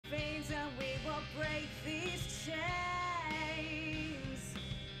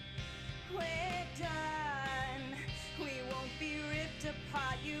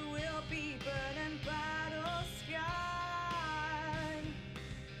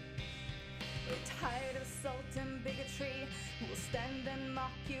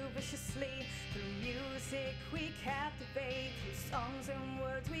mock you viciously. Through music we captivate, through songs and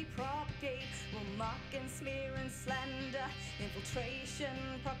words we propagate. We'll mock and smear and slander, infiltration,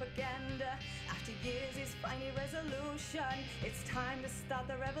 propaganda. After years is finally resolution. It's time to start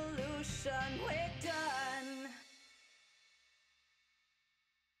the revolution. We're done.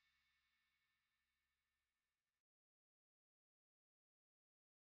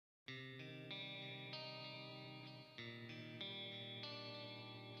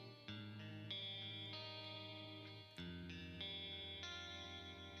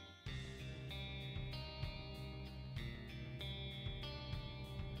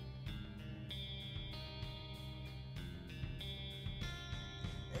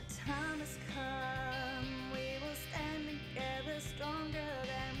 Time has come, we will stand together stronger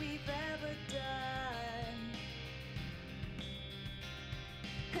than we've ever done.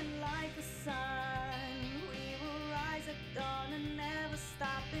 And like the sun, we will rise at dawn and never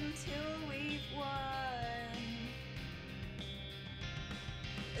stop until we've won.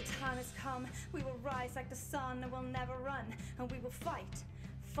 The time has come, we will rise like the sun and we'll never run. And we will fight,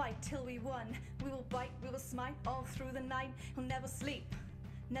 fight till we won. We will bite, we will smite all through the night. We'll never sleep,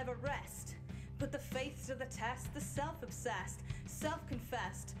 never rest. Put the faith to the test, the self-obsessed,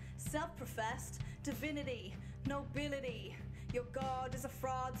 self-confessed, self-professed divinity, nobility. Your God is a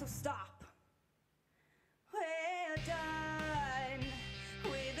fraud, so stop. We're done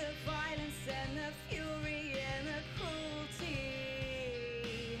with the violence and the fury and the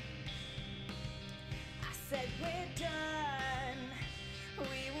cruelty. I said we're done.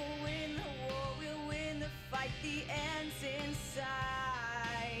 We will win the war, we'll win the fight, the end's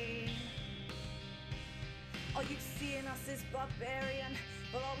inside. All you see in us is barbarian,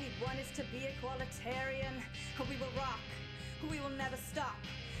 but all we want is to be equalitarian. And we will rock, we will never stop,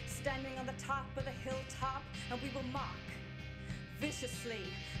 standing on the top of the hilltop. And we will mock,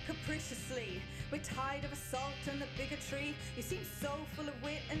 viciously, capriciously. We're tired of assault and the bigotry. You seem so full of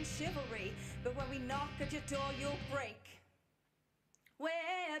wit and chivalry, but when we knock at your door you'll break.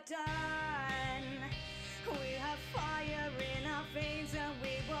 We're done. We have fire in our veins and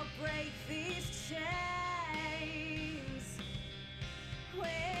we will break these chains.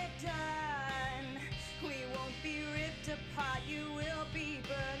 We're done. We won't be ripped apart. You will be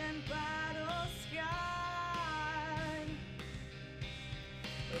burned and battle scarred.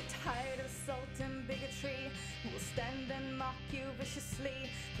 We're tired of assault and bigotry. We'll stand and mock you viciously.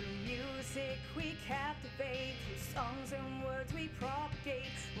 Through music we captivate, through songs and words we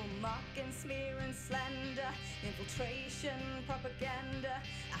propagate. We'll mock and smear and slander, infiltration, propaganda.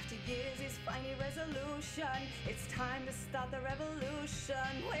 After years is finally resolution. It's time to start the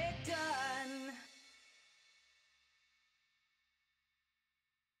revolution. We're done.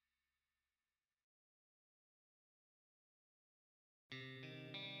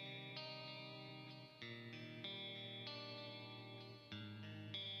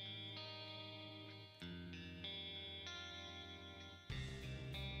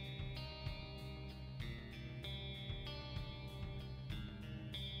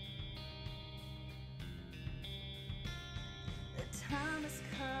 Time has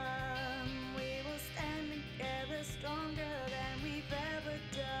come, we will stand together stronger than we've ever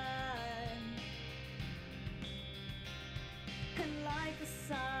done. And like the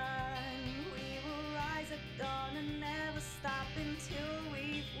sun, we will rise at dawn and never stop until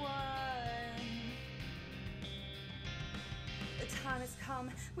we've won. The time has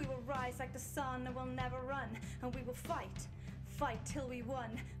come, we will rise like the sun and we'll never run. And we will fight, fight till we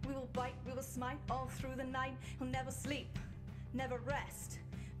won. We will bite, we will smite all through the night. We'll never sleep, never rest.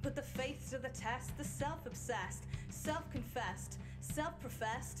 Put the faith to the test, the self-obsessed, self-confessed,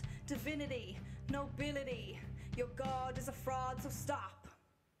 self-professed divinity, nobility. Your God is a fraud, so stop.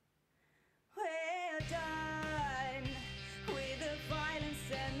 We're done with the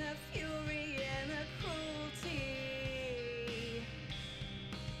violence and the fury and the cruelty.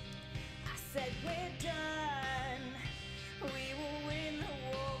 I said we're done. We will win the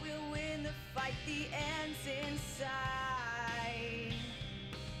war, we'll win the fight, the end's inside.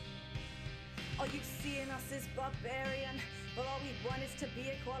 All you see in us is barbarian, but all we want is to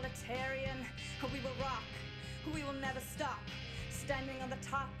be equalitarian. And we will rock, we will never stop, standing on the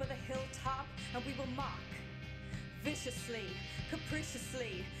top of the hilltop. And we will mock, viciously,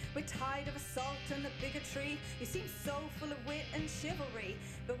 capriciously. We're tired of assault and the bigotry. You seem so full of wit and chivalry,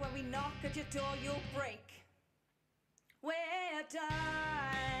 but when we knock at your door you'll break. We're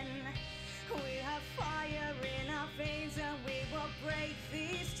done. We have fire in our veins and we will break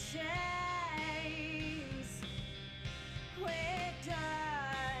these chains. We're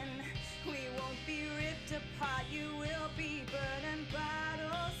done. We won't be ripped apart. You will be burned and battered.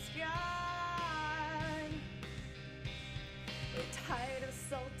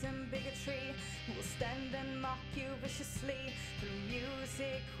 viciously. Through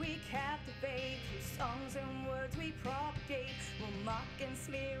music we captivate, through songs and words we propagate. We'll mock and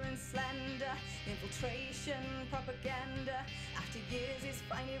smear and slander, infiltration, propaganda. After years is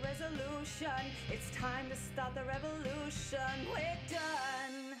finally resolution. It's time to start the revolution. We're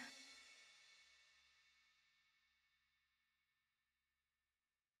done.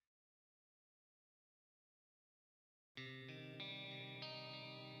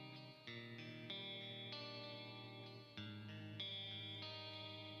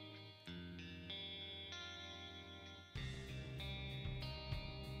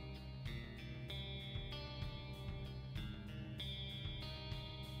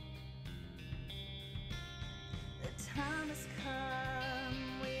 Time has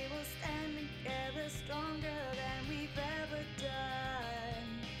come, we will stand together stronger than we've ever done.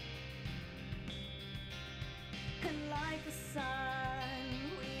 And like the sun,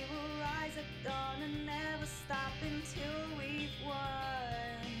 we will rise at dawn and never stop until we've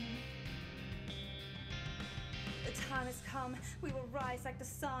won. The time has come, we will rise like the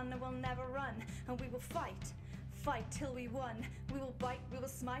sun and we'll never run. And we will fight, fight till we won. We will bite, we will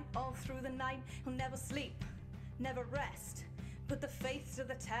smite all through the night. We'll never sleep, never rest. Put the faith to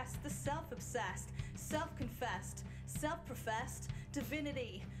the test, the self-obsessed, self-confessed, self-professed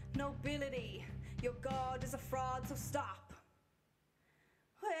divinity, nobility. Your God is a fraud, so stop.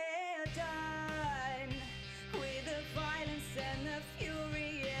 We're done with the violence and the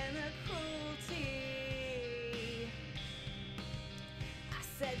fury and the cruelty. I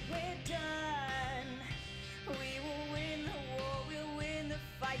said we're done. We will win the war, we'll win the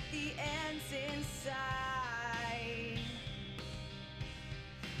fight, the end's inside.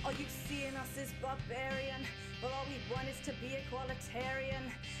 All you see in us is barbarian, but all we want is to be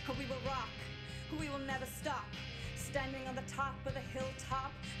equalitarian. And we will rock, we will never stop, standing on the top of the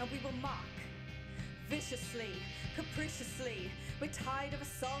hilltop. And we will mock, viciously, capriciously. We're tired of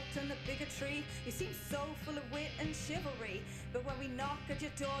assault and the bigotry. You seem so full of wit and chivalry, but when we knock at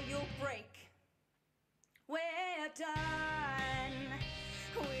your door you'll break. We're done.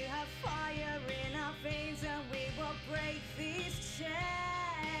 We have fire in our veins and we will break these chains.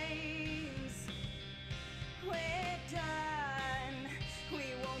 We're done.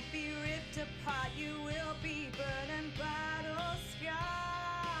 We won't be ripped apart. You will be burned and battle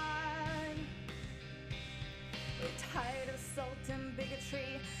scarred. We're tired of assault and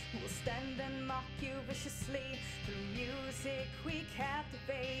bigotry. We'll stand and mock you viciously. Through music we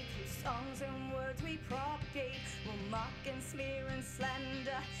captivate, through songs and words we propagate. We'll mock and smear and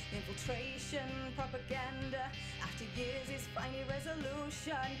slander, infiltration, propaganda. After years is finally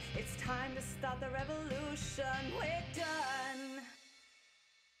resolution. It's time to start the revolution. We're done.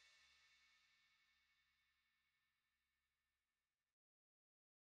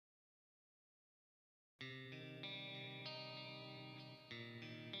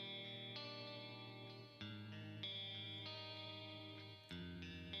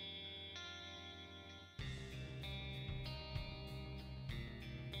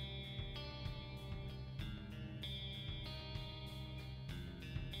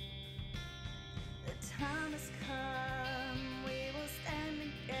 The time has come, we will stand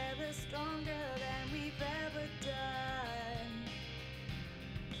together stronger than we've ever done.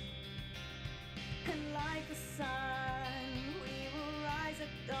 And like the sun, we will rise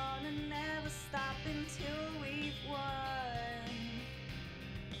at dawn and never stop until we've won.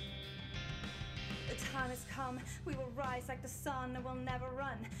 The time has come, we will rise like the sun and we'll never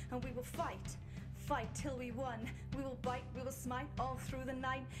run. And we will fight, fight till we won. We will bite, we will smite all through the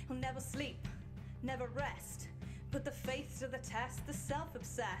night. We'll never sleep, never rest. Put the faith to the test, the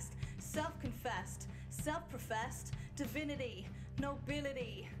self-obsessed, self-confessed, self-professed divinity,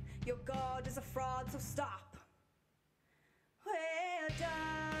 nobility. Your God is a fraud, so stop. We're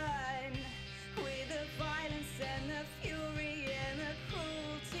done with the violence and the fury and the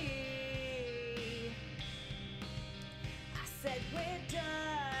cruelty. I said we're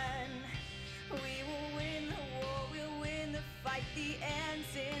done. We will win the war, we'll win the fight, the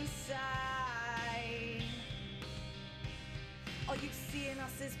end's inside. All you see in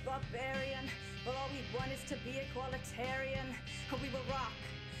us is barbarian, but all we want is to be equalitarian. And we will rock,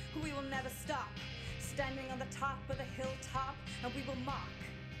 we will never stop, standing on the top of the hilltop. And we will mock,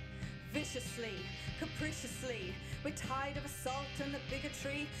 viciously, capriciously. We're tired of assault and the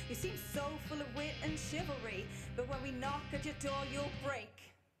bigotry. You seem so full of wit and chivalry, but when we knock at your door you'll break.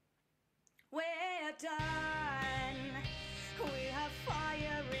 We're done. We have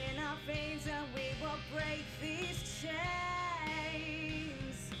fire in our veins and we will break these chains.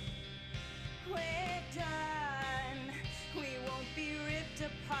 We're done. We won't be ripped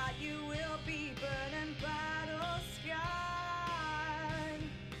apart. You will be burned and battle scarred.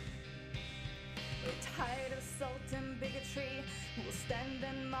 and bigotry. We'll stand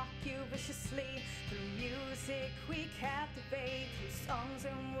and mock you viciously. Through music we captivate, through songs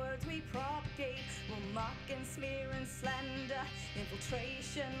and words we propagate. We'll mock and smear and slander,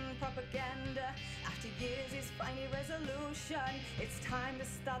 infiltration, propaganda. After years is finally resolution. It's time to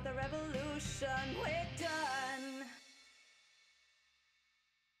start the revolution. We're done.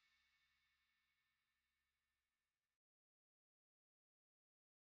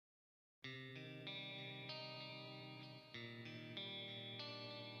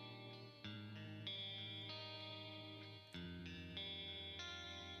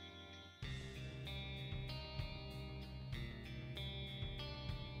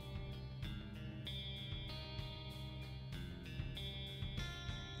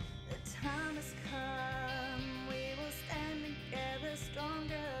 Time has come, we will stand together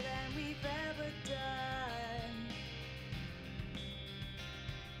stronger than we've ever done.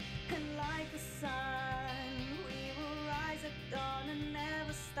 And like the sun, we will rise at dawn and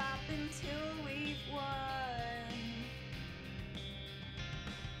never stop until we've won.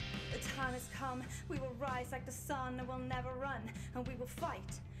 The time has come, we will rise like the sun and we'll never run. And we will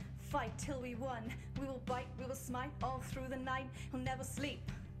fight, fight till we won. We will bite, we will smite all through the night. We'll never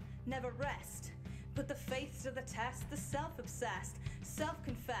sleep, never rest. Put the faith to the test, the self-obsessed,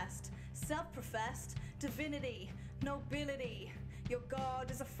 self-confessed, self-professed, divinity, nobility. Your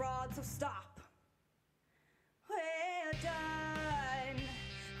God is a fraud, so stop. We're done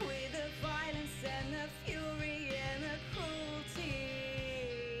with the violence and the fury and the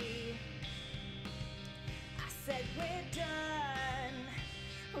cruelty. I said we're done.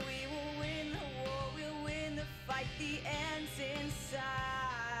 We will win the war, we'll win the fight, the end's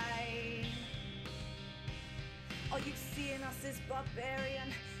inside. All you see in us is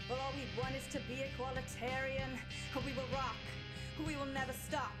barbarian, but all we want is to be equalitarian. We will rock, we will never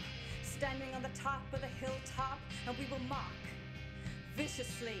stop, standing on the top of the hilltop, and we will mock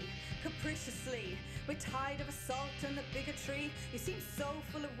viciously, capriciously. We're tired of assault and the bigotry. You seem so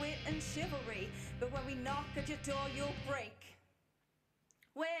full of wit and chivalry, but when we knock at your door you'll break.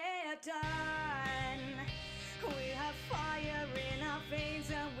 We're done. We have fire in our veins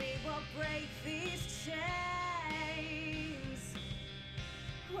and we will break these chains.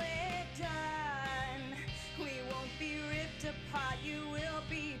 We're done. We won't be ripped apart. You will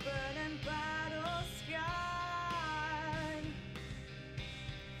be burned and battle scarred.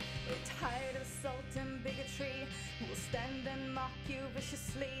 We're tired of assault and bigotry. We'll stand and mock you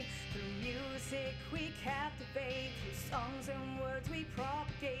viciously. Through music we captivate, through songs and words we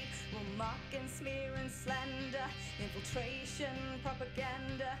propagate. We'll mock and smear and slander, infiltration,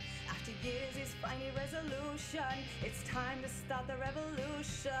 propaganda. After years is finally resolution. It's time to start the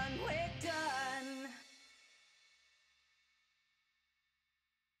revolution. We're done.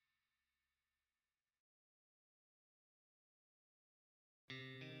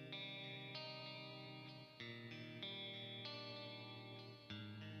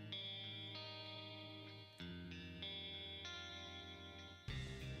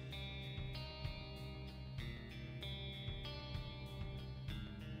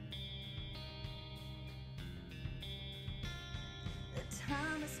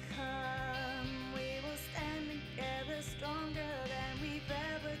 Time has come, we will stand together stronger than we've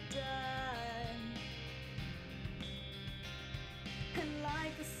ever done. And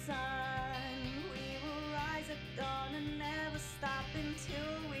like the sun, we will rise at dawn and never stop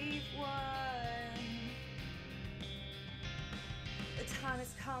until we've won. The time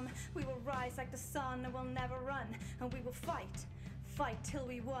has come, we will rise like the sun and we'll never run. And we will fight, fight till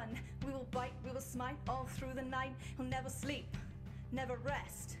we won. We will bite, we will smite all through the night. We'll never sleep, never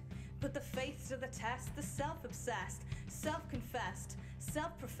rest. Put the faith to the test, the self-obsessed, self-confessed,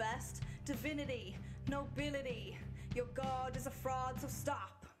 self-professed, divinity, nobility. Your God is a fraud, so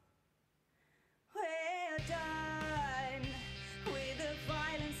stop. We're done with the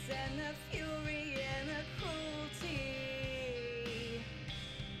violence and the fury and the cruelty.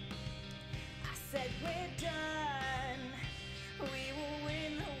 I said we're done. We will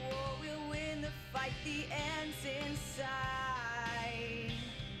win the war, we'll win the fight, the end's inside.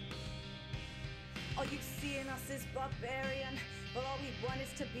 All you see in us is barbarian, but all we want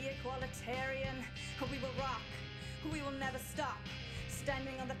is to be equalitarian. We will rock, we will never stop,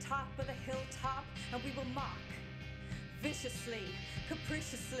 standing on the top of the hilltop, and we will mock viciously,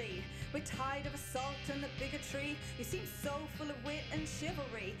 capriciously. We're tired of assault and the bigotry. You seem so full of wit and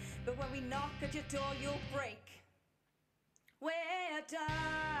chivalry, but when we knock at your door you'll break. We're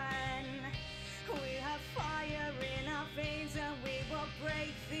done. We have fire in our veins and we will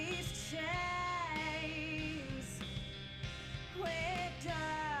break these chains. We're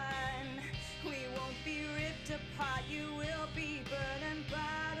done. We won't be ripped apart.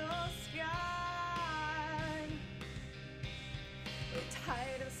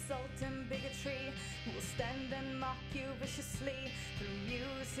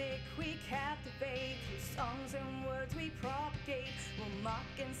 we captivate. Through songs and words we propagate. We'll mock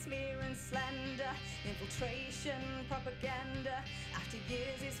and smear and slander. Infiltration, propaganda. After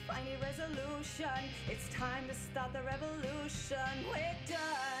years is finally resolution. It's time to start the revolution. We're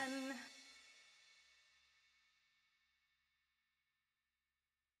done.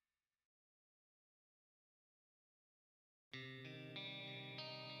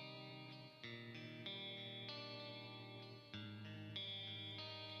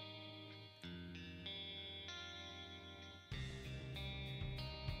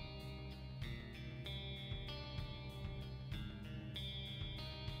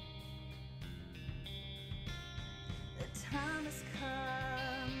 The time has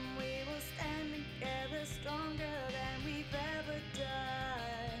come, we will stand together stronger than we've ever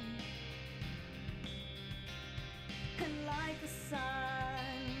done. And like the sun,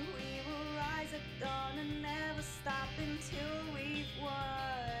 we will rise at dawn and never stop until we've won.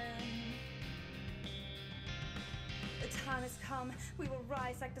 The time has come, we will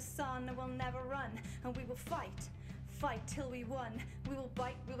rise like the sun and we'll never run. And we will fight till we won. We will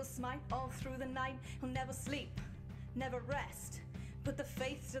bite, we will smite all through the night. We'll never sleep, never rest. Put the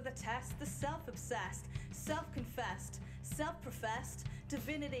faith to the test, the self-obsessed, self-confessed, self-professed,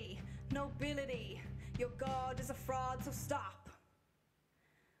 divinity, nobility. Your God is a fraud, so stop.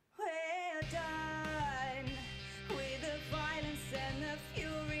 We're done with the violence and the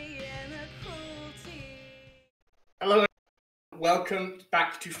fury and the cruelty. Hello, welcome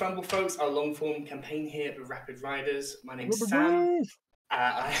back to Fumble, folks, our long-form campaign here at Rapid Riders. My name's Sam.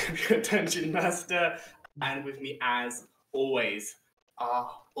 I am your dungeon master, and with me, as always,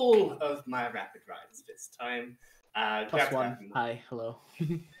 are all of my Rapid Riders this time. Plus one. Hi, hello.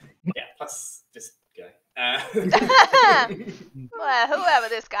 Yeah, plus this guy. Well, whoever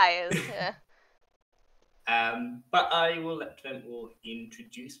this guy is. Yeah. But I will let them all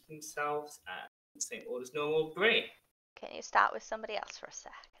introduce themselves and same order as normal. Brie. Can you start with somebody else for a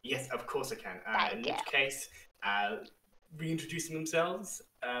sec? Yes, of course I can. Thank in which case, reintroducing themselves,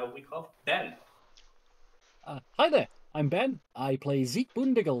 we have Ben. Hi there, I'm Ben. I play Zeke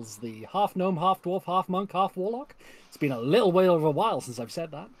Boondiggles, the half gnome, half dwarf, half monk, half warlock. It's been a little way over a while since I've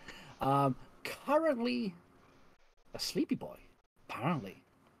said that. Currently a sleepy boy, apparently,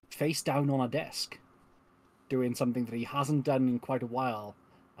 face down on a desk, doing something that he hasn't done in quite a while,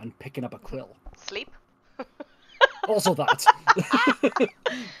 and picking up a quill. Sleep? Also that.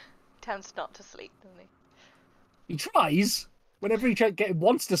 Tends not to sleep, doesn't he? He tries. Whenever he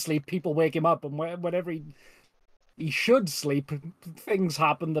wants to sleep, people wake him up, and whenever he should sleep, things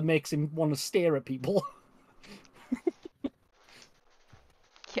happen that makes him want to stare at people.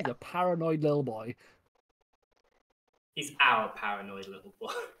 He's a paranoid little boy. He's our paranoid little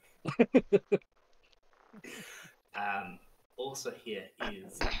boy. Also here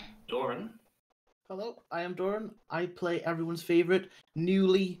is Doran. Hello, I am Doran. I play everyone's favorite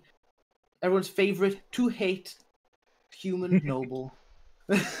to hate human noble.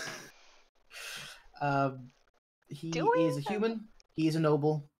 He is a human. He is a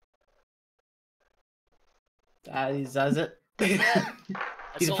noble. That is it.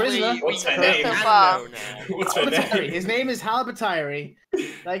 He's a prisoner. What's her name? What's her name? His name is Halbertary.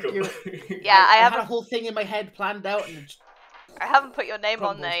 Like Cool. you. Yeah, I had haven't. a whole thing in my head planned out, and I haven't put your name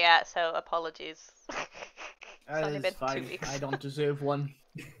crumbles. on there yet, so apologies. It's only been 2 fine. weeks. I don't deserve one.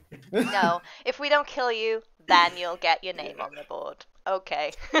 No, if we don't kill you, then you'll get your name on the board.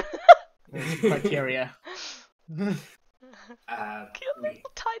 Okay. There's criteria. Kill me,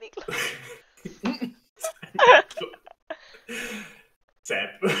 tiny glow. Seb.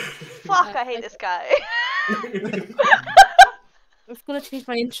 Fuck, I hate this guy. I'm gonna change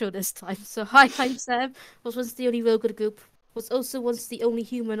my intro this time. So hi, I'm Seb. Was once the only rogue of the group. Was also once the only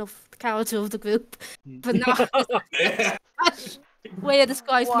human of the character of the group. But now way a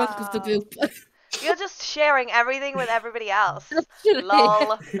disguised monk of the group. You're just sharing everything with everybody else. Literally.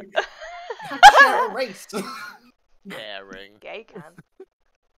 Lol. Share a race. Sharing. Yeah, you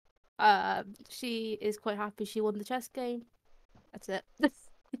can. She is quite happy she won the chess game. That's it.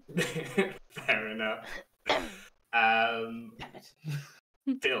 Fair enough.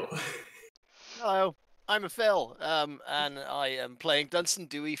 Phil. Hello, I'm a Phil, and I am playing Dunstan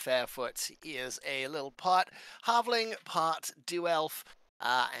Dewey Fairfoot. He is a little part halfling, part dew-elf.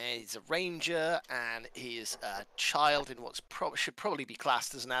 He's a ranger, and he is a child in what should probably be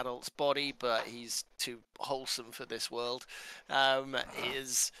classed as an adult's body, but he's too wholesome for this world.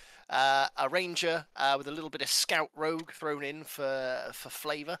 Is a ranger with a little bit of scout rogue thrown in for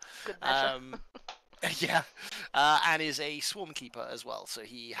flavour. Good measure. Yeah, and is a swarm keeper as well. So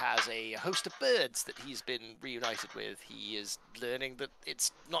he has a host of birds that he's been reunited with. He is learning that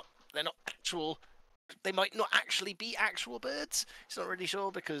it's not they're not actual. They might not actually be actual birds. He's not really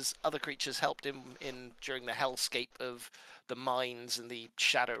sure because other creatures helped him in during the hellscape of the mines and the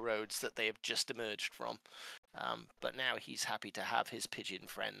shadow roads that they have just emerged from. But now he's happy to have his pigeon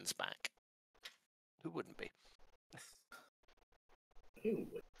friends back. Who wouldn't be? Who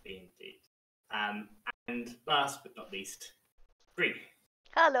would be indeed? And last but not least, Bree.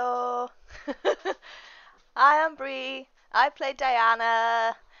 Hello. I am Bree. I play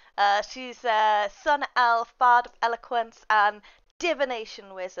Diana. She's a sun elf, bard of eloquence, and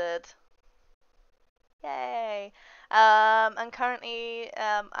divination wizard. Yay. And currently,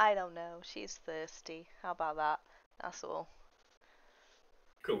 I don't know. She's thirsty. How about that? That's all.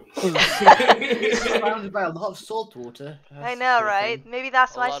 Cool. Surrounded by a lot of salt water. I know, right? Maybe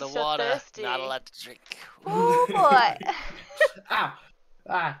that's why she's so thirsty. Not allowed to drink. Oh boy. Ah.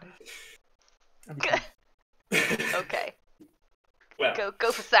 Okay. Well,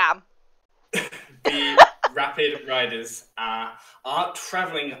 Go for Sam. the Rapid Riders are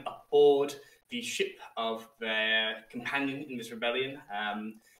travelling aboard the ship of their companion in this rebellion,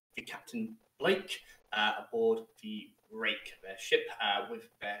 the Captain Blake, aboard the Rake, their ship, with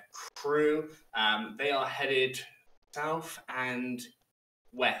their crew. They are headed south and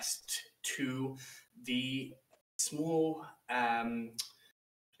west to the small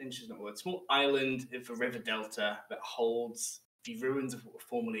small island of the river delta that holds the ruins of what were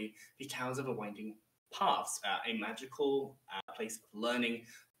formerly the Towers of the Winding Paths, a magical place of learning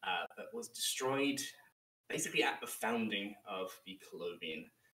that was destroyed basically at the founding of the Cologneon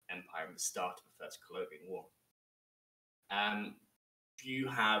Empire and the start of the First Cologneon War. You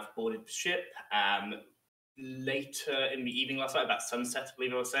have boarded the ship later in the evening last night, about sunset, I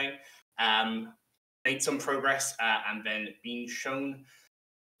believe I was saying, made some progress and then been shown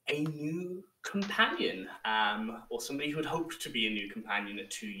a new companion, or somebody who had hoped to be a new companion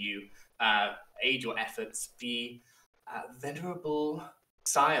to you, aid your efforts, the venerable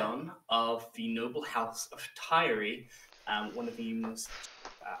scion of the noble house of Tyre, one of the most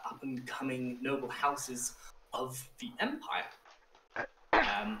up-and-coming noble houses of the Empire.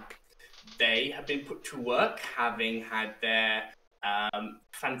 They have been put to work, having had their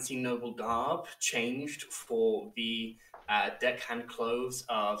fancy noble garb changed for the deckhand clothes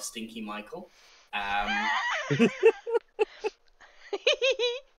of Stinky Michael.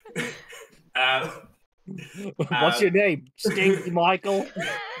 What's your name? Stinky Michael.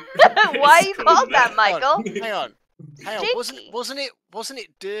 Why are you called that, Michael? Hang on. Stinky. Wasn't it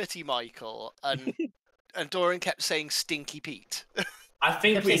Dirty Michael? And Doran kept saying Stinky Pete. I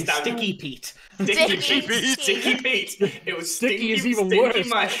think we Sticky Pete. Sticky Sticky Pete. Pete. Sticky Pete. It was Sticky is even Stinky worse.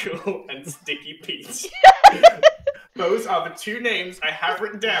 Michael and Sticky Pete. Those are the two names I have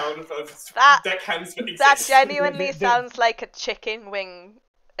written down of deckhands that exist. That genuinely sounds like a chicken wing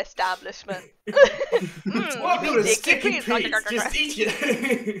establishment. Welcome to Sticky Pete. Pete. Just eat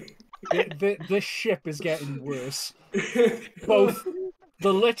it. The ship is getting worse. Both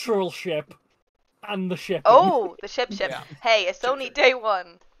the literal ship and the ship. Oh, the ship. Yeah. Hey, it's only day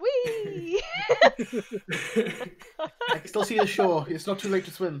one. Whee! I can still see the shore. It's not too late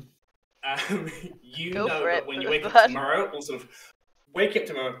to swim. You Go know for that it, when you wake up bud. tomorrow, or sort of wake up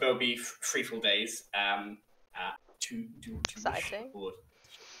tomorrow, there'll be 3 full days to Exciting. aboard.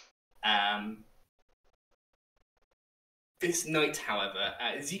 This night, however,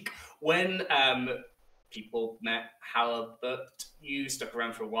 Zeke, when people met Halibut, you stuck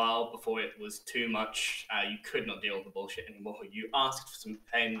around for a while before it was too much. You could not deal with the bullshit anymore. You asked for some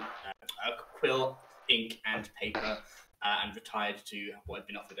pen, quill, ink, and paper, and retired to what had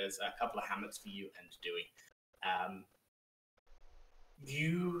been offered as a couple of hammocks for you and Dewey.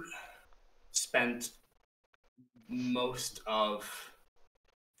 You spent most of,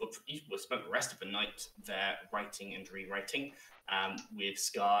 you spent the rest of the night there writing and rewriting, with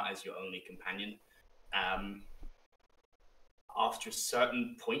Scar as your only companion. After a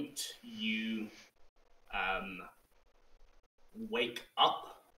certain point, you wake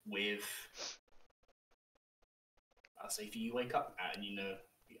up with. I'll say if you wake up and you know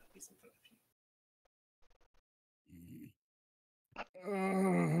he's in front of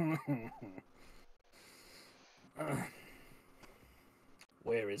you.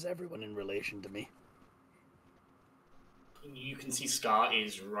 Where is everyone in relation to me? You can see Scar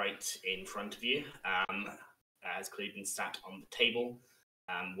is right in front of you. Has clearly been sat on the table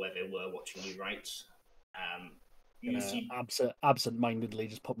where they were watching you write. You see Absent-mindedly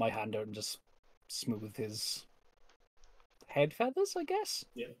just put my hand out and just smooth his head feathers, I guess.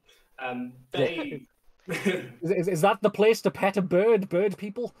 Yeah. They. Is that the place to pet a bird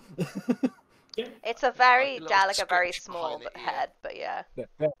people? Yeah. It's a very little delicate, very scratch small behind the ear. head, but yeah.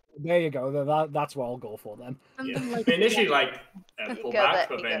 There you go. That's what I'll go for then. And Yeah. then, like, They initially yeah. like You pull go back,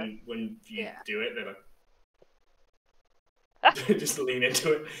 there, but you go. then when you Yeah. do it, they're like just lean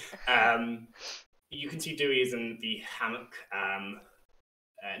into it. You can see Dewey is in the hammock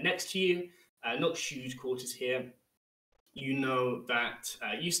next to you. Not huge quarters here. You know that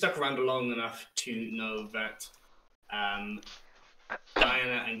you stuck around long enough to know that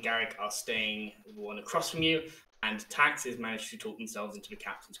Diana and Garrick are staying one across from you, and Tax has managed to talk themselves into the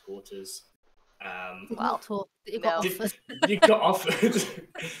captain's quarters. Did Well, not talk. You got no. offered. You got offered.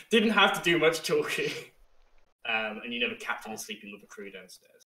 Didn't have to do much talking. And you know the captain is sleeping with the crew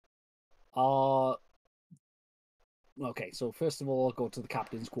downstairs. Okay, so first of all, I'll go to the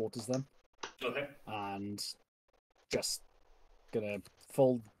captain's quarters then, Okay. and just gonna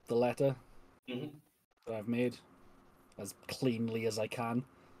fold the letter Mhm. that I've made as cleanly as I can.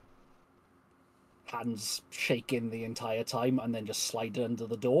 Hands shaking the entire time, and then just slide it under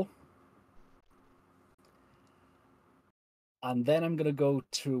the door. And then I'm gonna go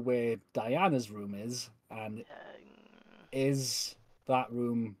to where Diana's room is, and is that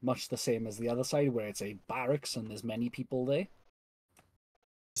room much the same as the other side, where it's a barracks and there's many people there?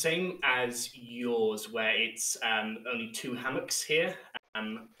 Same as yours, where it's only 2 hammocks here.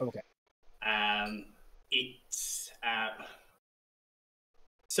 Okay. It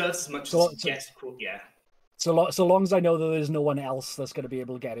serves as much So- as guest quarter. Yeah. So long as I know that there's no one else that's going to be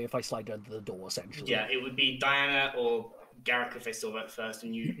able to get it if I slide under the door, essentially. Yeah, it would be Diana or Garrick if they saw that first,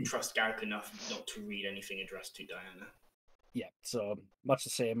 and you trust Garrick enough not to read anything addressed to Diana. Yeah, so much the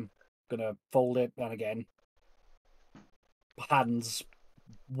same. Gonna fold it, and again, hands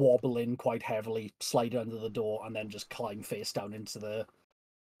wobbling quite heavily, slide under the door, and then just climb face down into the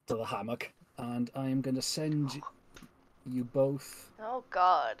hammock. And I am gonna send you both Oh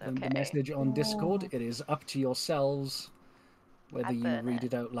god, the okay. message on Discord. It is up to yourselves whether I you burn read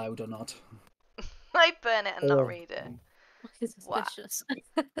it. it out loud or not. I burn it and Or- not read it. This is Wow. vicious.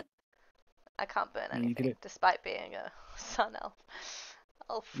 I can't burn I mean, you anything, could- despite being a sun elf.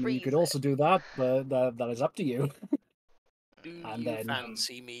 I'll I mean, freeze you could it. also do that, but that is up to you. Do And you then-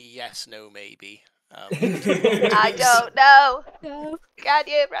 fancy me? Yes, no, maybe. I don't know. No. Can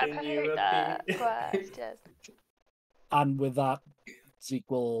you Can you repeat the repeat? question? And with that, Zeke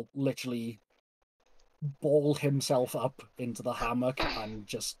will literally ball himself up into the hammock and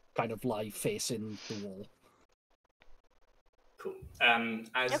just kind of lie facing the wall. Cool. Oh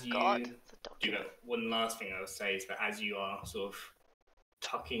As you god, it's a do document. that, one last thing I would say is that as you are sort of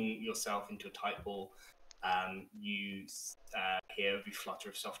tucking yourself into a tight ball, you hear the flutter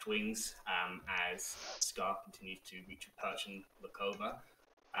of soft wings as Scar continues to reach a perch and look over,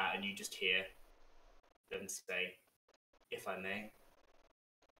 and you just hear them say, "If I may."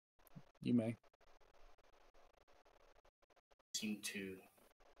 You may. Seem to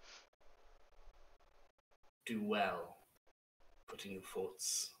do well putting your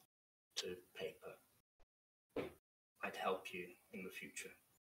thoughts to paper. I'd help you in the future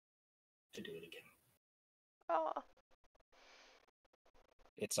to do it again. Oh,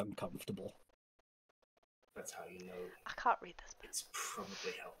 It's uncomfortable. That's how you know I can't read this. it's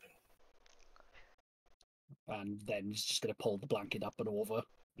probably helping. And then he's just going to pull the blanket up and over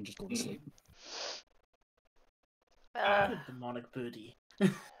and just go to sleep. Good demonic birdie.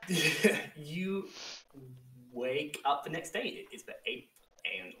 You wake up the next day. It is the 8th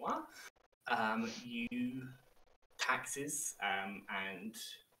a.m. You, Taxes, and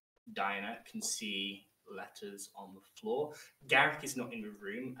Diana can see letters on the floor. Garrick is not in the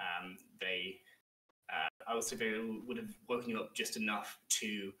room. I would say they would have woken you up just enough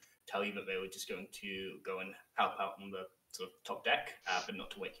to tell you that they were just going to go and help out on the sort of top deck, but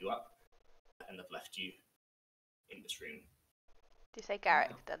not to wake you up, and they've left you in this room. Do you say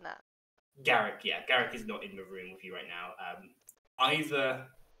Garrick done that? Garrick is not in the room with you right now. Either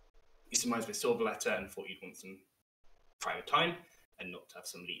you surmise they saw the letter and thought you'd want some private time, and not to have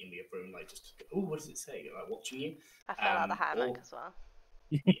somebody in the room like just go, oh, what does it say? Like watching you. I fell out of the hammock or- as well.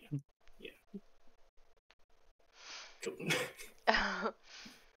 Cool.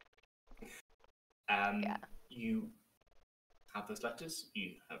 Yeah. You have those letters.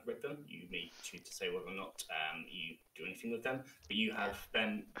 You have read them. You may choose to say whether or not you do anything with them, but you have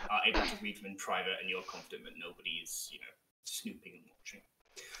then are able to read them in private, and you're confident that nobody is, snooping and watching.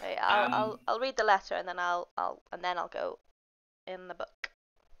 Wait, I'll read the letter and then I'll go in the book.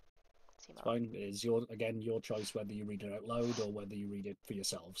 See It's more. fine. It is your choice whether you read it out loud or whether you read it for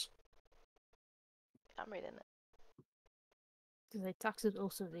yourselves. I'm reading it. Do they taxes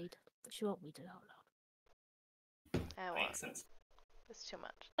also read? But she won't read it out loud. Oh, Makes sense. It's too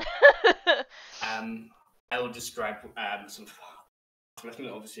much. I will describe sort of.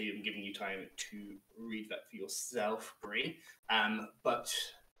 Obviously, I'm giving you time to read that for yourself, Bree. But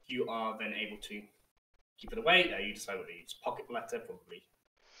you are then able to keep it away. You decide whether you use pocket letter, probably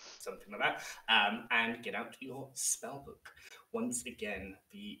something like that, and get out your spell book. Once again,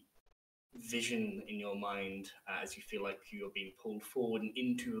 the vision in your mind as you feel like you are being pulled forward and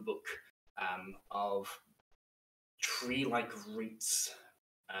into a book of tree-like roots.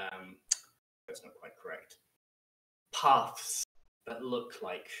 That's not quite correct. Paths that look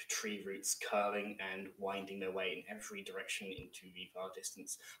like tree roots curling and winding their way in every direction into the far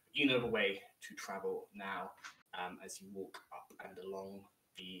distance. But you know the way to travel now as you walk up and along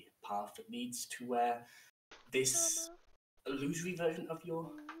the path that leads to where this illusory version of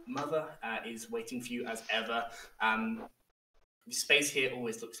your mother is waiting for you as ever. The space here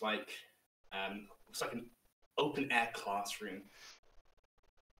always looks like an open air classroom.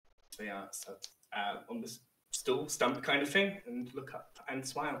 They are on this stool, stump kind of thing, and look up and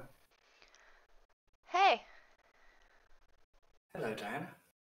smile. Hey. Hello, Diana.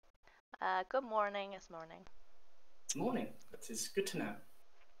 Good morning. It's morning. It's morning. That is good to know.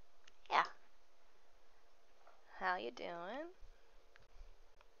 Yeah. How you doing?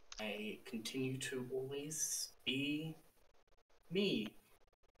 I continue to always be me.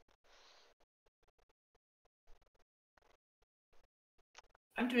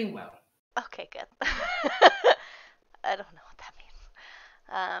 I'm doing well. Okay, good. I don't know what that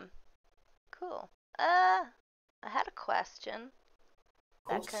means. Cool. I had a question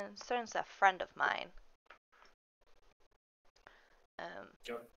that concerns a friend of mine.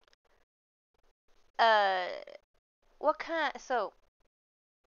 Sure. What kind? So,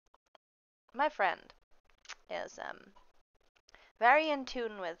 my friend is very in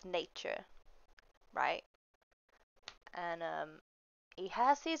tune with nature, right? And he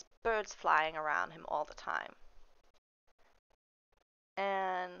has these birds flying around him all the time.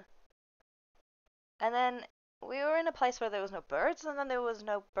 And then we were in a place where there was no birds, and then there was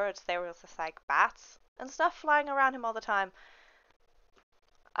no birds. There was just like bats and stuff flying around him all the time.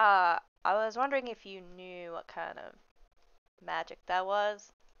 I was wondering if you knew what kind of magic that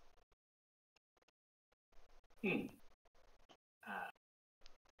was. If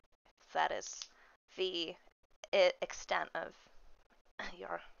that is the extent of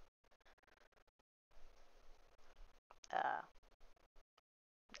your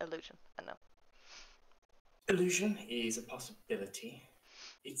illusion. I don't know. Illusion is a possibility.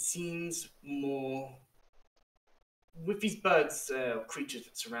 It seems more with these birds, creatures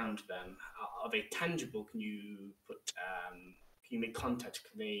that surround them. Are they tangible? Can you make contact?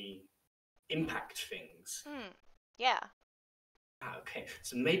 Can they impact things? Yeah. Okay,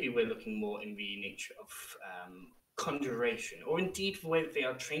 so maybe we're looking more in the nature of conjuration, or indeed the way that they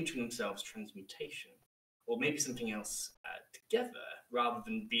are trained to themselves, transmutation, or maybe something else together. Rather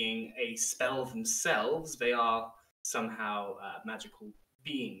than being a spell themselves, they are somehow magical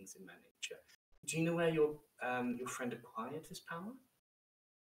beings in their nature. Do you know where your friend acquired this power?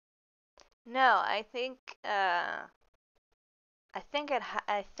 No, I think I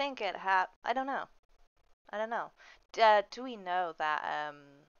don't know. Do we know that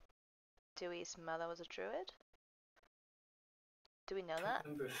Dewey's mother was a druid? Do we know that? I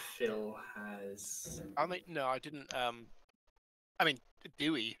remember Phil has. No, I didn't.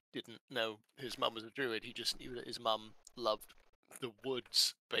 Dewey didn't know his mum was a druid. He just knew that his mum loved the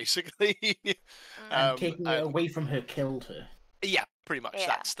woods, basically. And taking it away from her killed her. Yeah, pretty much.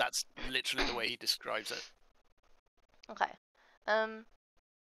 Yeah. That's literally the way he describes it. Okay.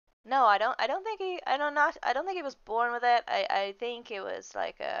 No, I don't think I don't think he was born with it. I think it was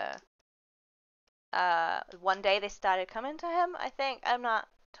like one day they started coming to him, I think. I'm not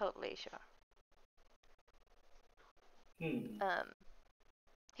totally sure.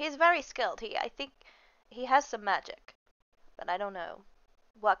 He's very skilled. I think he has some magic, but I don't know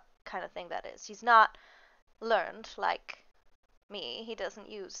what kind of thing that is. He's not learned like me. He doesn't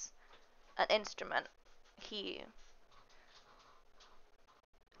use an instrument.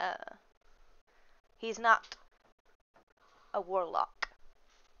 He's not a warlock.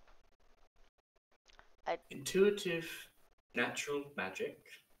 Intuitive, natural magic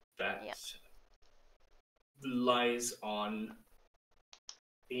that relies on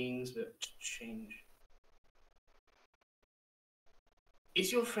beings that change.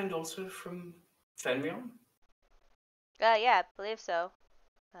 Is your friend also from Fenrion? Yeah, I believe so.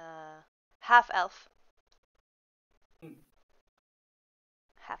 Half elf.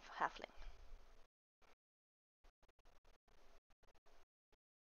 Halfling.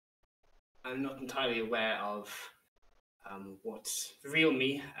 I'm not entirely aware of What the real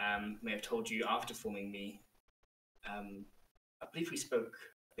me may have told you after forming me. I believe we spoke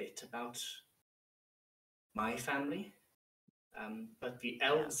a bit about my family, but the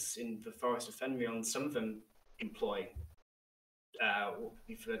elves in the forest of Fenrion, some of them employ what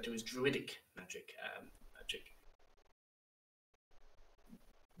we refer to as druidic magic.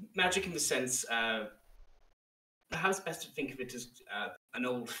 Magic in the sense, perhaps best to think of it as an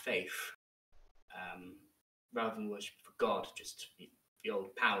old faith, rather than worship for God, just the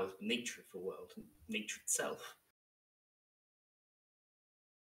old powers, the nature of the world, and nature itself.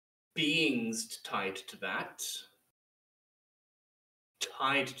 Beings tied to that,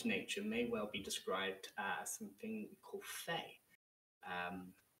 tied to nature, may well be described as something we call fae.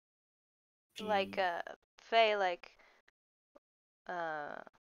 Like fae, like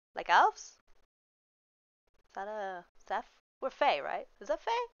elves? Is that we're fae, right? Is that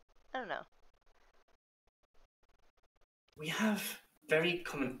fae? I don't know. We have very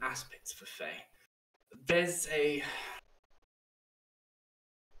common aspects for fae. There's a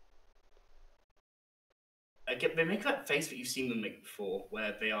they make that face that you've seen them make before,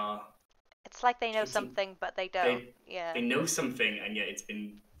 where they are. It's like they know something, but they don't. They know something, and yet it's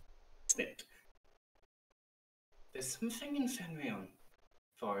been snipped. There's something in Fenrion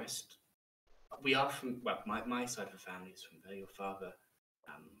Forest. We are from, well, my side of the family is from there. Your father,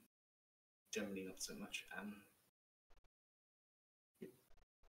 generally not so much.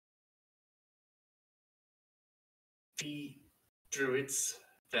 The druids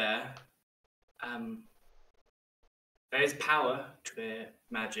there, there is power to their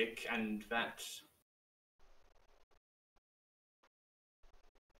magic, and that.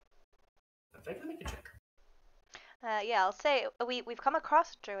 If I can make a check. Yeah, I'll say we've come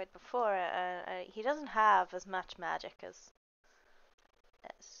across a druid before. He doesn't have as much magic as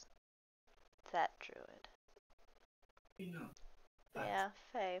that druid. You know. Yeah,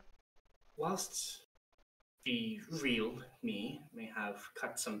 fae. Whilst the real me may have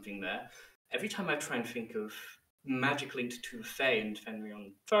cut something there, every time I try and think of magic linked to fae and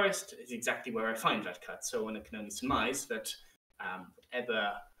Fenrion Forest is exactly where I find that cut. So one can only surmise that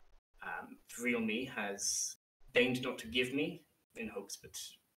whatever the real me has deigned not to give me, in hopes that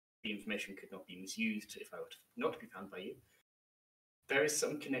the information could not be misused if I were not to be found by you, there is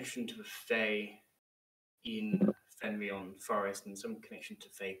some connection to the fae in Fenrion Forest and some connection to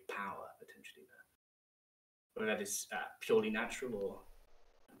fae power potentially there. Whether that is purely natural or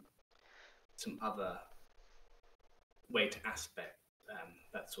some other way to aspect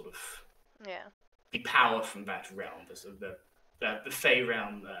that sort of the power from that realm, the sort of the Fey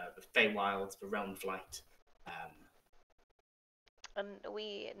realm, the Fey wilds, the realm of light. And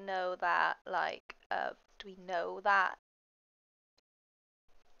we know that, like, do we know that,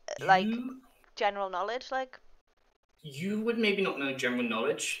 like, general knowledge, like? You would maybe not know general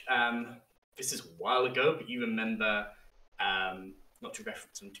knowledge. This is a while ago, but you remember, not to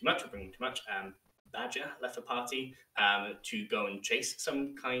reference them too much or bring them too much, Badger left the party to go and chase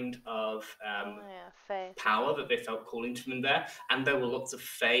some kind of power that they felt calling to them there. And there were lots of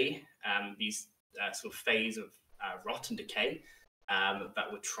Fae, these sort of Faes of rot and decay,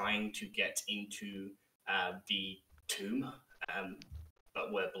 that were trying to get into the tomb,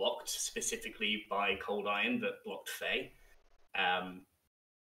 but were blocked specifically by cold iron that blocked Fae.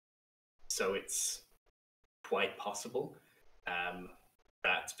 So it's quite possible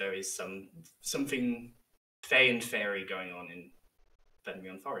that there is something Fae and fairy going on in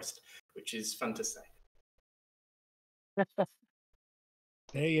Fenrion Forest, which is fun to say.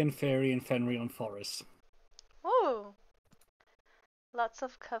 Fae and fairy and Fenrion Forest. Ooh. Lots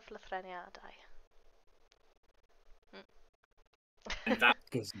of cyflwythreniadau. And that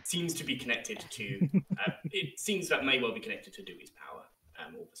seems to be connected to, it seems that may well be connected to Dewey's power,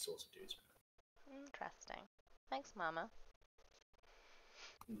 or the source of Dewey's power. Interesting. Thanks, Mama.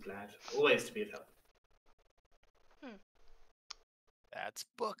 I'm glad. Always to be of help. That's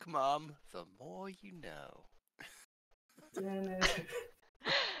book, Mom. The more you know.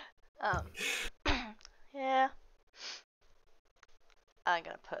 Yeah. I'm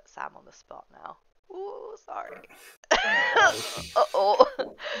gonna put Sam on the spot now. Ooh, sorry. Uh-oh.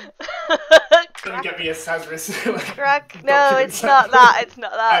 Don't get me a Osasris. Crack. No, it's not that. It's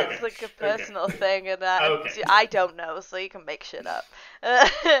not that. Okay. It's like a personal thing, and Okay. I don't know, so you can make shit up.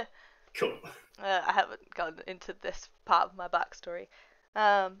 Cool. I haven't gone into this part of my backstory.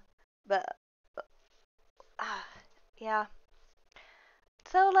 But yeah.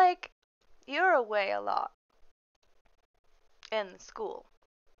 So, like, you're away a lot in school.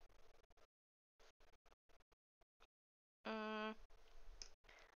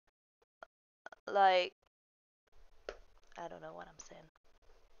 Like, I don't know what I'm saying.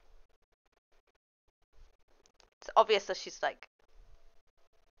 It's obvious that she's like,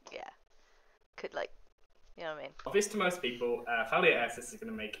 yeah, could like, you know what I mean? Obvious to most people, Phillbeard is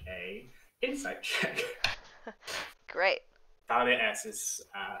going to make a insight check. Great. Phillbeard is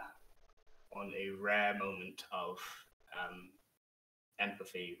on a rare moment of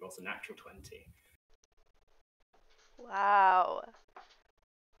empathy, rolls a natural 20. Wow.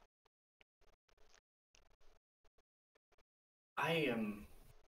 I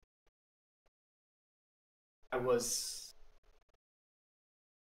was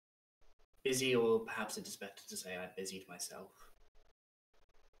busy, or perhaps it is better to say I busied myself.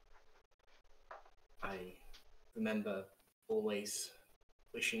 I remember always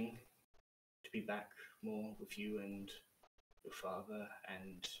wishing to be back more with you and your father,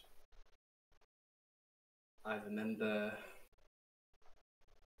 and I remember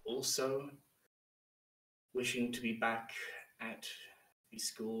also wishing to be back at the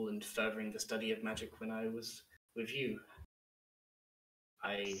school and furthering the study of magic when I was with you.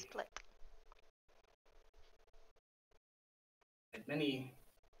 I Split. had many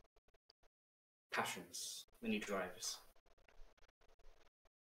passions, many drives.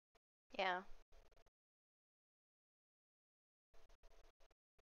 Yeah.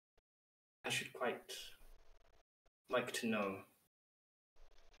 I should quite like to know,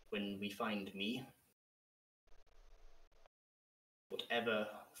 when we find me, whatever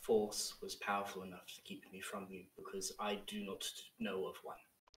force was powerful enough to keep me from you, because I do not know of one.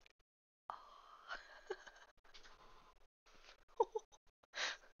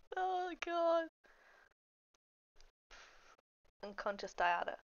 Oh god. Unconscious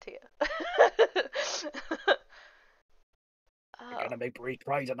Diana tear. You're gonna make Bree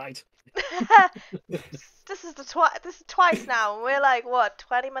cry tonight. This is twice now, and we're like what,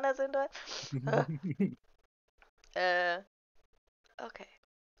 20 minutes into it? Okay.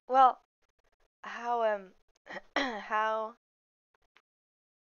 Well, how how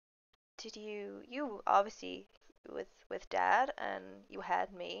did you obviously with Dad, and you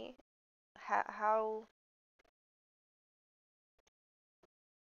had me. How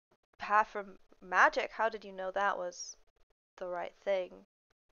apart from magic, how did you know that was the right thing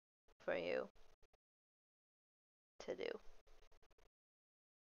for you to do?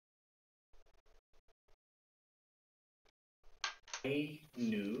 I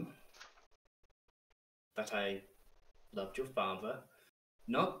knew that I loved your father,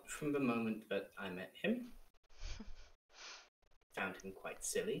 not from the moment that I met him. Found him quite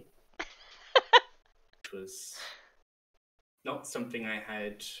silly. It was not something I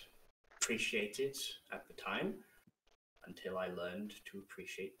had appreciated at the time, until I learned to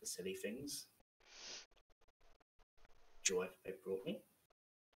appreciate the silly things, joy they brought me.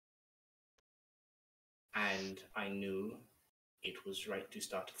 And I knew it was right to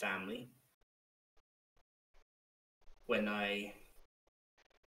start a family when I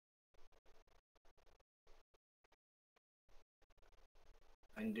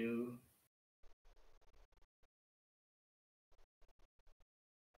knew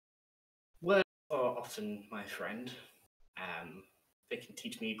words are often my friend. They can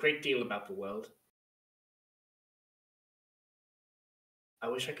teach me a great deal about the world. I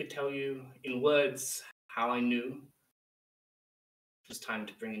wish I could tell you in words how I knew it was time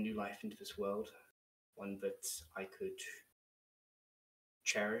to bring a new life into this world, one that I could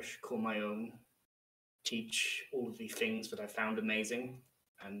cherish, call my own, teach all of the things that I found amazing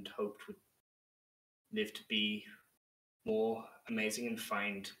and hoped would live to be more amazing and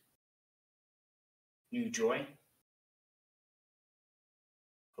find new joy.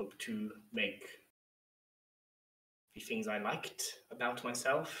 Hope to make the things I liked about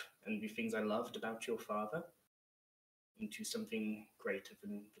myself and the things I loved about your father into something greater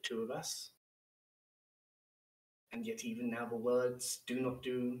than the two of us. And yet even now the words do not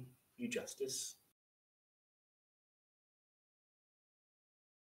do you justice.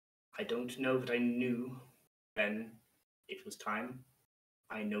 I don't know that I knew then it was time.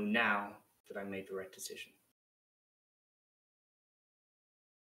 I know now that I made the right decision.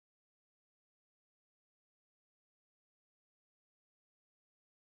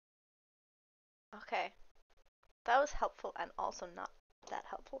 Okay. That was helpful and also not that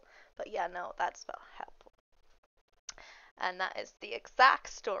helpful. But yeah, no, that's well helpful. And that is the exact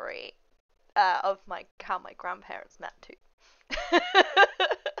story of how my grandparents met too.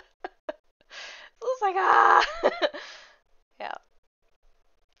 It was like, ah! Yeah.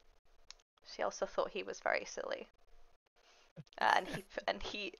 She also thought he was very silly. And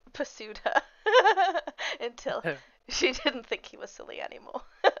he pursued her until she didn't think he was silly anymore.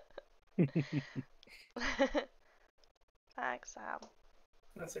 Thanks, Sam.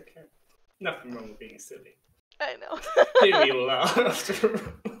 That's okay. Nothing wrong with being silly. I know. Here we all are, after all.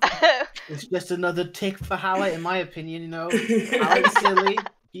 It's just another tick for Hallett, in my opinion, you know. Hallett's silly,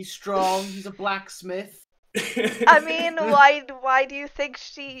 he's strong, he's a blacksmith. I mean, why do you think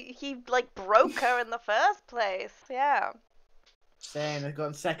he like broke her in the first place? Yeah. Saying I've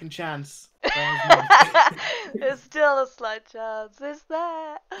got a second chance. There's still a slight chance, is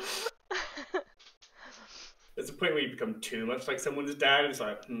there? There's a point where you become too much like someone's dad, and it's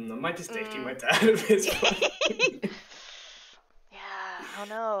like, I might just dating my dad at this point. Yeah, oh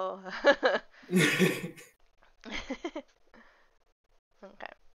no.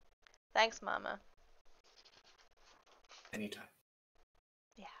 Okay. Thanks, Mama. Anytime.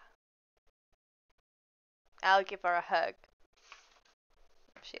 Yeah. I'll give her a hug.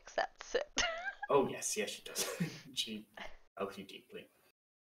 If she accepts it. Oh, yes, she does. She loves you deeply.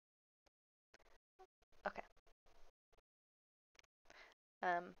 Okay.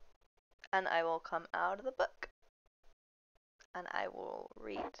 And I will come out of the book. And I will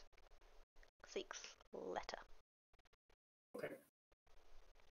read Zeke's letter. Okay.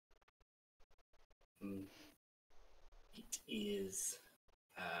 It is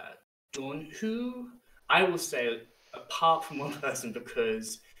Dawn, who I will say, apart from one person,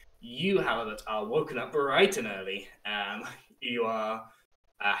 because you, however, are woken up bright and early. You are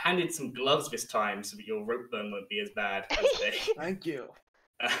handed some gloves this time so that your rope burn won't be as bad as they Thank you.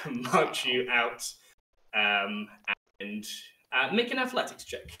 march you out and make an athletics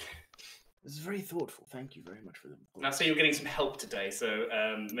check. This is very thoughtful. Thank you very much for them. And I'll say you're getting some help today, so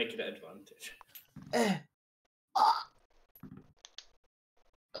make it an advantage.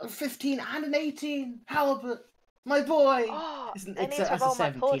 15 and an 18. Halibut, my boy. Oh, It's I need to that's roll a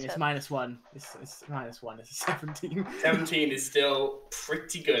my 17. portent. It's -1. It's -1. It's a 17. 17 is still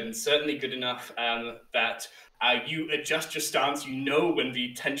pretty good, and certainly good enough that you adjust your stance. You know when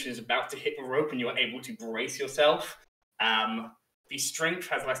the tension is about to hit the rope, and you're able to brace yourself. The strength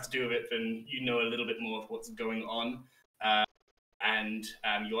has less to do with it than you know a little bit more of what's going on, and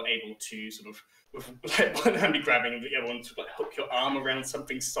you're able to sort of, with like, one hand be grabbing and the other one to like hook your arm around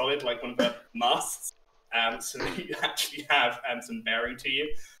something solid, like one of the masts, so that you actually have some bearing to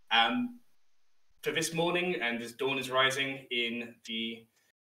you. For this morning, and as dawn is rising in the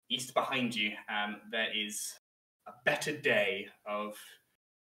east behind you, there is a better day of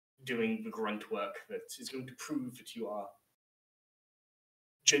doing the grunt work that is going to prove that you are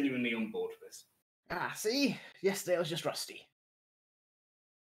genuinely on board with this. Ah, see? Yesterday I was just rusty.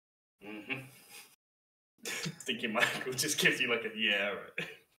 Mm-hmm. Thinking Michael just gives you like a yeah, right?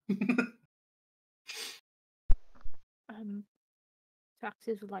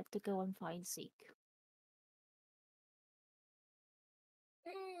 Taxes would like to go and find Zeke.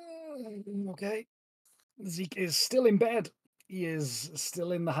 Okay. Zeke is still in bed. He is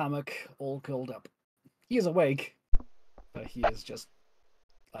still in the hammock, all curled up. He is awake, but he is just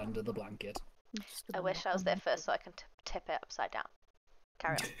under the blanket. I wish I was there first so I can tip it upside down.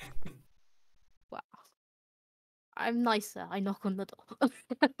 Carry on. Wow. I'm nicer. I knock on the door.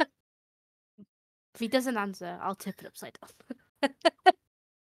 If he doesn't answer, I'll tip it upside down.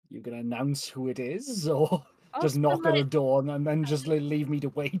 You gonna announce who it is, or I'll just just knock be on the like- door and then just leave me to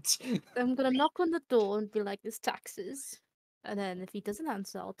wait? I'm gonna knock on the door and be like, "It's taxes," and then if he doesn't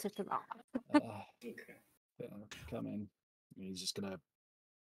answer, I'll tip him out. Okay. Come in. He's just gonna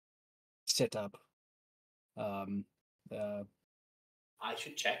sit up. I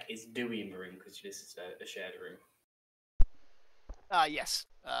should check, is Dewey in the room, because this is a shared room. Yes.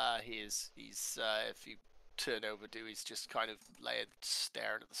 He is. He's. If you turn over, Dewey's just kind of laying,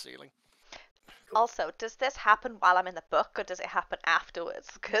 staring at the ceiling. Also, does this happen while I'm in the book, or does it happen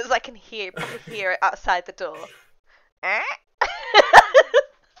afterwards? Because I can probably hear it outside the door.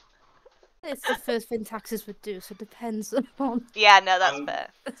 It's the first thing taxes would do, so it depends on. Yeah, no, that's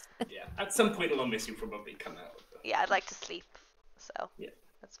fair. Yeah, at some point along this, you'll probably come out. Yeah, I'd like to sleep, so Yeah.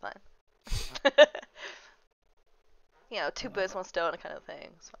 that's fine. You know, two birds, one stone kind of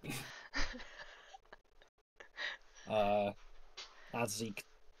thing. It's fine. As Zeke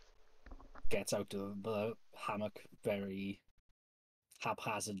gets out of the hammock very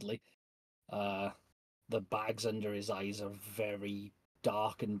haphazardly, the bags under his eyes are very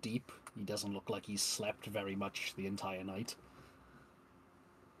dark and deep. He doesn't look like he's slept very much the entire night.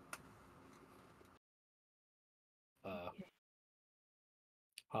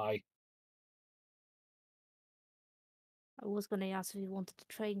 Hi. I was gonna ask if you wanted to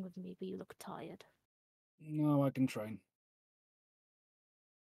train with me, but you look tired. No, I can train.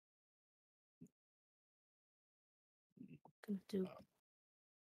 Gonna do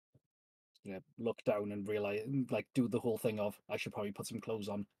look down and realize, like, do the whole thing of, I should probably put some clothes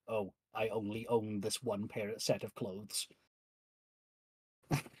on. Oh, I only own this one set of clothes.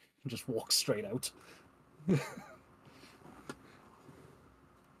 Just walk straight out.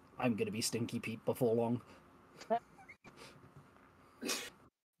 I'm gonna be Stinky Pete before long. I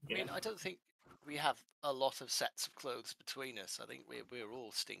mean, I don't think we have a lot of sets of clothes between us. I think we're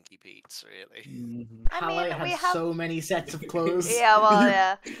all Stinky Pete's, really. I mean, Halle we has have so many sets of clothes. Yeah, well,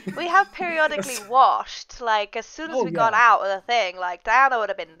 yeah. We have periodically washed. Like, as soon as Oh, we got yeah. out of the thing, like, Diana would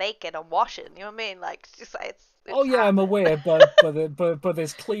have been naked and washing. You know what I mean? Like, it's just, it's Oh yeah, I'm happened. aware, but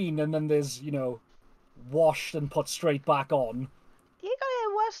there's clean, and then there's, washed and put straight back on. You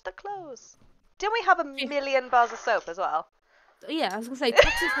gotta wash the clothes. Didn't we have a million bars of soap as well? Yeah, I was gonna say,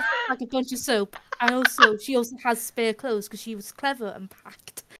 Texas has like a bunch of soap, and also she also has spare clothes because she was clever and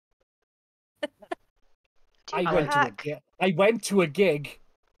packed. I went to a gig,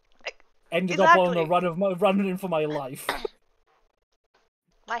 ended up on a Exactly. running for my life.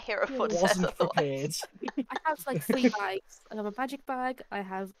 My hero foot says Wasn't otherwise. prepared. I have like 3 bags. I have a magic bag, I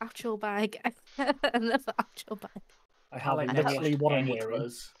have actual bag, and another actual bag. I have Halle never literally washed what I'm any wearing.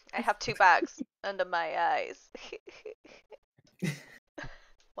 clothes. I have 2 bags under my eyes.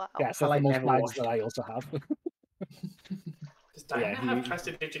 Wow. Yes, Halle that's the most never bags washed. that I also have. Does Diana have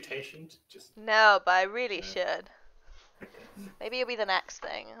prestidigitation? Just No, but I really should. Maybe it'll be the next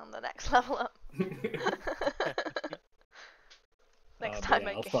thing on the next level up. Next time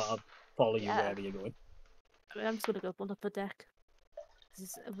I get. I'll follow you Yeah. wherever you're going. I mean, I'm just gonna go on up a deck. This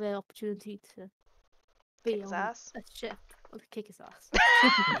is a rare opportunity to be Kick his on ass. a ship. Well, to kick his ass.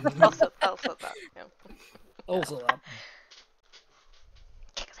 also that. Yeah. Also that.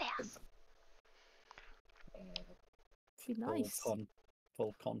 Kick his ass. Be nice.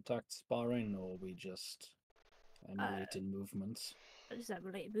 Full contact sparring, or we just emulating movements? Is that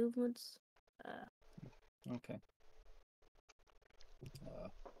related movements? Okay.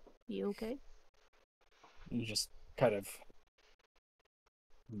 You okay? He just kind of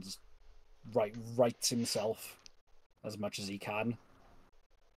rights himself as much as he can,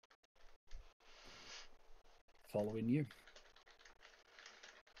 following you.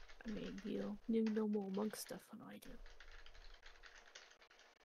 I mean, you know more monk stuff than I do.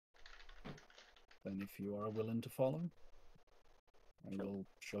 Then if you are willing to follow, I will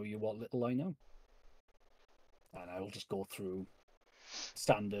show you what little I know. And I will just go through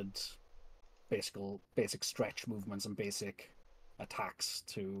standard basic stretch movements and basic attacks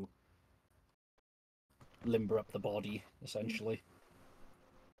to limber up the body, essentially.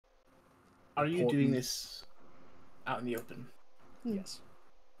 Are you doing this out in the open? Yes.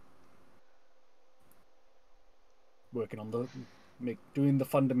 Working on doing the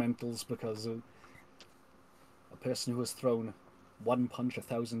fundamentals, because a person who has thrown one punch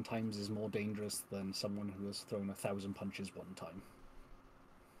 1,000 times is more dangerous than someone who has thrown 1,000 punches one time.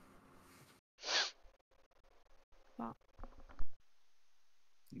 Wow.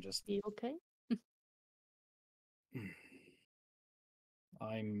 You just. You okay?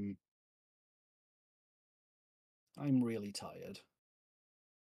 I'm really tired.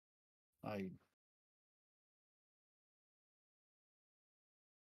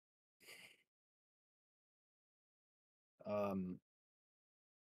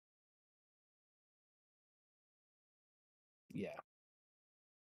 Yeah.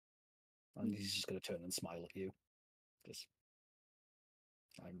 And he's just gonna turn and smile at you.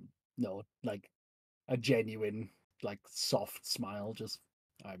 Like a genuine, like, soft smile. Just,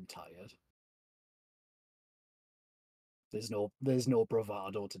 I'm tired. There's no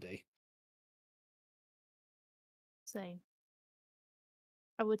bravado today. Same.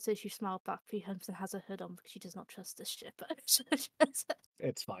 I would say she smiled back 3 times and has a hood on because she does not trust this ship.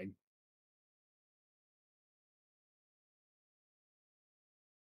 It's fine.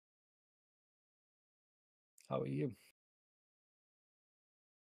 How are you?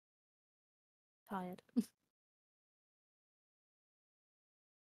 Tired.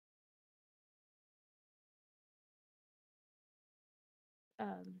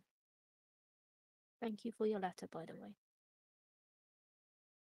 Thank you for your letter, by the way.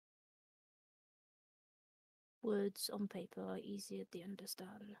 Words on paper are easier to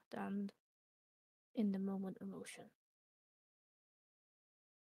understand than in the moment emotion.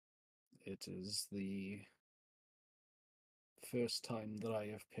 It is the first time that I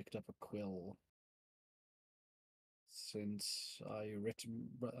have picked up a quill since I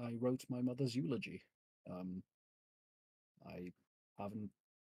wrote my mother's eulogy.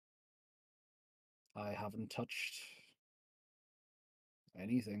 I haven't touched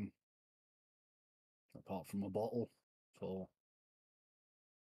anything apart from a bottle for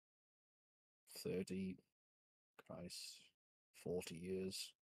 30, Christ, 40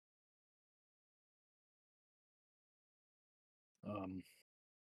 years.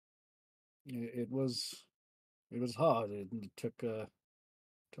 It was hard. It took a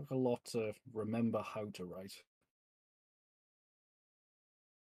lot to remember how to write.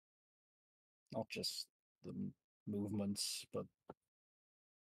 Not just the movements, but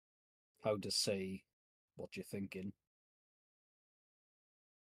how to say what you're thinking.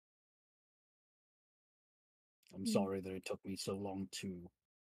 I'm sorry that it took me so long to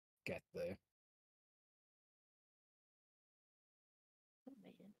get there.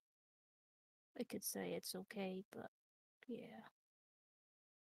 I could say it's okay, but yeah.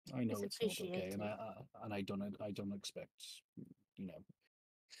 I know it's not okay, and I don't expect, you know,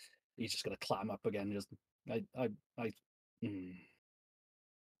 he's just gonna clam up again. Just I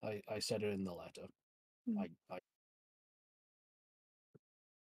said it in the letter.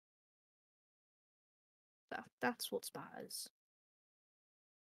 That's what matters.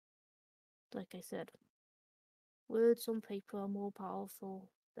 Like I said, words on paper are more powerful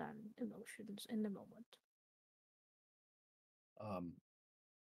than emotions in the moment.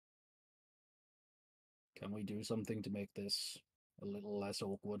 Can we do something to make this a little less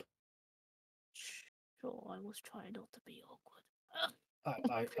awkward? Sure, I was trying not to be awkward.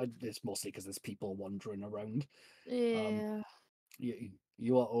 It's mostly because there's people wandering around. Yeah.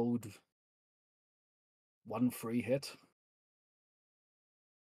 You are owed 1 free hit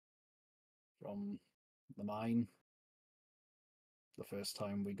from the mine. The first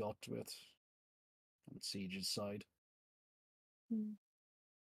time we got to it on Siege's side.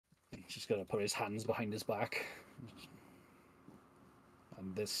 He's gonna put his hands behind his back.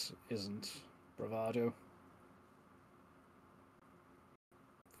 And this isn't bravado.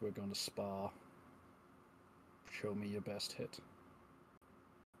 If we're going to spar, show me your best hit.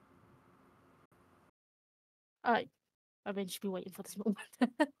 I've been just been waiting for this moment.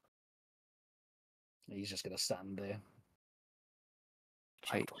 He's just gonna stand there.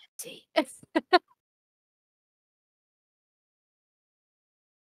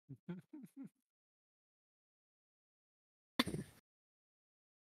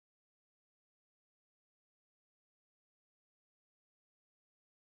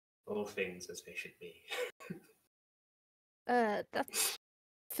 All things as they should be. That's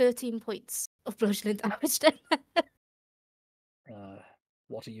 13 points of bludgeoning damage then.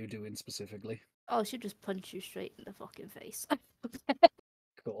 What are you doing specifically? Oh, I should just punch you straight in the fucking face.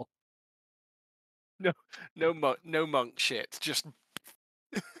 Cool. No monk shit. Just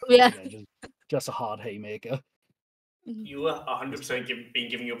yeah just a hard haymaker. You are 100% being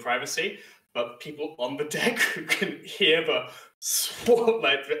given your privacy, but people on the deck who can hear the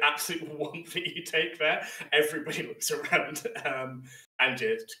the absolute warmth that you take there, everybody looks around and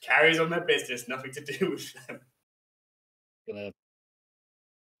just carries on their business, nothing to do with them. Gonna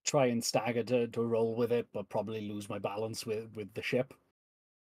try and stagger to roll with it, but probably lose my balance with the ship.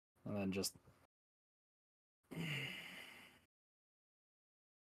 And then just...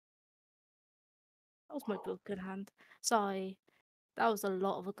 That was my broken hand. Sorry. That was a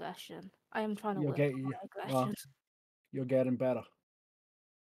lot of aggression. I am trying to work on my aggression. Well, you're getting better.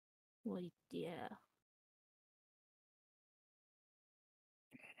 Well, yeah.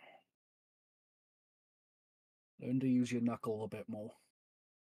 Learn to use your knuckle a bit more.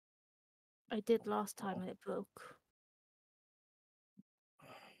 I did last time and it broke.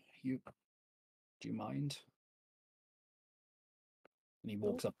 Do you mind? And he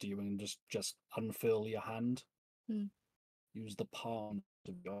walks up to you and just unfurl your hand. Use the palm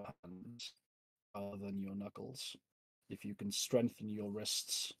of your hands rather than your knuckles. If you can strengthen your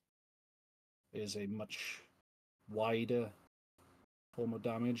wrists, it is a much wider form of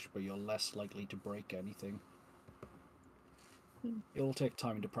damage, but you're less likely to break anything. It'll take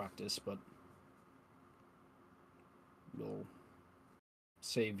time to practice, but you'll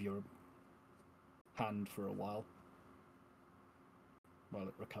save your hand for a while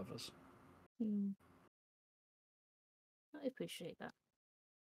it recovers. I appreciate that.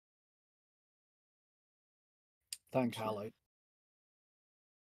 Thank Halite.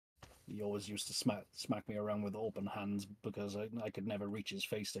 He always used to smack me around with open hands because I could never reach his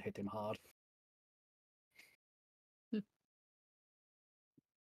face to hit him hard.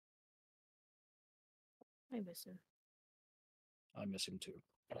 I miss him. I miss him too.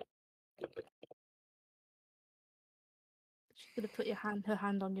 She's gonna put her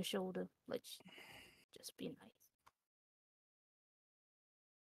hand on your shoulder, like, just be nice.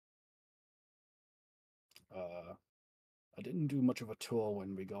 I didn't do much of a tour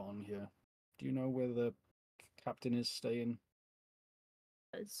when we got on here. Do you know where the captain is staying?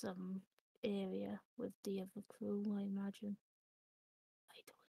 It's area with the other crew, I imagine.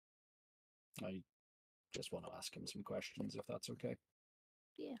 I just want to ask him some questions, if that's okay.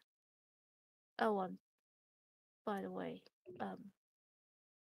 Yeah. Oh, and by the way,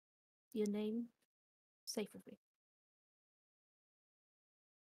 your name? Safe with me.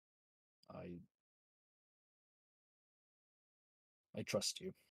 I trust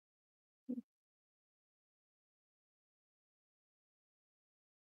you.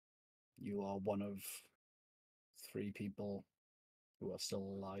 You are one of 3 people who are still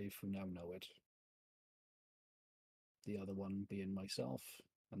alive who now know it. The other one being myself,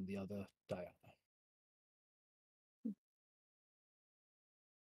 and the other Diana.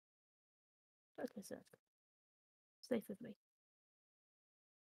 Like I said, safe with me.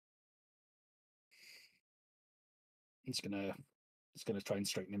 He's gonna try and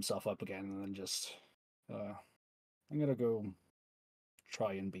straighten himself up again, and then just, I'm gonna go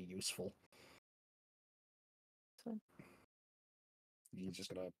try and be useful. Fine. He's just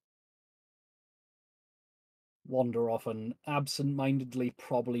gonna wander off and absent-mindedly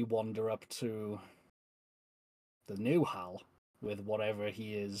probably wander up to the new Hal with whatever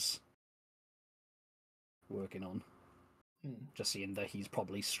he is working on. Just seeing that he's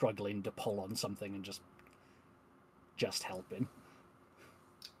probably struggling to pull on something and just helping.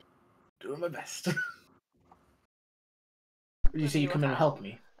 Doing my best. You say you come in and help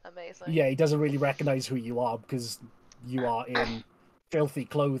me? Amazing. Yeah, he doesn't really recognize who you are because you are in filthy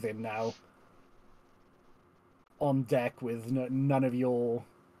clothing now, on deck with none of your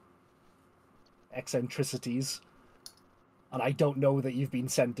eccentricities. And I don't know that you've been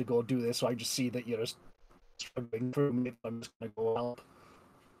sent to go do this, so I just see that you're just struggling through me. I'm just going to go help.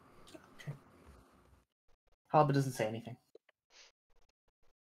 Okay. Halbert doesn't say anything.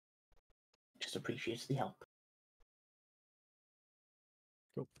 Just appreciates the help.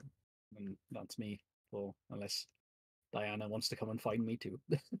 Cool. And that's me. Or unless Diana wants to come and find me too.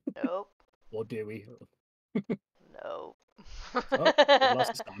 Nope. Or do we? Nope. Oh, we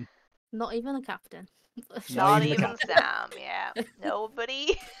lost Sam. Not even a captain. Not even the even captain. Sam, yeah.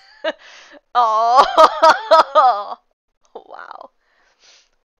 Nobody. Oh. Wow.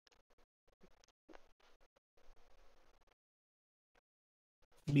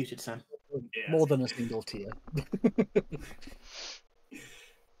 Muted, Sam. More than a single tear.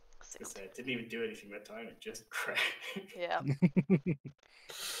 It didn't even do anything that time, it just cracked. Yeah.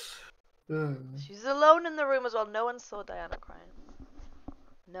 She's alone in the room as well. No one saw Diana crying.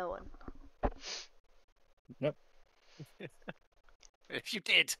 No one. Yep. If you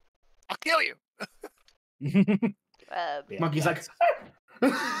did, I'll kill you. Monkey's like,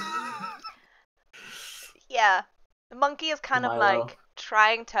 yeah. The monkey is kind of Milo. like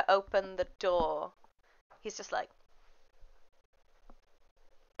trying to open the door. He's just like,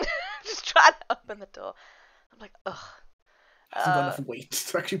 just trying to open the door. I'm like, ugh. hasn't got enough weight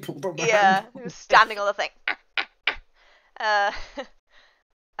to actually pull down the Yeah, handle. he was standing on the thing.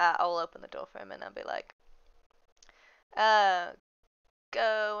 I'll open the door for him and I'll be like,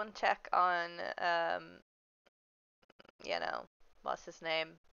 go and check on, you know, what's his name?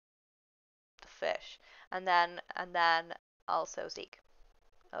 The fish. And then also Zeke.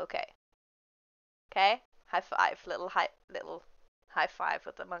 Okay. Okay? High five. Little high five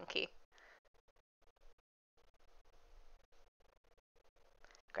with the monkey.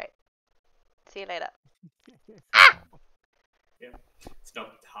 Great. See you later. Yeah, it's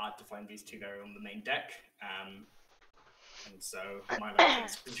not hard to find these two there on the main deck. And so my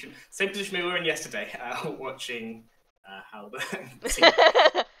same position we were in yesterday, watching how the team,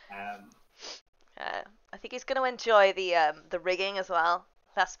 I think he's gonna enjoy the rigging as well.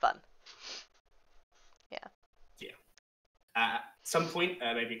 That's fun. Yeah. Yeah. At some point,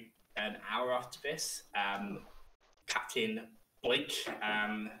 maybe an hour after this, Captain Blake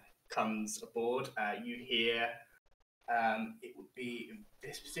comes aboard. You hear, it would be in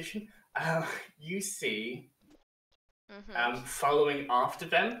this position. You see, following after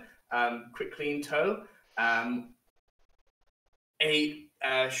them, quickly in tow, a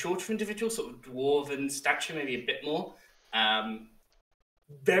shorter individual, sort of dwarven stature, maybe a bit more.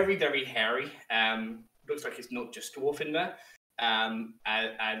 Very, very hairy. Looks like it's not just dwarf in there. And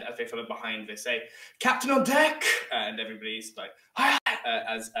as they follow behind, they say, "Captain on deck!" And everybody's like, "Hi!"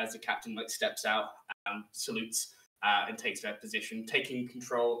 As the captain like steps out, salutes, and takes their position, taking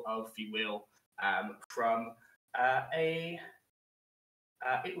control of the wheel from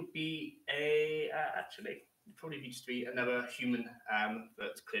it would be actually it'd probably be just be another human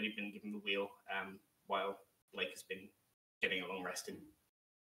that's clearly been given the wheel while Blake has been getting along resting.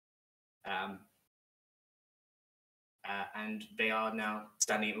 and they are now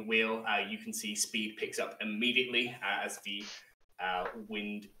standing at the wheel. You can see speed picks up immediately as the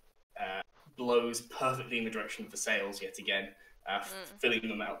wind blows perfectly in the direction of the sails yet again, filling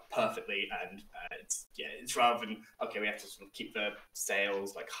them out perfectly. And it's rather than we have to sort of keep the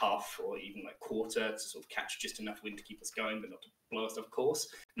sails like half or even like quarter to sort of catch just enough wind to keep us going, but not to blow us off course.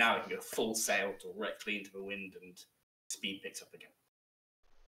 Now we can go full sail directly into the wind, and speed picks up again.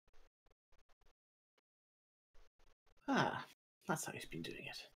 Ah, that's how he's been doing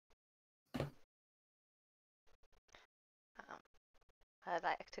it. I'd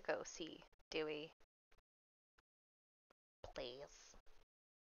like to go see Dewey. Please.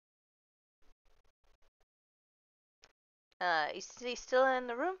 Is he still in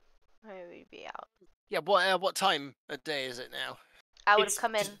the room? Or will he be out? Yeah, what time of day is it now? I would have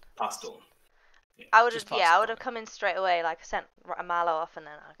come in. Past dawn. Yeah. I would have come in straight away, like sent a Mallow off and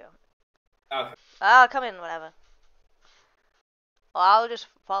then I'll go. Okay. I'll come in, whatever. Or I'll just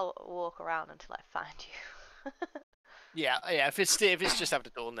walk around until I find you. Yeah. If it's just after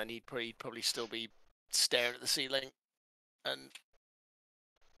dawn, then he'd probably still be staring at the ceiling, and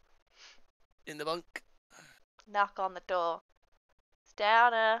in the bunk. Knock on the door. It's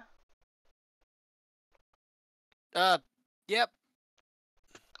Downer. Yep.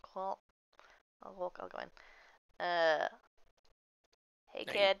 Cool. I'll go in. Hey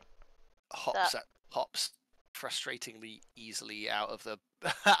No, kid. Hops frustratingly easily out of the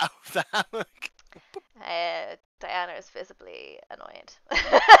hammock. Diana is visibly annoyed.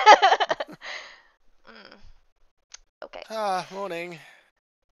 Okay. Morning.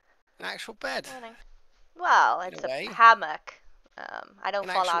 An actual bed. Morning. Well, it's a way. A hammock. I don't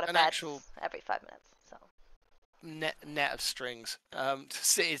fall out of bed every 5 minutes, so. Net of strings.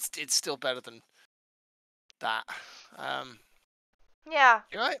 It's still better than that. Yeah.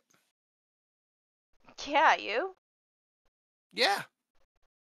 You right? Yeah, you? Yeah.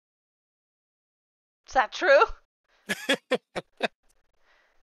 Is that true? I'm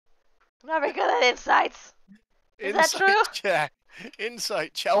not very good at insights. Is that true? Check.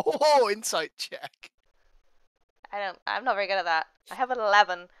 Insight check. Oh, insight check. I'm not very good at that. I have an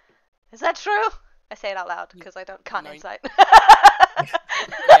 11. Is that true? I say it out loud because I can't insight.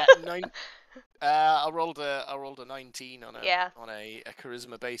 Yeah, 9. I rolled a 19 on a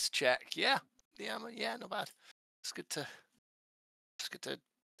charisma based check. Yeah, not bad. It's good to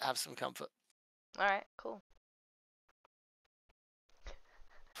have some comfort. All right, cool.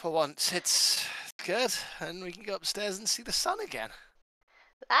 For once, it's good, and we can go upstairs and see the sun again.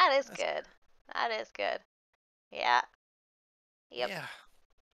 That is good. That is good. Yeah. Yep. Yeah.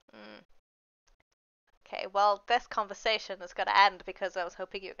 Okay, well, this conversation is going to end because I was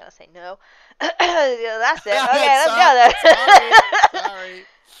hoping you were going to say no. Yeah, that's it. Okay, let's go there. Sorry.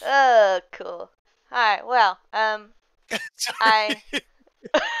 Oh, cool. Alright, well,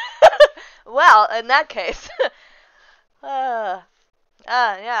 well, in that case, I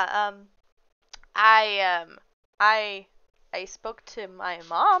spoke to my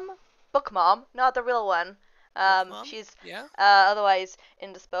mom, book mom, not the real one. She's otherwise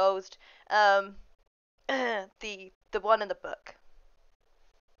indisposed. The one in the book.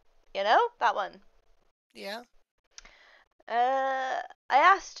 You know, that one. Yeah. I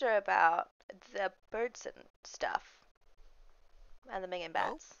asked her about the birds and stuff, and the minging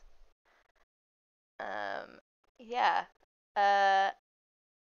bats. Yeah.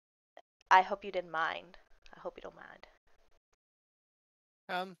 I hope you didn't mind. I hope you don't mind.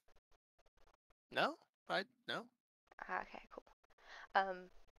 No, no. Okay, cool.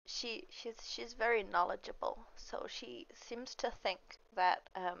 She's very knowledgeable, so she seems to think that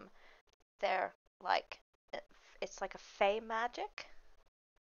they're like it's like a fey magic.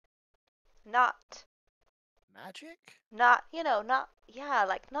 Not magic? Not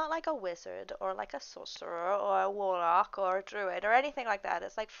like a wizard or like a sorcerer or a warlock or a druid or anything like that.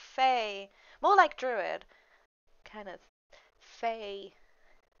 It's like fey, more like druid, kind of fey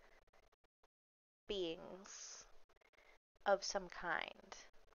beings of some kind.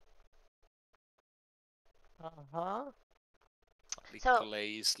 So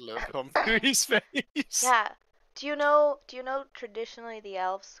glazed look on Pooey's face. Yeah. Do you know traditionally the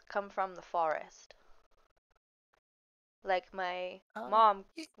elves come from the forest? Like my mom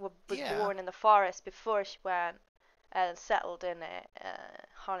was born in the forest before she went and settled in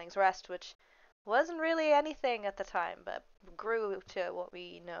Harling's Rest, which wasn't really anything at the time, but grew to what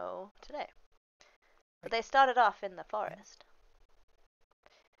we know today. But they started off in the forest.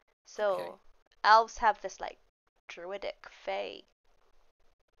 So elves have this like druidic fey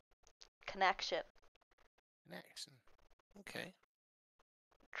connection. Okay.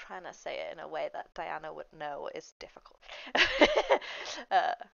 trying to say it in a way that Diana would know is difficult.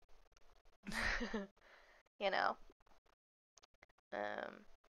 You know.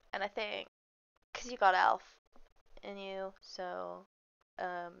 And I think, because you got elf in you, so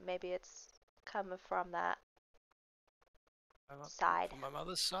maybe it's coming from that side. From my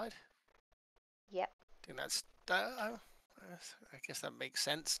mother's side? Yep. I think that's... I guess that makes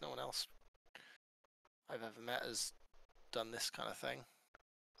sense. No one else I've ever met has done this kind of thing.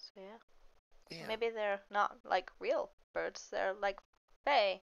 So yeah. Yeah. Maybe they're not like real birds. They're like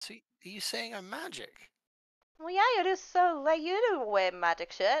fae. So are you saying I'm magic? Well, yeah, you do so like you do way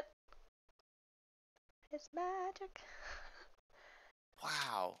magic shit. It's magic.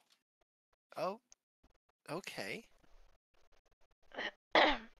 Wow. Oh. Okay.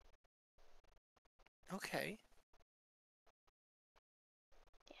 Okay.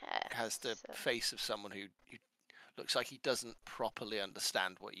 Yeah. Has the face of someone who looks like he doesn't properly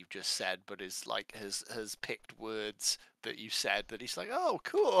understand what you've just said, but is like has picked words that you said that he's like, oh,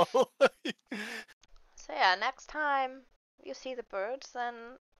 cool. So yeah, next time you see the birds,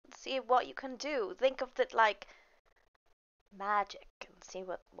 then see what you can do. Think of it like magic and see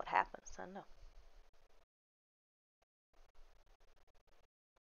what happens. I don't know.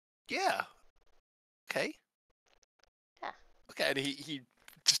 Yeah. Okay. Yeah. Okay, and he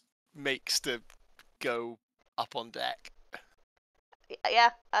just makes to go up on deck. Yeah,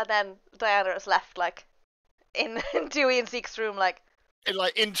 and then Diana is left like in Dewey and Zeke's room, like. And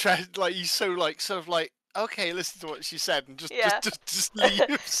like interest, like he's so like sort of like, okay, listen to what she said, and just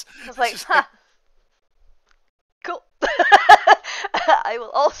leaves. It's like, Just huh. Cool. I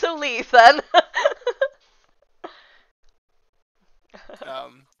will also leave then.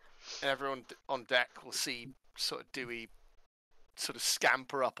 And everyone on deck will see sort of Dewey sort of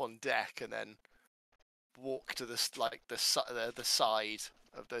scamper up on deck and then walk to this like the side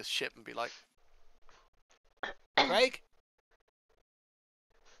of the ship and be like,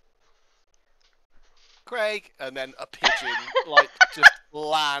 Craig, and then a pigeon like just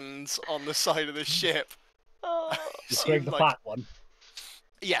lands on the side of the ship. Oh. Is Craig the fat one?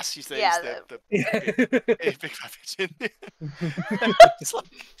 Yes, he's the big fat pigeon.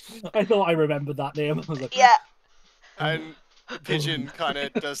 I thought I remembered that name. I was like, yeah. And the pigeon kind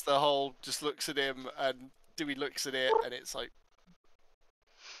of does the whole, just looks at him, and Dewey looks at it, and it's like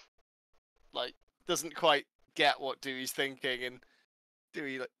doesn't quite get what Dewey's thinking, and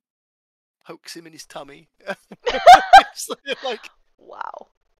Dewey like pokes him in his tummy. It's like, wow.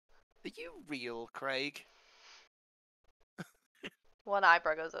 Are you real, Craig? One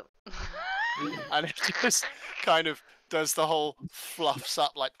eyebrow goes up. And it just kind of does the whole fluffs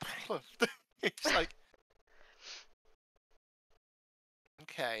up like. It's like,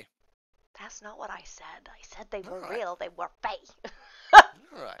 okay. That's not what I said. I said they were Alright. real. They were fake.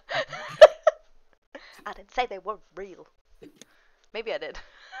 Alright. I didn't say they were real. Maybe I did.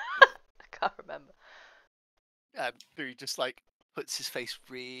 I can't remember. Dewey just like puts his face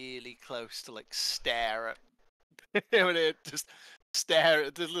really close to like stare at him, and it just stare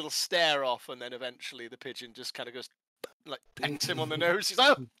at the little stare off, and then eventually the pigeon just kind of goes like pecks him on the nose. He's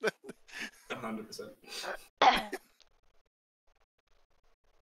like, oh! 100%.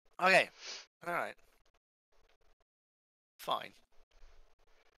 Okay, all right, fine.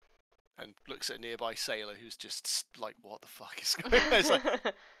 And looks at a nearby sailor who's just like, what the fuck is going on? It's like,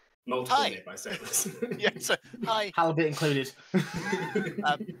 Multiple Hi. nearby sailors. yeah, so, hi. Halibut included.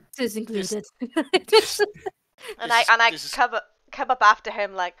 It is included. And I come up after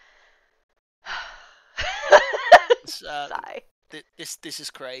him like. Sigh. This is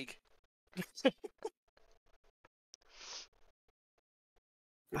Craig.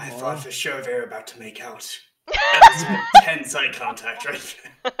 I thought for sure they were about to make out. That's some intense eye contact right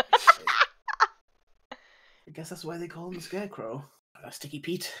there. I guess that's why they call him the Scarecrow. Sticky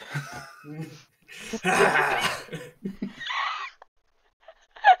Pete.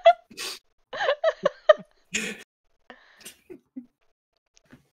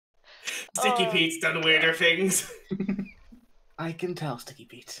 Sticky Pete's done weirder things. I can tell, Sticky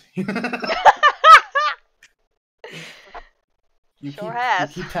Pete. You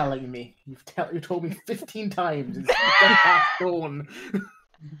keep telling me. You told me 15 times. It's just past dawn.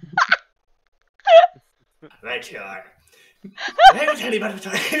 Right you are. I will tell you about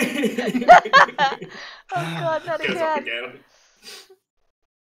time. Oh god, not Goes up again.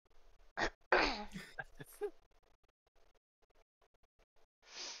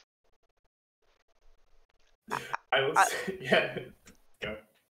 I will yeah. Go.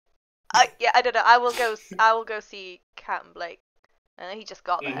 Yeah, I don't know. I will go see Captain Blake. He just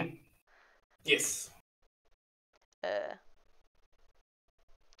got there. Mm-hmm. Yes.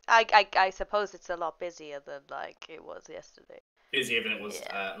 I suppose it's a lot busier than like it was yesterday. Busier than it was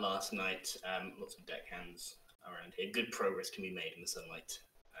last night. Lots of deckhands around here. Good progress can be made in the sunlight.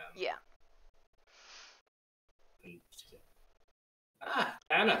 Yeah.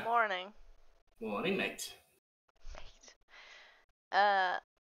 Anna. Good morning. Morning, mate. How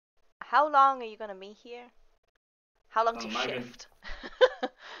long are you gonna be here? How long's your shift?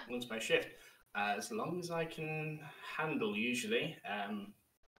 What's my shift? As long as I can handle, usually.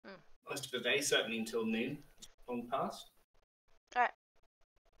 Most of the day, certainly until noon. Long past. Alright.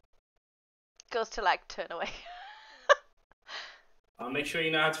 Goes to like turn away. I'll make sure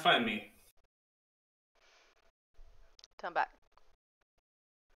you know how to find me. Turn back.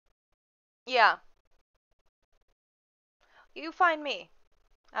 Yeah. You find me.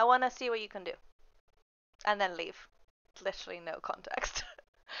 I want to see what you can do. And then leave. Literally no context.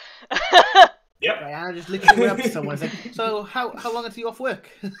 Yep. Diana just literally went up to someone and said, so how long until you off work?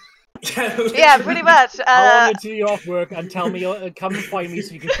 Yeah, pretty much. How long until you're off work and tell me, come and find me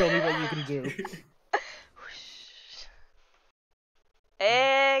so you can show me what you can do.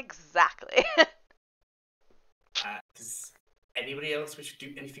 Exactly. Does anybody else wish to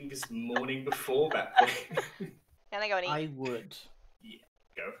do anything this morning before that point? Can I go and eat? I would. Yeah,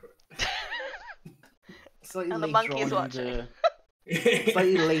 go for it. Slightly And the later monkey is on watching.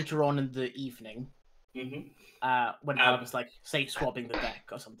 slightly later on in the evening, when Um, Albus like say swabbing the deck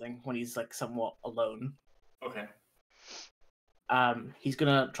or something, when he's like somewhat alone. Okay. He's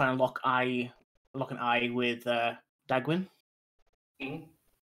gonna try and lock an eye with Dagwin. And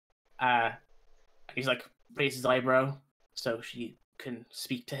he's like raise his eyebrow so she can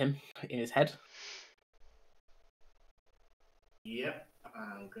speak to him in his head. Yep.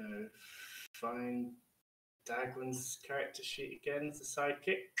 I'm gonna find Dagwin's character sheet again as a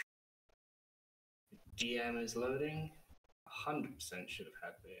sidekick. The GM is loading. 100% should have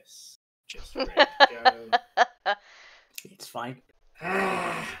had this. Just ready to go. It's fine.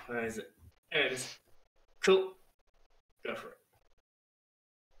 Where is it? There it is. Cool. Go for it.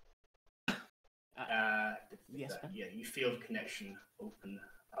 Yes, Ben? Yeah, you feel the connection open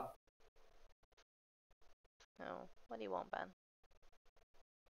up. No. What do you want, Ben?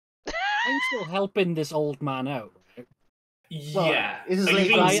 I'm still helping this old man out. Yeah. This is Are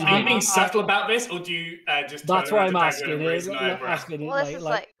you like- being subtle about this, or do you just turn That's why around I'm to Dagwin and raise an eyebrow? asking it. Well, this is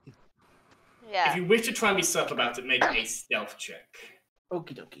like... Yeah. If you wish to try and be subtle about it, make a stealth check.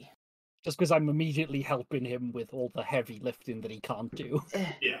 Okie dokie. Just because I'm immediately helping him with all the heavy lifting that he can't do.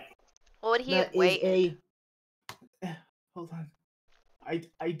 Yeah. What would he That have is waited? Hold on. I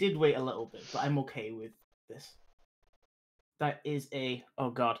did wait a little bit, but I'm okay with this. That is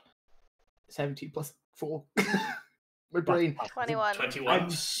oh god, 17 plus 4. My brain. 21. 21. I'm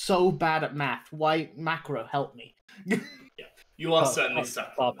so bad at math. Why macro help me? Yeah. You are certainly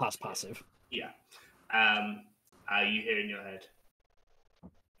subtle. Pass passive. Yeah. Are you hear in your head?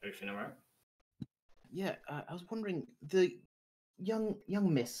 Everything alright? Yeah, I was wondering, the young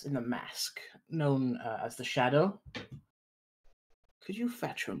miss in the mask, known as the Shadow, could you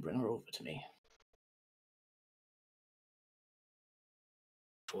fetch her and bring her over to me?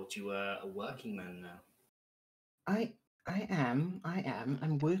 Thought you were a working man now. I am.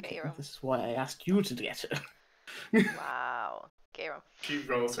 I'm working. Garum. This is why I asked you to get her. Wow. Garum. She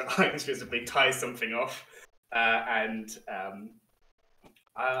rolls her eyes visibly, ties something off, and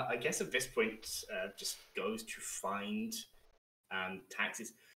I guess at this point just goes to find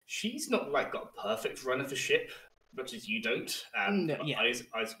taxes. She's not like got a perfect run of the ship, much as you don't. No, but yeah. eyes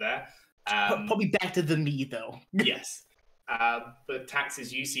there. Probably better than me, though. Yes. But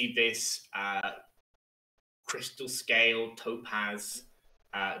taxes, you see this crystal scale topaz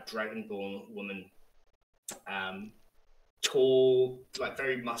dragonborn woman, tall, like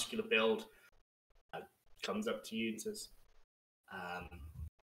very muscular build, comes up to you and says,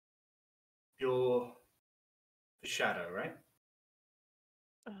 "You're the Shadow, right?"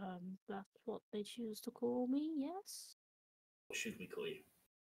 That's what they choose to call me, yes? What should we call you?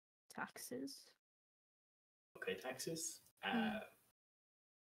 Taxes. Okay, taxes. I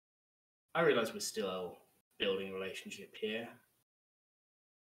realise we're still building a relationship here.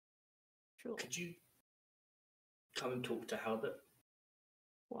 Sure. Could you come and talk to Halbert?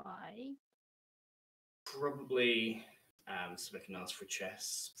 Why? Probably so I can ask for a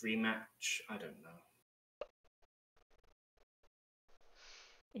chess rematch. I don't know.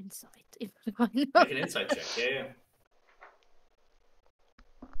 Insight. If I know. Make an insight check. Yeah.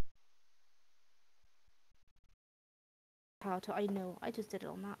 How do I know? I just did it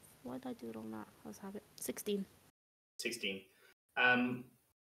on that. Why did I do it on that? Let's have it. 16. 16.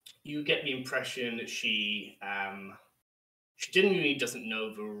 You get the impression that she She genuinely doesn't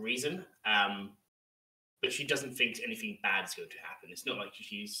know the reason, but she doesn't think anything bad is going to happen. It's not like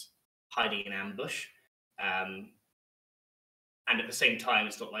she's hiding in ambush. And at the same time,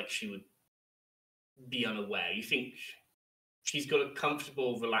 it's not like she would be unaware. You think she's got a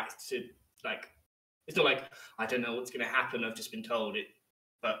comfortable, relaxed, like, it's not like, I don't know what's going to happen, I've just been told it,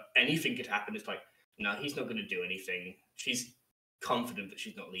 but anything could happen. It's like, no, he's not going to do anything. She's confident that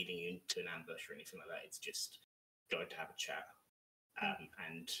she's not leading you into an ambush or anything like that. It's just going to have a chat.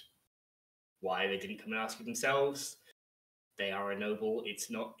 And why they didn't come and ask you themselves, they are a noble.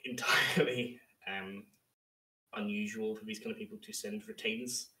 It's not entirely unusual for these kind of people to send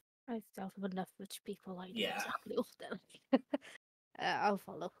retainers. I've dealt with enough rich people. I know Yeah. exactly what they're like. I'll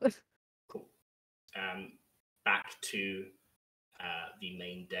follow. Cool. Back to the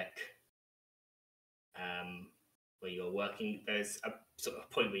main deck, where you're working. There's a sort of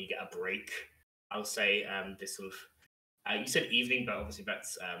point where you get a break. I'll say this sort of. You said evening, but obviously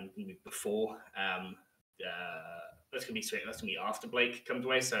that's going to be before. That's going to be straight. That's going to be after Blake comes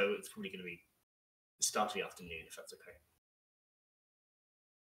away, so it's probably going to be the start of the afternoon, if that's okay.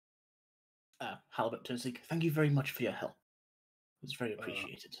 Halbert turns like, thank you very much for your help. It's very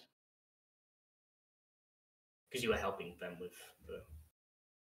appreciated. Because you were helping them with the.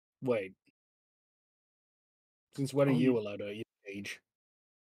 Wait. Since when are you allowed at your age?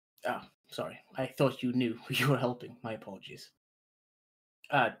 Ah, sorry. I thought you knew you were helping. My apologies.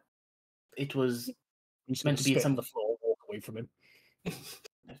 It was meant to be spit some on the floor. Walk away from him.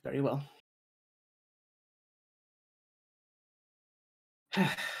 very well.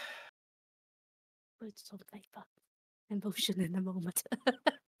 Words on paper. Emotion in the moment.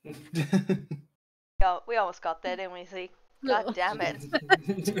 We almost got there, didn't we, Zeke? God damn it.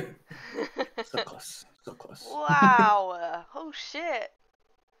 So close. So close. Wow. Oh, shit.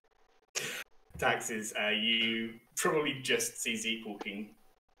 Taxes, you probably just see Zeke walking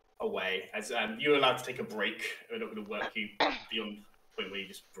away as you're allowed to take a break. We're not going to work you beyond the point where you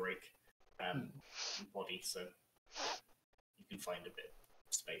just break your body, so you can find a bit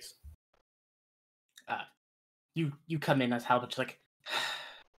of space. You come in as Halbert's like,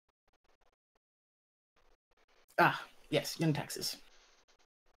 yes, young Taxes.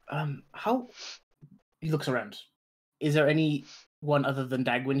 How? He looks around. Is there anyone other than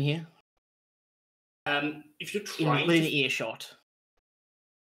Dagwin here? If you're trying within to earshot.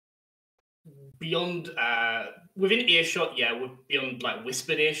 beyond within earshot, yeah, beyond like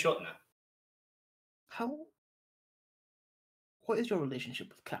whispered earshot, no. What is your relationship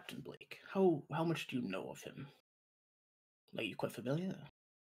with Captain Blake? How much do you know of him? Are you quite familiar?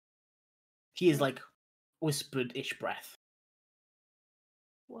 He is like whispered-ish breath.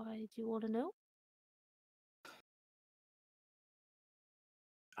 Why do you want to know?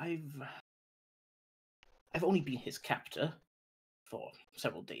 I've only been his captor for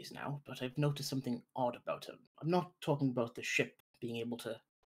several days now, but I've noticed something odd about him. I'm not talking about the ship being able to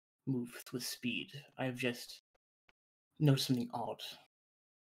move with speed. I've just noticed something odd.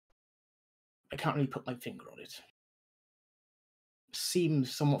 I can't really put my finger on it.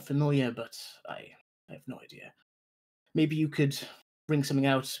 Seems somewhat familiar, but I have no idea. Maybe you could bring something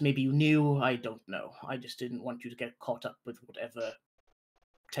out. Maybe you knew. I don't know. I just didn't want you to get caught up with whatever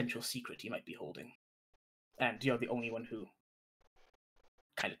potential secret you might be holding. And you're the only one who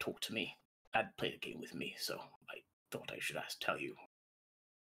kind of talked to me and played a game with me, so I thought I should tell you.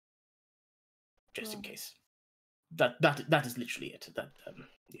 Just in case. That is literally it.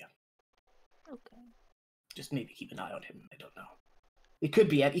 Yeah. Okay. Just maybe keep an eye on him. I don't know. It could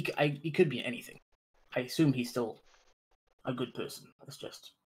be anything. I assume he's still a good person. It's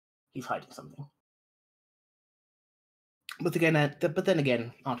just he's hiding something. But then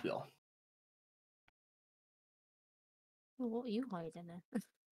again, aren't we all? Well, what are you hiding then?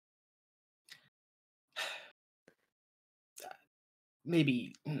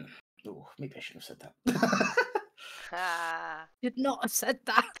 Maybe. Maybe I shouldn't have said that. Did not have said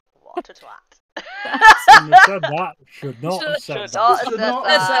that. What a twat. Someone said that. Should not have said Should that. not Should not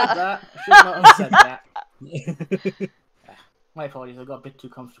have said that. Should not have said that. My apologies. I got a bit too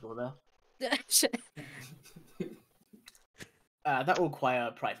comfortable there. That will require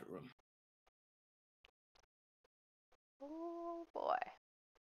a private room. Oh boy.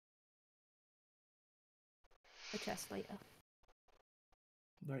 A chest later.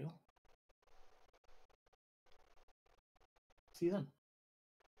 Very well. See you then.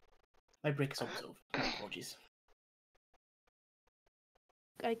 My break is almost over. My apologies.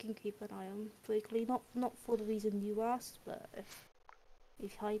 I can keep an eye on Blakely, not for the reason you asked, but if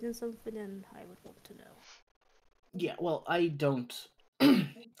he's hiding something, then I would want to know. Yeah, well, I don't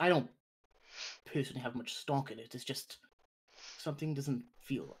personally have much stock in it. It's just something doesn't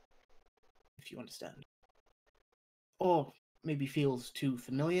feel right, if you understand. Or maybe feels too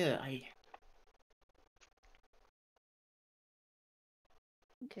familiar.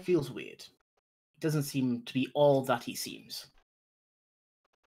 Okay. Feels weird. He doesn't seem to be all that he seems.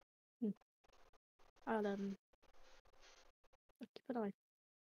 I'll keep an eye.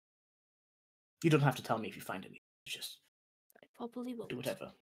 You don't have to tell me if you find anything. Just I probably won't. do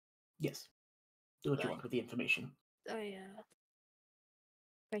whatever. Yes. Do what you Right. want with the information.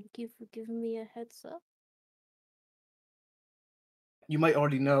 Thank you for giving me a heads up. You might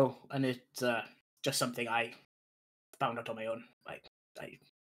already know, and it's just something I found out on my own.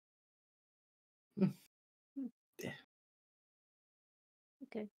 Yeah.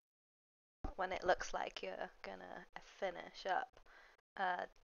 Okay. When it looks like you're gonna finish up,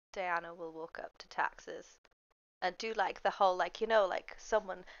 Diana will walk up to Taxes and do like the whole like like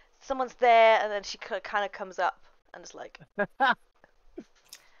someone's there, and then she kind of comes up and is like,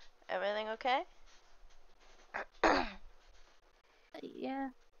 everything okay? Yeah.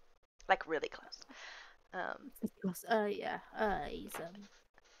 Like really close. Yeah. He's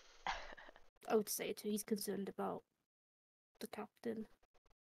I would say too. He's concerned about the captain.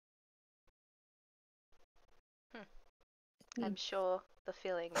 I'm sure the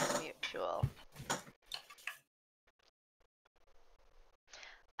feeling is mutual.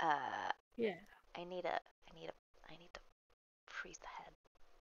 Yeah. I need to freeze the head.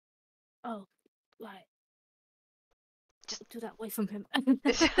 Oh, right. Just do that away from him.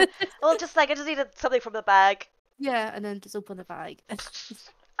 well, just like I just needed something from the bag. Yeah, and then just open the bag.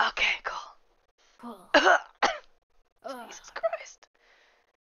 Okay, cool. Oh. Jesus Christ,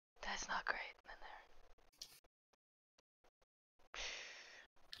 that's not great in there.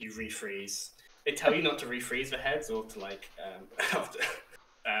 You refreeze. They tell you not to refreeze the heads or to like after,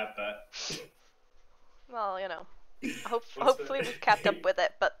 but well, hopefully we've kept up with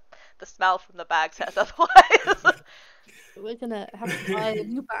it, but the smell from the bag says otherwise. We're gonna have to buy a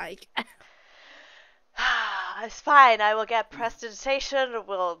new bag. It's fine. I will get prestidigitation.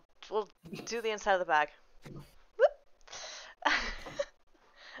 We'll do the inside of the bag.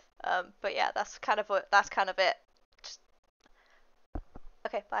 But yeah, that's kind of it. Just...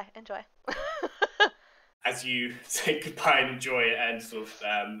 Okay, bye. Enjoy. As you say goodbye and enjoy it and sort of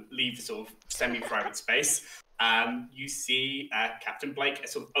leave the sort of semi-private space, you see Captain Blake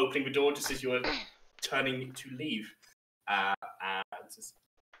sort of opening the door just as you're turning to leave. And says,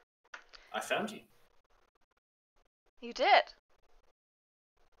 I found you. You did?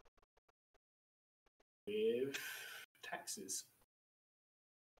 With taxes.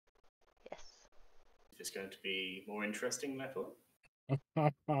 Yes. Is this going to be more interesting than I thought?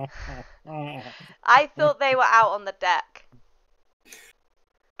 I thought they were out on the deck.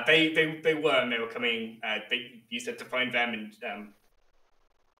 They were, and they were coming. You said to find them, and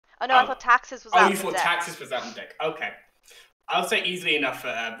Oh no, I thought Taxes was out on the deck. Oh, you thought Taxes was out on the deck. Okay, I'll say easily enough.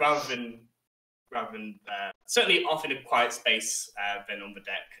 Rather than certainly off in a quiet space than on the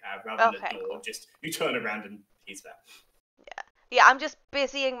deck. Rather than the door, cool. Just you turn around and he's there. Yeah. I'm just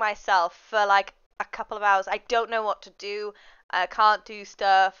busying myself for like a couple of hours. I don't know what to do. I can't do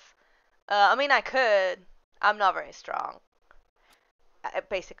stuff. I mean, I could. I'm not very strong.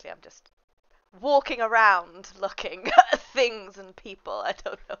 Basically, I'm just walking around looking at things and people. I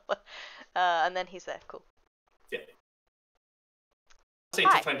don't know. And then he's there. Cool. Yeah. I'd say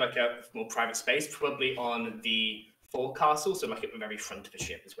to find like a more private space, probably on the forecastle, so like at the very front of the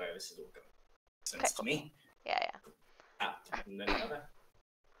ship is where this is all going. Makes sense to me. Yeah. And then another.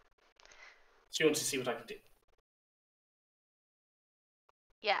 So you want to see what I can do?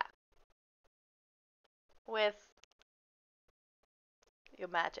 Yeah. With your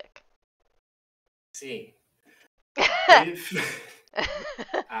magic. See.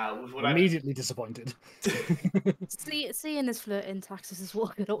 Immediately disappointed. Seeing his flirting, Taxes is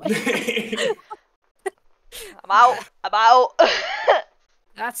walking away. I'm out.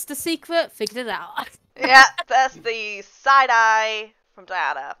 That's the secret. Figured it out. Yeah, that's the side eye from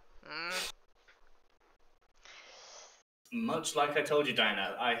Diana. Much like I told you,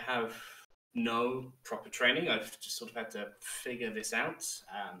 Diana, I have no proper training. I've just sort of had to figure this out.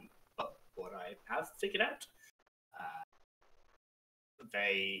 But what I have figured out,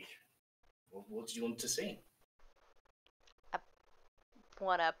 what did you want to see? I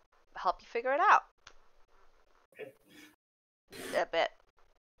want to help you figure it out. Okay. A bit.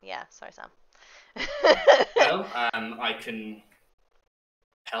 Yeah, sorry, Sam. Well, I can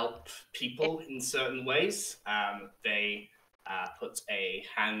help people in certain ways. They put a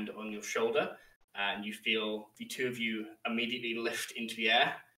hand on your shoulder, and you feel the two of you immediately lift into the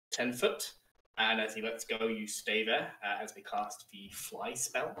air, 10 foot, And as he lets go, you stay there as we cast the fly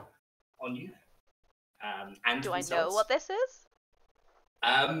spell on you. And Do I know themselves. what this is?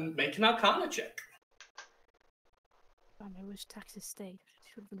 Make an Arcana check. I know which taxes stayed.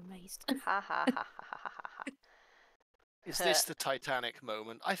 Should have been amazed. Ha ha ha ha ha ha ha. Is this the Titanic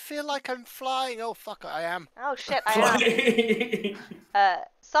moment? I feel like I'm flying. Oh fuck, I am. Oh shit, I am.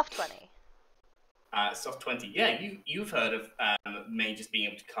 Soft 20. Soft 20. Yeah, you've heard of mages being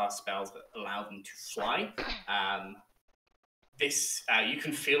able to cast spells that allow them to fly. This you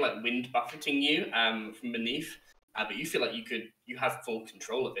can feel like wind buffeting you from beneath, but you feel like you have full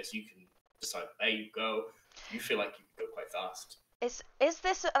control of this. You can decide where you go. You feel like you can go quite fast. Is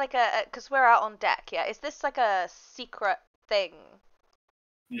this like because we're out on deck? Yeah. Is this like a secret thing?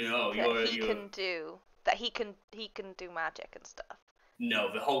 No, that can do that. He can do magic and stuff.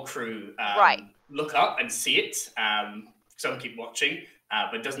 No, the whole crew right. Look up and see it. Some keep watching,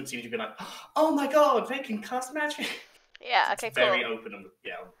 but it doesn't seem to be like, oh my god, they can cast magic. Yeah. Okay. It's cool. very open and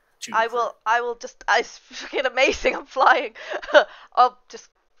yeah. I will just. It's fucking amazing. I'm flying. I'll just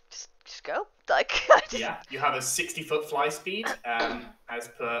go. Like. Yeah, you have a 60-foot fly speed, as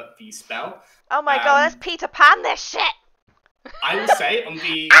per the spell. Oh my god, let's Peter Pan this shit! I will say, on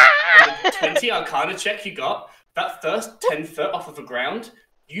the 20 Arcana check you got, that first 10 foot off of the ground,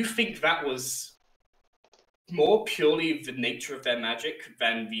 you think that was more purely the nature of their magic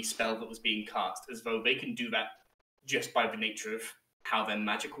than the spell that was being cast, as though they can do that just by the nature of how their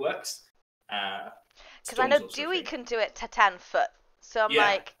magic works. Because I know Dewey can do it to 10 foot, so I'm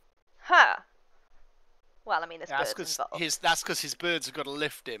like, huh. Well, I mean, that's because his birds have got to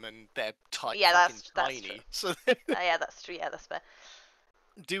lift him, and they're tiny. That's tiny. true. So yeah, that's true. Yeah, that's fair.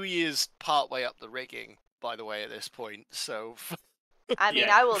 Dewey is part way up the rigging, by the way, at this point. So I mean,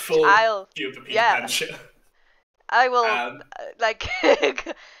 I will. Yeah. I will.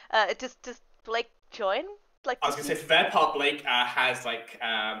 Does Blake join? Like, I was gonna say, for their part, Blake has like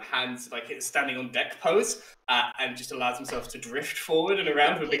hands like it's standing on deck pose, and just allows himself to drift forward and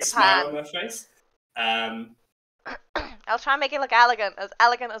around with a big smile on their face. I'll try and make it look elegant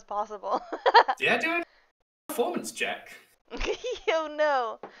as possible. Yeah, do a performance check. Oh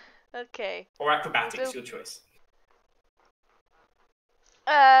no. Okay. Or acrobatics, your choice.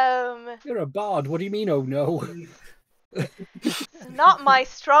 You're a bard. What do you mean? Oh no. It's not my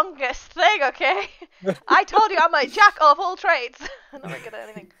strongest thing, okay? I told you I'm a jack of all trades. I'm not very good at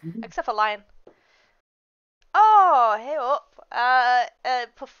anything except for lion. Oh, hey up.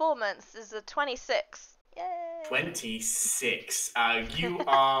 Performance is a 26. Yay. 26. You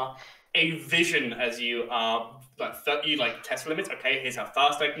are a vision as you are like test limits. Okay, here's how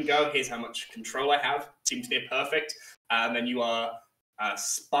fast I can go. Here's how much control I have. Seems near perfect. And then you are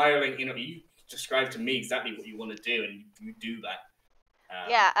spiraling. You describe to me exactly what you want to do, and you do that.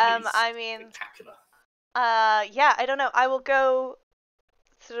 I mean, spectacular. Yeah, I don't know. I will go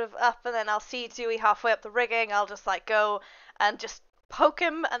sort of up, and then I'll see Dewey halfway up the rigging. I'll just like go and just poke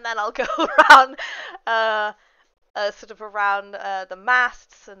him, and then I'll go around, sort of around the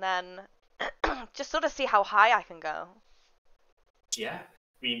masts, and then just sort of see how high I can go. Yeah,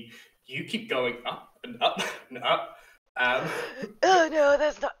 I mean, you keep going up and up and up. Oh no,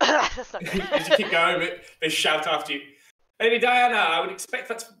 that's not good. As you keep going, they shout after you, Lady Diana, I would expect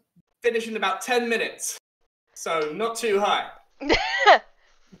that to finish in about 10 minutes. So, not too high.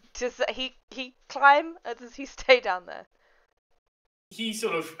 Does he climb, or does he stay down there? He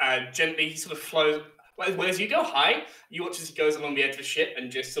sort of gently, flows. Whereas you go high, you watch as he goes along the edge of the ship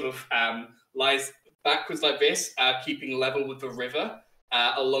and just sort of lies backwards like this, keeping level with the river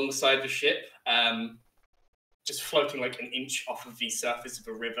alongside the ship. Just floating like an inch off of the surface of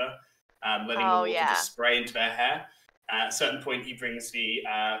the river, letting the water just spray into their hair. At a certain point, he brings the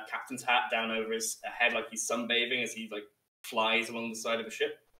captain's hat down over his head like he's sunbathing as he like flies along the side of the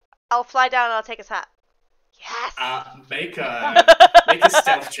ship. I'll fly down and I'll take his hat. Yes! Make a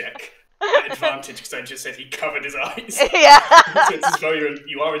stealth check at advantage, because I just said he covered his eyes. Yeah. So it's as though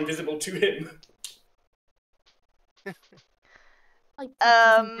you are invisible to him.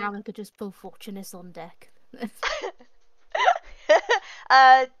 I could just pull Fortunus on deck.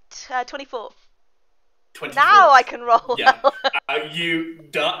 24. 24. Now I can roll. Yeah. You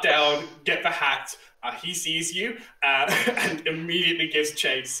dart down, get the hat. He sees you and immediately gives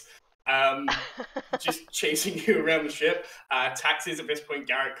chase. Just chasing you around the ship. Taxes at this point.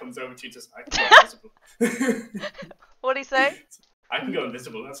 Garrett comes over to you, just I can go invisible. What do you say? I can go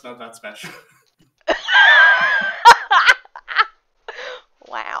invisible. That's not that special.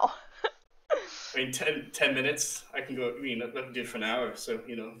 Wow. I mean, 10 minutes. I can go. I mean, I can do it for an hour. So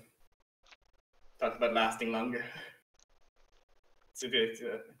talk about lasting longer. It's a bit.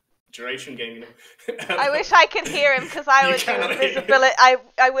 duration game, you know. I wish I could hear him because I You would do cannot hear him. invisibility.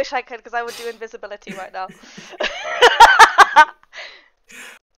 I wish I could because I would do invisibility right now.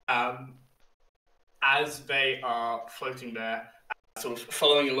 As they are floating there, sort of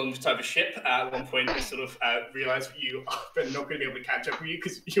following along the type of ship, at one point they sort of realise they're not going to be able to catch up with you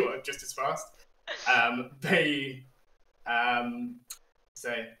because you are just as fast. They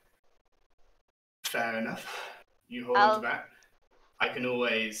say, fair enough, you hold on to that. I can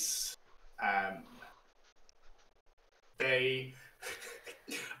always...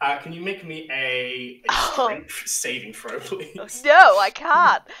 can you make me a strength saving throw, please? No, I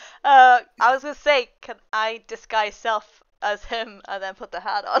can't. I was going to say, can I disguise self as him and then put the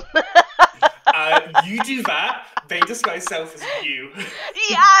hat on? You do that, they disguise self as you.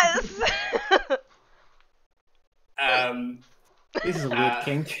 Yes! This is a weird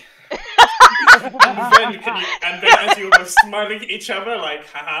kink. and then as you're both smiling at each other, like,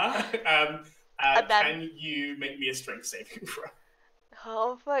 haha, can you make me a strength saving throw?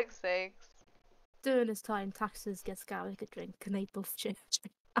 Oh, fuck's sakes. During this time, Taxes gets Garrick a drink, and they both change.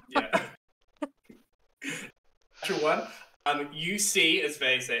 Yeah. Natural one. You see as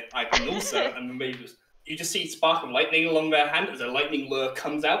they say, I can also, and maybe you just see spark of lightning along their hand as a lightning lure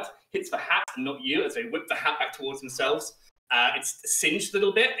comes out, hits the hat, and not you, as they whip the hat back towards themselves. It's singed a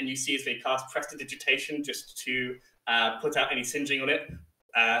little bit, and you see as they cast prestidigitation just to put out any singeing on it.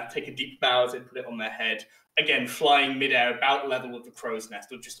 Take a deep bow as they put it on their head. Again, flying midair, about level with the crow's nest,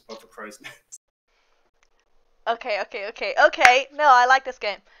 or just above the crow's nest. Okay. No, I like this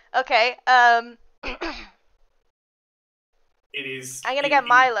game. Okay, It is... I'm gonna get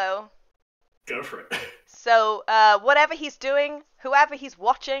Milo. Go for it. So, whatever he's doing, whoever he's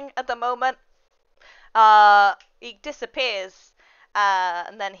watching at the moment, he disappears,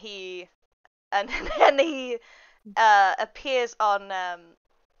 and then he appears on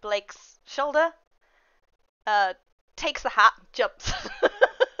Blake's shoulder, takes the hat, jumps.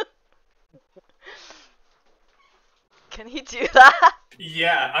 Can he do that?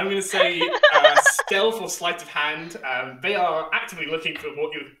 Yeah, I'm going to say stealth or sleight of hand. They are actively looking for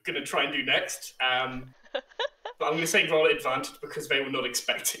what you're going to try and do next. But I'm going to say roll advantage because they were not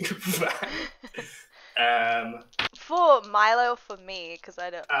expecting that. For Milo, for me, because I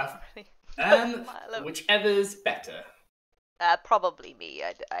don't really Milo. Whichever's better. Probably me.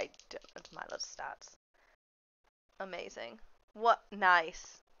 I don't know Milo's stats. Amazing. What?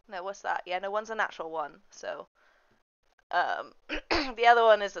 Nice. No, what's that? Yeah, no, one's a natural one, so... the other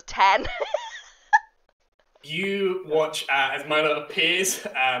one is a 10. You watch as Milo appears.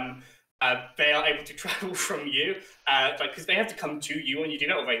 They are able to travel from you, because they have to come to you when you do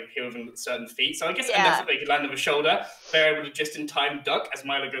that, or they appear within certain feet. So I guess enough that they could land on the shoulder. They're able to just in time duck as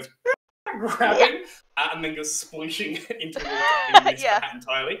Milo goes grabbing, and then goes splooshing into the water and miss the hat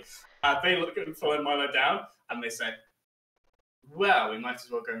entirely. They look and follow Milo down, and they say, "Well, we might as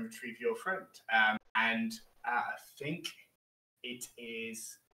well go and retrieve your friend." And I think it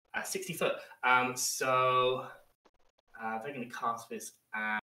is 60 foot. So they're going to cast this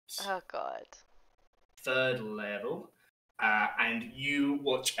at oh god, 3rd level, and you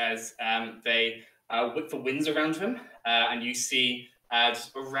watch as they whip the winds around them, and you see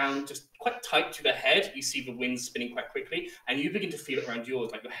just around, just quite tight to the head, you see the winds spinning quite quickly, and you begin to feel it around yours,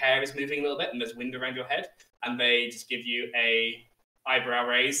 like your hair is moving a little bit, and there's wind around your head, and they just give you a eyebrow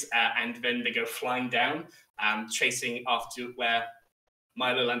raise, and then they go flying down, chasing after where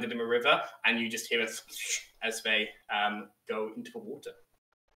Milo landed in a river, and you just hear us as they go into the water.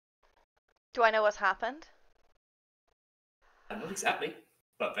 Do I know what's happened? Not exactly,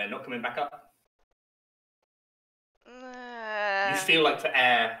 but they're not coming back up. You feel like the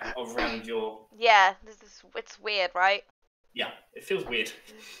air around your... Yeah, it's weird, right? Yeah, it feels weird.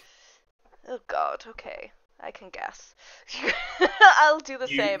 Oh god, okay. I can guess. I'll do the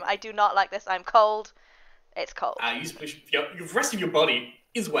same. I do not like this. I'm cold. It's cold. The rest of your body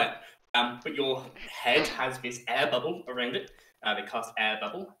is wet, but your head has this air bubble around it. They cast air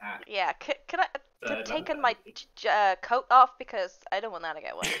bubble. Yeah, can I have taken my coat off because I don't want that to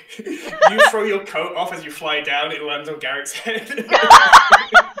get wet. You throw your coat off as you fly down. It lands on Garrick's head.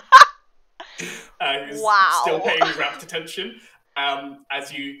 Wow. Still paying rapt attention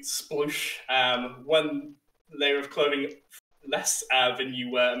as you sploosh one layer of clothing less than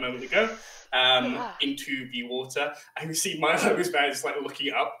you were a moment ago into the water, and you see Milo who's there just like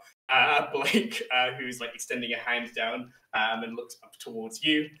looking up at Blake, who's like extending a hand down and looks up towards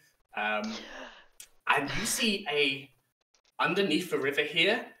you, and you see underneath the river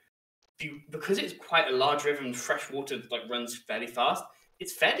here, because it's quite a large river and fresh water like runs fairly fast,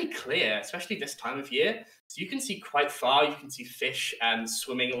 it's fairly clear, especially this time of year. So you can see quite far. You can see fish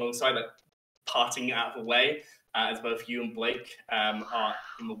swimming alongside, like parting out of the way, as both you and Blake are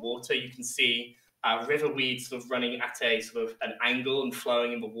in the water. You can see river weed sort of running at a sort of an angle and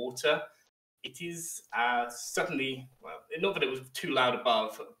flowing in the water. It is certainly, well, not that it was too loud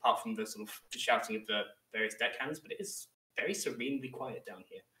above, apart from the sort of shouting of the various deckhands, but it is very serenely quiet down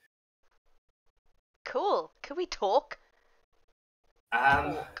here. Cool. Can we talk?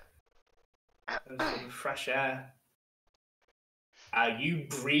 Sort of fresh air. You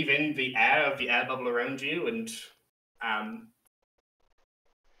breathe in the air of the air bubble around you, and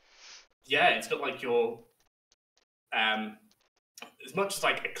yeah, it's not like you're as much as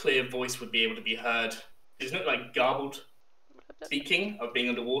like a clear voice would be able to be heard. It's not like garbled speaking of being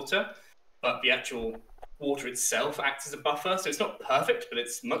underwater, but the actual water itself acts as a buffer, so it's not perfect, but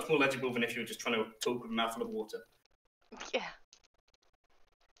it's much more legible than if you were just trying to talk with a mouthful of water. Yeah.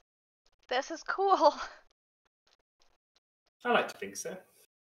 This is cool. I like to think so.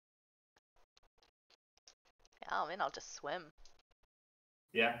 Yeah, I mean, I'll just swim.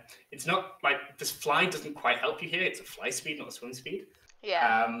 Yeah, it's not like this fly doesn't quite help you here. It's a fly speed, not a swim speed.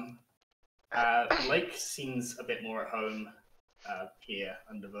 Yeah. Lake seems a bit more at home here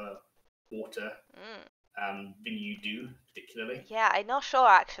under the water than you do, particularly. Yeah, I'm not sure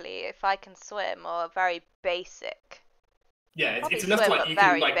actually if I can swim or very basic. Yeah, it's Swim, enough to like but you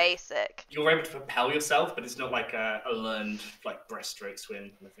very can like basic. you're able to propel yourself, but it's not like a learned like breaststroke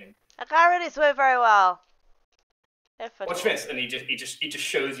swim kind of thing. I can't really swim very well. If at Watch all. this, and he just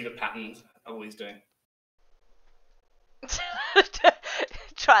shows you the pattern of what he's doing.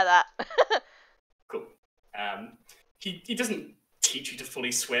 Try that. Cool. He doesn't teach you to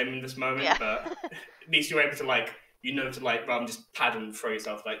fully swim in this moment, Yeah. but at least you're able to like to like rather than just paddle and throw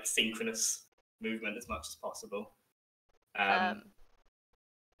yourself like synchronous movement as much as possible.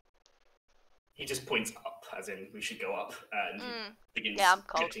 He just points up, as in we should go up, and he begins I'm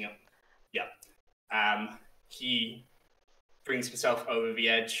cold. jetting up. Yeah. He brings himself over the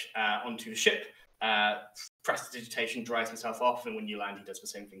edge onto the ship. Prestidigitation dries himself off, and when you land, he does the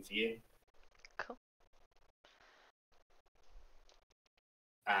same thing for you. Cool.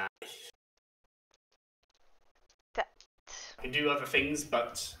 I can do other things,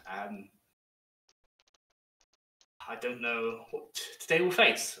 but I don't know what today will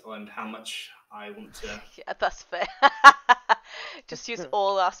face and how much I want to. Yeah, that's fair. Just use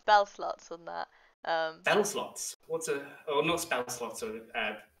all our spell slots on that. Spell slots? What's a? Oh, not spell slots. So,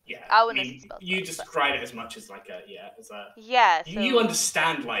 yeah. I wouldn't say spell you slots, describe it as much as like a as a. Yeah. So... You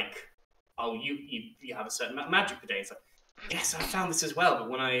understand like, oh, you have a certain amount of magic per day. It's like, yes, I found this as well, but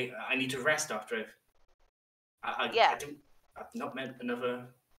when I need to rest after I've not met another.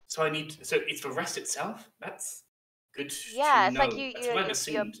 So I need. So it's the rest itself. That's good. Yeah, to it's know. like That's what I've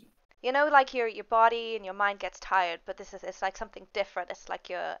assumed. you know, like your body and your mind gets tired, but it's like something different. It's like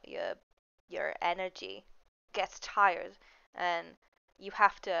your energy gets tired, and you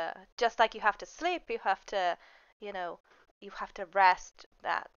have to, just like you have to sleep, you have to, you have to rest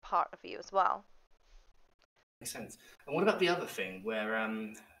that part of you as well. Makes sense. And what about the other thing where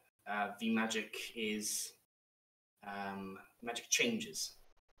the magic is magic changes?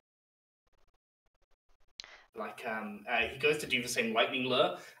 Like he goes to do the same lightning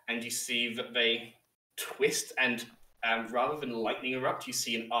lure, and you see that they twist, and rather than lightning erupt, you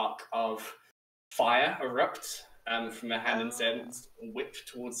see an arc of fire erupt from their hand and whip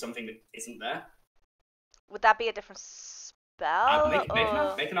towards something that isn't there. Would that be a different spell?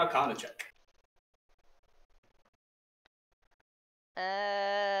 Make an Arcana check.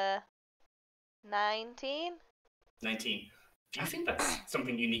 19? 19. Do you think that's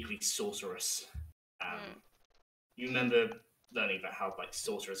something uniquely sorceress? You remember learning about how like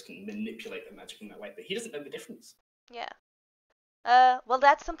sorcerers can manipulate their magic in that way, but he doesn't know the difference. Yeah. Well,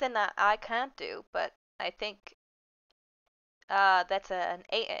 that's something that I can't do, but I think that's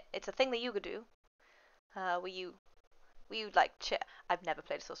it's a thing that you could do. Will you like I've never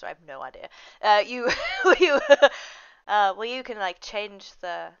played a sorcerer. I have no idea. Well, you can like change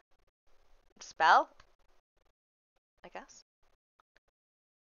the spell, I guess.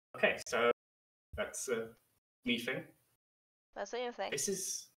 Okay, so that's a me thing. That's what you think. This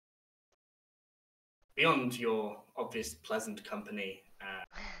is beyond your obvious pleasant company.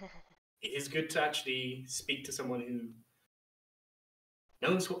 It is good to actually speak to someone who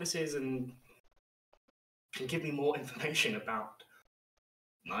knows what this is and can give me more information about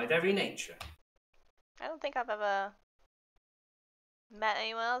my very nature. I don't think I've ever met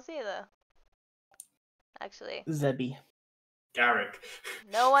anyone else either. Actually. Zebby. Garrick.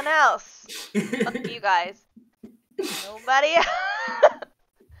 No one else. Fuck you guys. Nobody.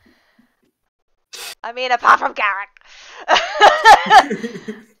 I mean, apart from Garrick.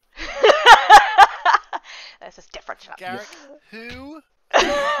 This is different. Garrick, who?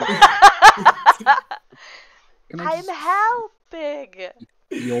 I'm helping.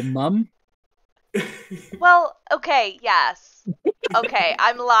 Your mum? Well, okay, yes. Okay,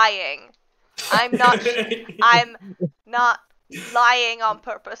 I'm lying. I'm not lying on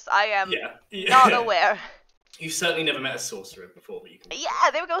purpose. I am not aware. You've certainly never met a sorcerer before, but you can.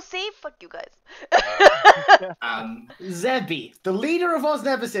 Yeah, there we go. See, fuck you guys. Zebby, the leader of Oz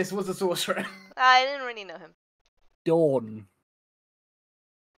Nemesis, was a sorcerer. I didn't really know him. Dawn.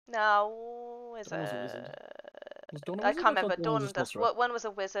 No, is Dawn was a it? wizard. Was Dawn a I wizard? can't I thought remember. Dawn Dawn. was a sorcerer. One was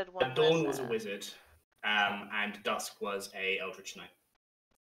a wizard. One Dawn was a wizard, and Dusk was a Eldritch Knight.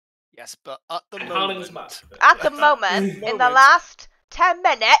 Yes, but at the And moment... Harling's mutt. At the moment, in the last 10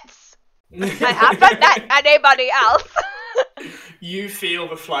 minutes, I haven't met anybody else. You feel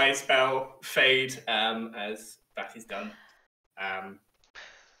the fly spell fade as that is done.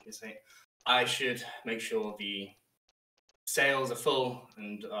 I should make sure the sails are full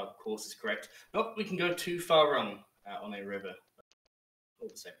and our course is correct. Not we can go too far wrong on a river. All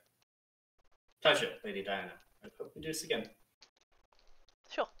the same. Pleasure, Lady Diana. I hope we do this again.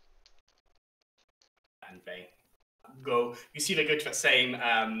 Sure. And they go. You see, they go to that same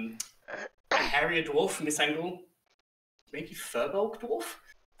hairier dwarf from this angle, maybe furbulk dwarf.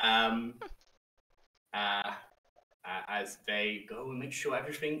 As they go and make sure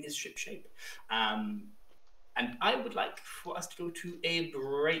everything is shipshape. And I would like for us to go to a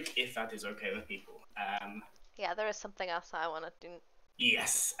break, if that is okay with people. Yeah, there is something else I want to do.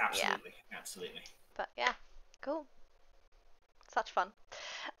 Yes, absolutely, absolutely. But yeah, cool. Such fun.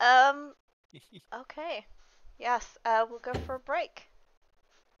 Okay. Yes, we'll go for a break.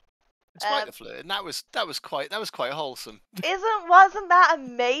 It's quite the flirt, and that was quite wholesome. Wasn't that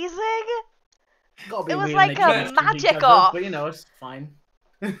amazing? It was like a magical. But you know, it's fine.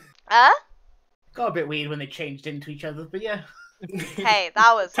 Huh? Got a bit weird when they changed into each other, but yeah. Hey,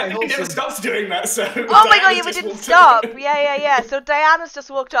 that was. He never stops doing that, so. Oh my god, we didn't stop. Yeah. So Diana's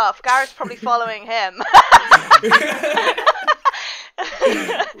just walked off. Garrett's probably following him.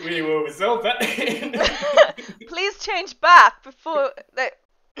 We will resolve that. Please change back before.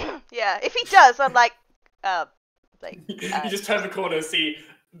 Yeah, if he does, I'm like, you just turn the corner and see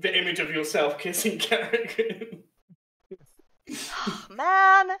the image of yourself kissing Garrick.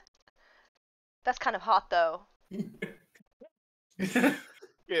 Man, that's kind of hot though. And the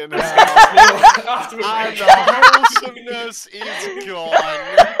wholesomeness is gone.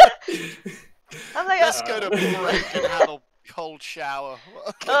 I'm like, let's go to break and have a cold shower.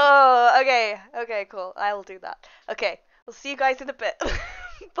 Oh, okay, cool. I will do that. Okay, we'll see you guys in a bit.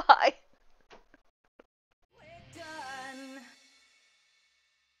 Bye. We're done.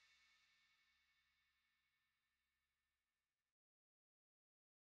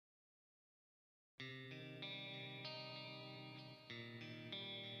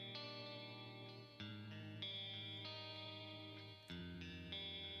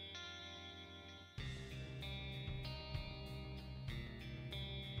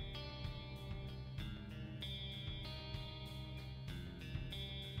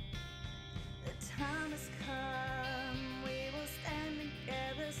 The time has come, we will stand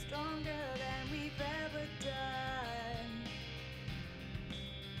together stronger than we've ever done.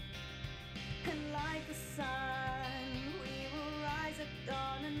 And like the sun, we will rise at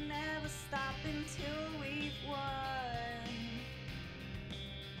dawn and never stop until we've won.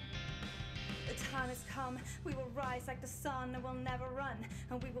 The time has come, we will rise like the sun and we'll never run.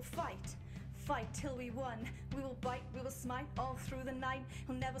 And we will fight till we won. We will bite, we will smite all through the night.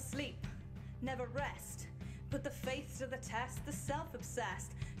 We'll never sleep, never rest. Put the faith to the test, the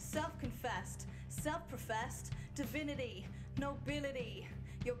self-obsessed, self-confessed, self-professed, divinity, nobility.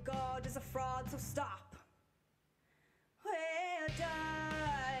 Your God is a fraud, so stop. We're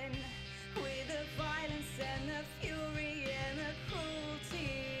done with the violence and the fury and the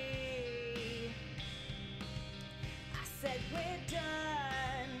cruelty. I said we're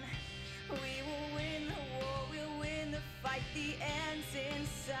done. We will win the war, we'll win the fight, the end's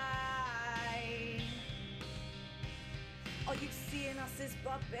inside. All you see in us is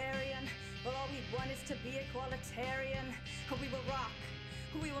barbarian, but all we want is to be equalitarian. And we will rock,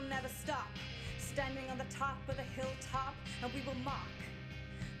 we will never stop, standing on the top of the hilltop, and we will mock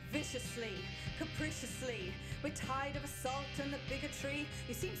viciously, capriciously. We're tired of assault and the bigotry.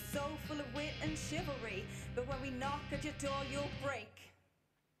 You seem so full of wit and chivalry, but when we knock at your door, you'll break.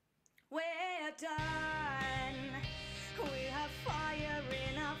 We're done. We have fire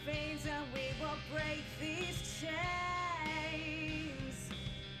in our veins and we will break these chains.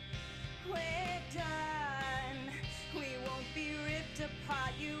 We're done.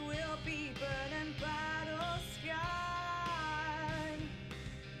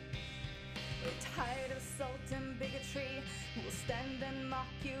 bigotry. We'll stand and mock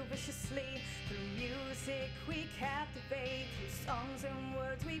you viciously. Through music we captivate, through songs and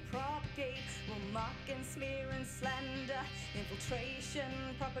words we propagate. We'll mock and smear and slander, infiltration,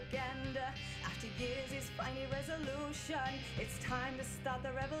 propaganda. After years is finally resolution. It's time to start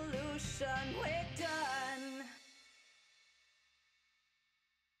the revolution. We're done.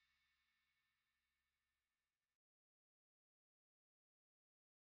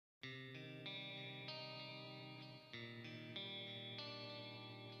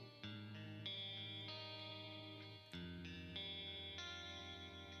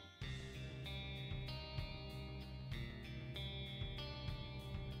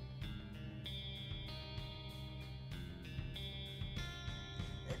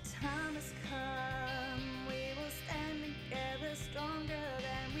 Time has come, we will stand together stronger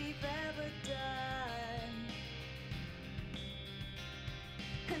than we've ever done.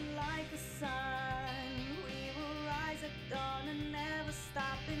 And like the sun, we will rise at dawn and never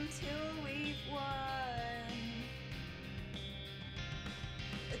stop until we've won.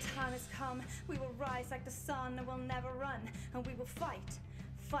 The time has come, we will rise like the sun and we'll never run. And we will fight,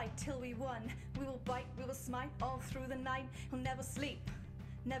 fight till we won. We will bite, we will smite all through the night. We'll never sleep,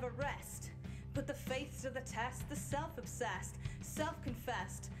 never rest. Put the faith to the test, the self-obsessed,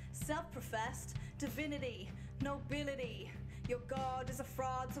 self-confessed, self-professed divinity, nobility. Your God is a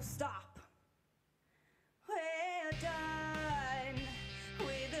fraud, so stop. We're done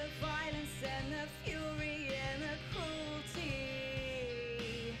with the violence and the fury and the cruelty.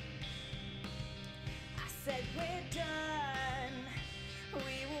 I said we're done.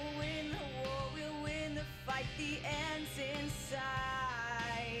 We will win the war, we'll win the fight, the end's inside.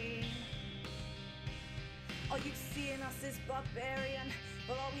 All you see in us is barbarian,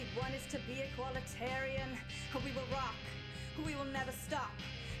 but all we want is to be equalitarian. And we will rock, we will never stop,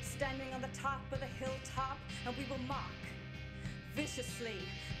 standing on the top of the hilltop, and we will mock viciously,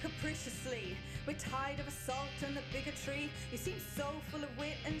 capriciously. We're tired of assault and the bigotry. You seem so full of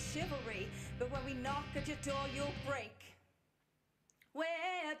wit and chivalry, but when we knock at your door, you'll break.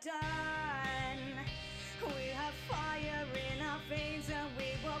 We're done. We have fire in our veins and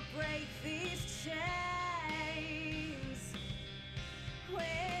we will break these chains.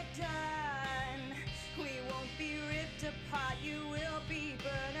 We're done. We won't be ripped apart. You will be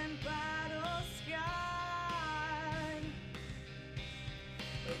burned and battle scarred.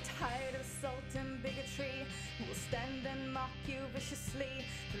 We're tired of assault and bigotry. We'll stand and mock you viciously.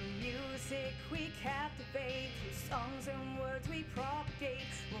 Through music we captivate, through songs and words we propagate.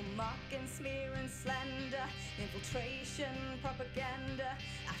 We'll mock and smear and slander, infiltration, propaganda.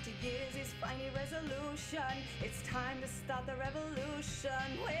 After years is finally resolution. It's time to start the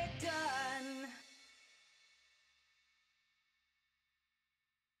revolution. We're done.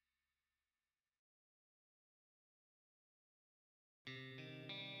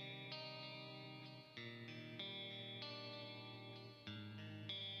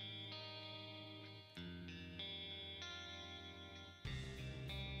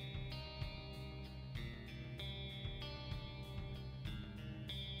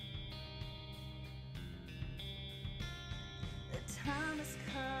 Time has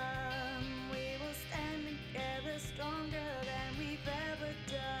come, we will stand together stronger than we've ever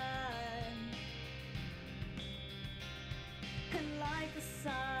done. And like the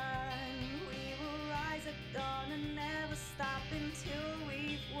sun, we will rise at dawn and never stop until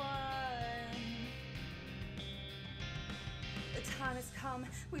we've won. The time has come,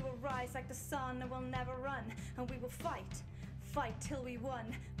 we will rise like the sun and we'll never run. And we will fight, fight till we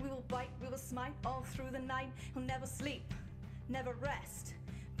won. We will bite, we will smite all through the night. We'll never sleep, never rest.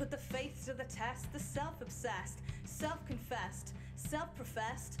 Put the faith to the test, the self-obsessed, self-confessed,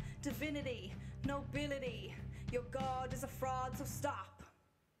 self-professed divinity, nobility. Your God is a fraud, so stop.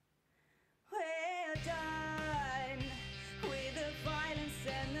 We're done with the violence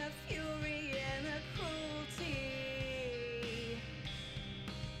and the fury and the cruelty.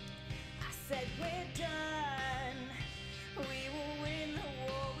 I said we're done. We will win the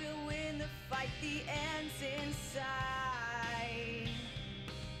war, we'll win the fight, the end's inside.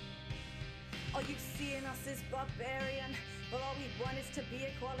 All you see in us is barbarian, but all we want is to be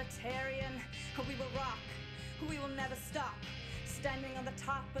equalitarian. And we will rock, we will never stop, standing on the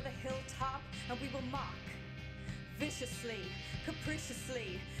top of the hilltop, and we will mock viciously,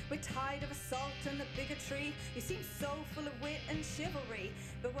 capriciously. We're tired of assault and the bigotry. You seem so full of wit and chivalry,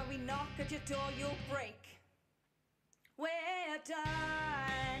 but when we knock at your door, you'll break. We're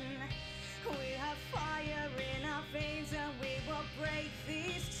done. We have fire in our veins and we will break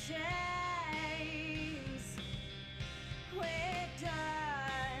these chains. We're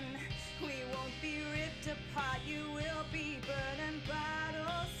done. We won't be ripped apart. You will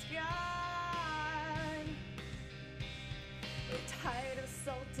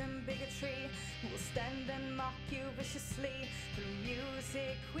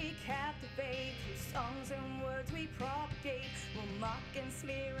songs and words we propagate. We'll mock and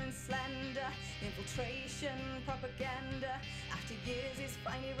smear and slander, infiltration, propaganda. After years is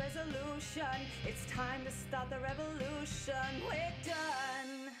finally resolution. It's time to start the revolution. We're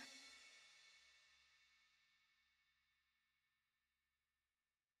done.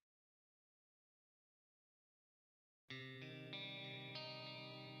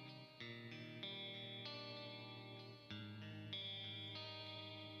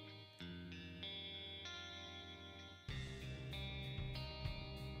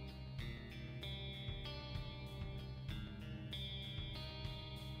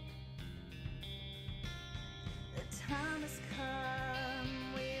 Time has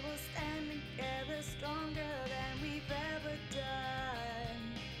come, we will stand together stronger than we've ever done.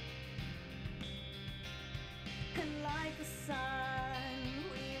 And like the sun,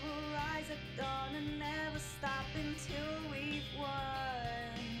 we will rise at dawn and never stop until we've won.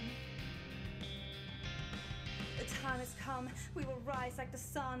 The time has come, we will rise like the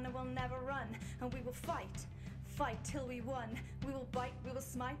sun and we'll never run. And we will fight, fight till we won. We will bite, we will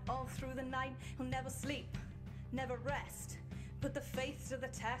smite all through the night. We'll never sleep, never rest. Put the faith to the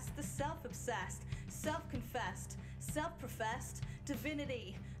test, the self-obsessed, self-confessed, self-professed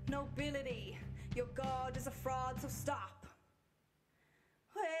divinity, nobility. Your God is a fraud, so stop.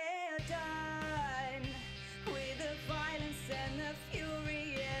 We're done with the violence and the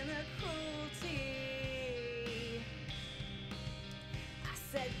fury and the cruelty. I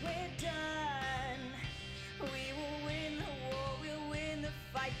said we're done. We will win the war, we'll win the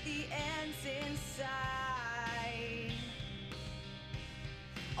fight, the end's inside.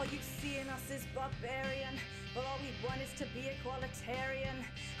 All you see in us is barbarian, but all we want is to be equalitarian.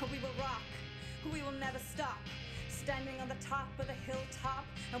 We will rock, we will never stop, standing on the top of the hilltop,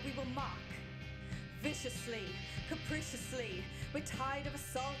 and we will mock viciously, capriciously. We're tired of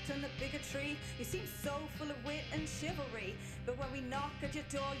assault and the bigotry. You seem so full of wit and chivalry, but when we knock at your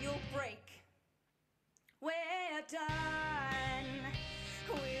door, you'll break. We're done.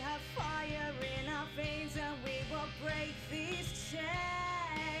 We have fire in our veins and we will break these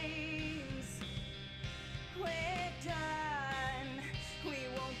chains. We're done. We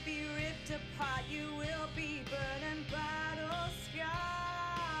won't be ripped apart. You will be burned and battle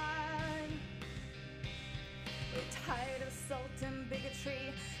scarred. We're tired of assault and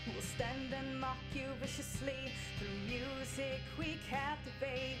bigotry. We'll stand and mock you viciously. Through music we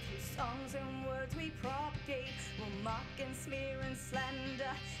captivate. Through songs and words we propagate. We'll mock and smear and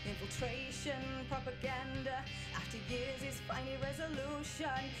slander. Infiltration, propaganda. After years is finally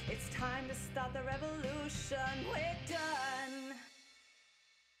resolution. It's time to start the revolution. We're done.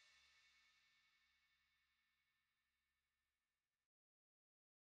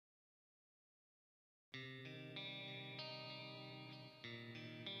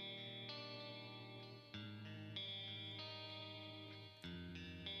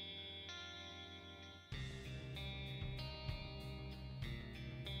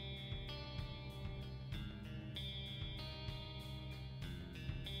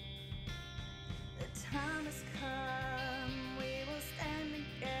 Time has come, we will stand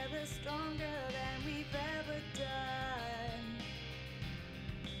together stronger than we've ever done.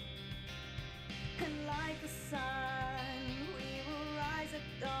 And like the sun, we will rise at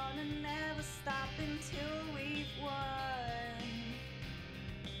dawn and never stop until we've won.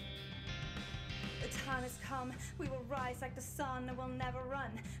 The time has come, we will rise like the sun and we'll never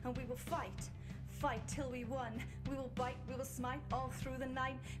run. And we will fight, fight till we won. We will bite, we will smite all through the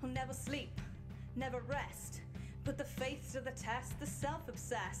night. We'll never sleep, never rest. Put the faith to the test, the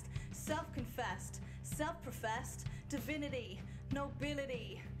self-obsessed, self-confessed, self-professed divinity,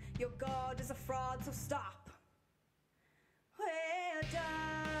 nobility. Your God is a fraud, so stop. We're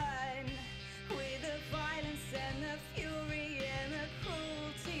done with the violence and the fury and the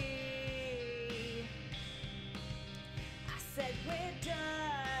cruelty. I said we're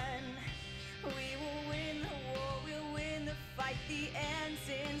done. We will win the war, we'll win the fight, the end's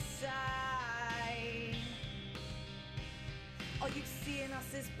inside. All you see in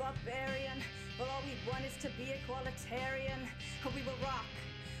us is barbarian, but all we want is to be equalitarian. We will rock,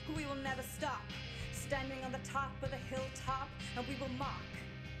 we will never stop, standing on the top of the hilltop, and we will mock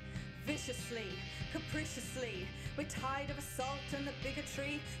viciously, capriciously. We're tired of assault and the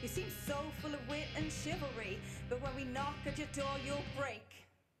bigotry. You seem so full of wit and chivalry, but when we knock at your door, you'll break.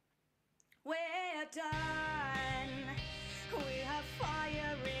 We're done. We have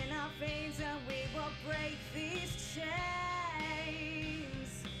fire in our veins and we will break these chains.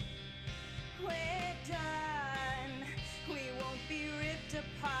 We're done. We won't be ripped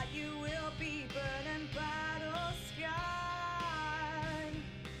apart. You will be burned and battle scarred.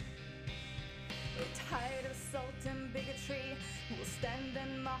 The insult and bigotry. We'll stand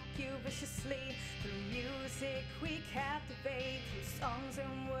and mock you viciously. Through music we captivate, through songs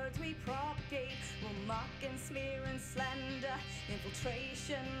and words we propagate. We'll mock and smear and slander,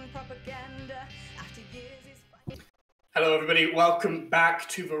 infiltration, propaganda. After years is fighting. Hello, everybody. Welcome back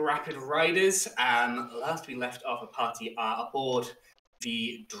to the Rapid Riders. Last we left off, a party aboard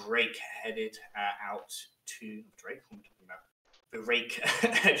the Drake headed out to Drake. What am I talking about? The Rake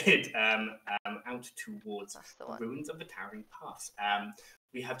headed out towards the ruins of the Towering Pass.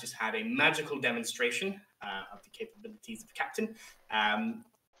 We have just had a magical demonstration of the capabilities of the captain. And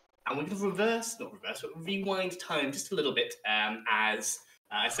we're going to rewind time just a little bit as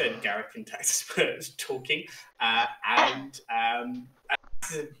I said Garrick and Texas were talking. And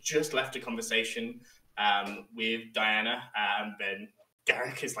just left a conversation with Diana, and then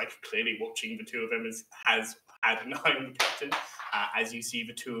Garrick is like clearly watching the two of them, has had an eye on the captain, as you see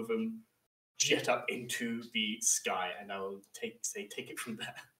the two of them jet up into the sky, and I'll take it from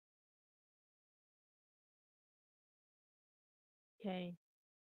there. Okay.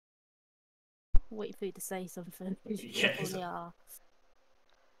 Wait for you to say something. Yes. Yeah.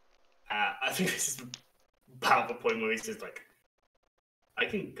 I think this is about the point where he's just like, I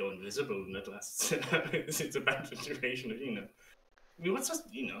can go invisible and it lasts. It's a bad situation, you know. I mean, what's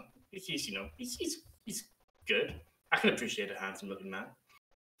just, you know, he's good. I can appreciate a handsome looking man.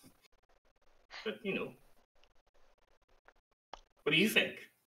 But, you know, what do you think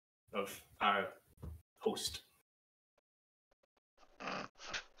of our host? I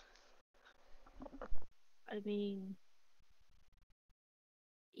mean,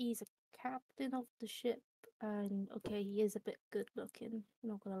 he's a captain of the ship, and okay, he is a bit good looking. I'm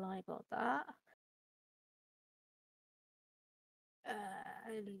not gonna lie about that.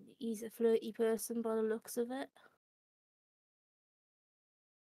 And he's a flirty person by the looks of it.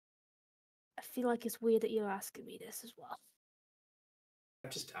 I feel like it's weird that you're asking me this as well.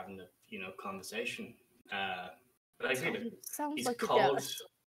 I'm just having a, you know, conversation. But I agree that Sounds he's like you're called. jealous.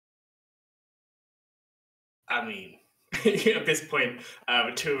 I mean, at this point,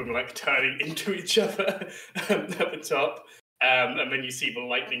 the two of them like turning into each other at the top, and then you see the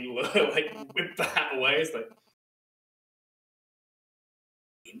lightning like whip the hat away. It's like,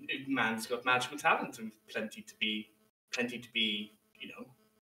 man's got magical talent and plenty to be, you know,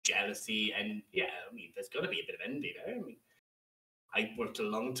 jealousy, and yeah, I mean, there's got to be a bit of envy there. I mean, I worked a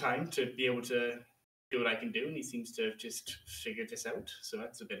long time to be able to do what I can do, and he seems to have just figured this out. So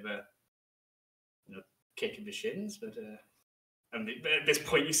that's a bit of a, you know, kick in the shins. But and at this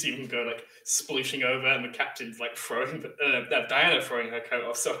point, you see him go like splooshing over, and the captain's like throwing Diana throwing her coat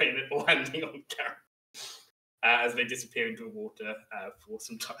off, sorry, and it landing on Garrett as they disappear into the water for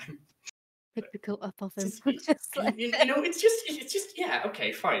some time. Pick the coat up off him. Just, you know, it's just yeah,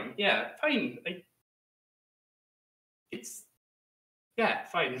 okay, fine, yeah, fine. It's yeah,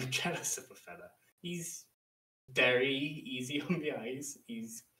 fine. I'm jealous of a fella. He's very easy on the eyes.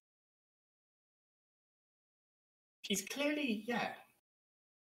 He's clearly, yeah.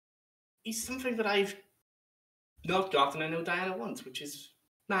 He's something that I've not got, and I know Diana wants, which is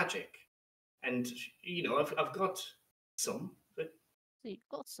magic. And you know, I've got some, but So you've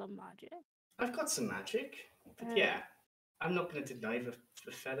got some magic. I've got some magic. But yeah, I'm not going to deny the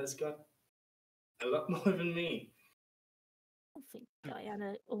fella's got a lot more than me. I don't think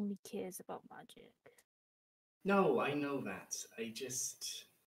Diana only cares about magic. No, I know that.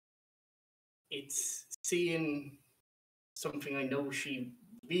 It's seeing something I know she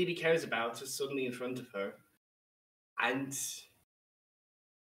really cares about is suddenly in front of her. And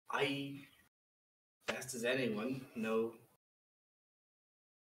I, best as anyone, know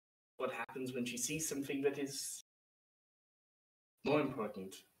what happens when she sees something that is more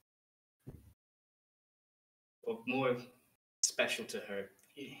important or more special to her,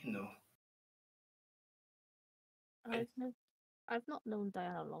 you know. I've not known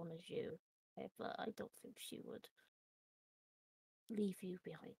Diana long as you, but I don't think she would leave you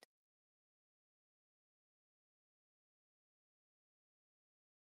behind.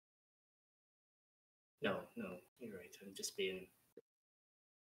 No, you're right. I'm just being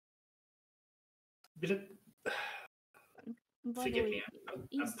a bit of... Forgive me, I'm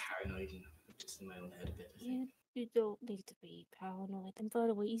paranoid and I'm just in my own head a bit, I think. You don't need to be paranoid. And by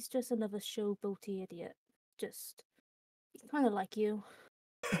the way, he's just another showboaty idiot. Just kind of like you.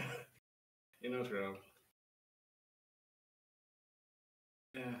 You're not wrong.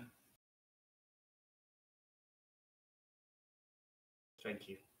 Yeah. Thank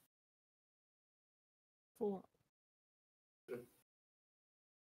you. For what?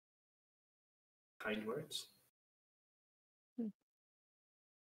 Kind words.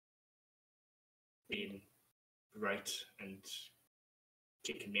 Being right and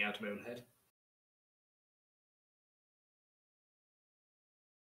kicking me out of my own head.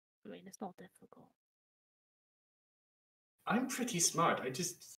 I mean, it's not difficult. I'm pretty smart. I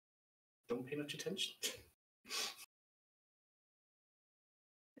just don't pay much attention.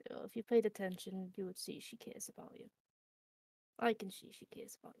 You know, if you paid attention, you would see she cares about you. I can see she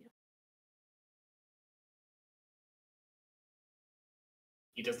cares about you.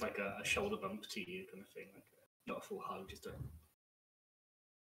 He does like a shoulder bump to you, kind of thing, like not a full hug, just a.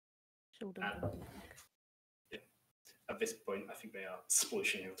 Shoulder. Yeah. At this point, I think they are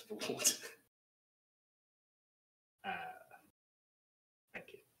splashing out of the water. Thank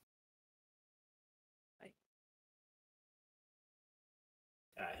you. Right.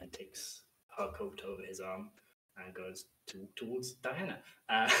 He takes her coat over his arm and goes towards Diana.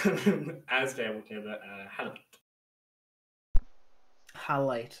 As they're walking over, Hannah.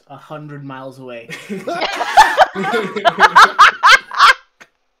 Highlight 100 miles away.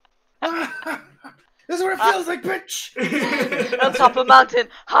 This is what it feels like, bitch! On top of a mountain.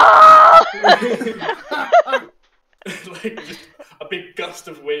 Like just a big gust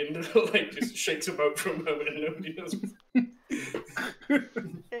of wind, like just shakes a boat for a moment, and nobody knows.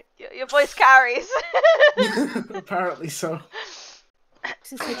 Your voice carries. Apparently so.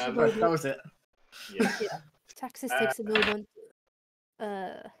 Taxis takes a That moment. was it. Yeah. Taxis takes a moment.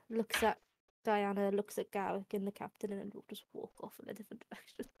 Looks at Diana, looks at Garrick and the captain, and then will just walk off in a different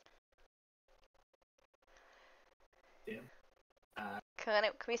direction. Can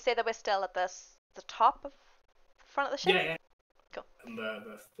we say that we're still at the top of the front of the ship? Yeah. Cool. And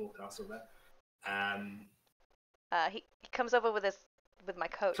the forecastle there. He comes over with my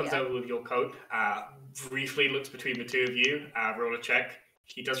coat. Comes over with your coat. Briefly looks between the two of you. Roll a check.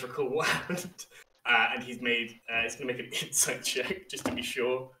 He does recall what happened, and he's going to make an insight check just to be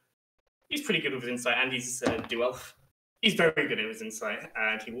sure. He's pretty good with his insight, and he's do elf. He's very good at his insight,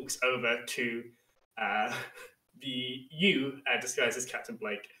 and he walks over to disguised as Captain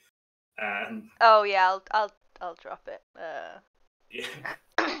Blake. Oh yeah, I'll drop it. Yeah.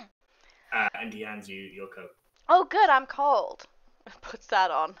 And he hands you your coat. Oh good, I'm cold. Puts that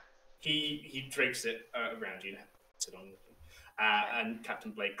on. He drapes it around you. Puts it on with him. And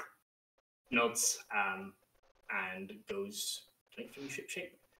Captain Blake nods and goes through ship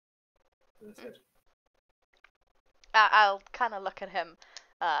shape. I'll kind of look at him.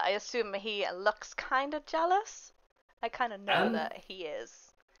 I assume he looks kind of jealous. I kind of know that he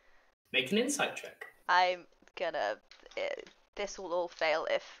is. Make an insight check. I'm gonna. This will all fail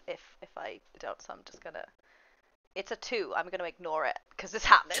if I don't. So I'm just gonna. It's a 2. I'm gonna ignore it because it's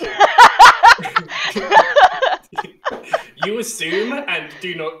happening. You assume and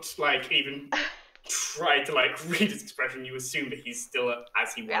do not even try to read his expression. You assume that he's still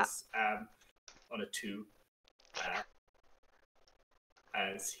as he was on a 2.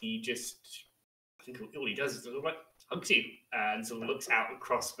 As he just, I think all he does is hugs you and sort of looks out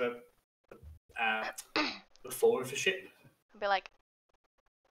across the fore of the ship. I'll be like,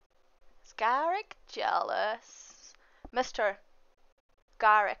 is Garrick jealous? Mr.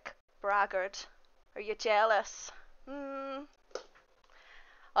 Garrick Braggart, are you jealous? I'm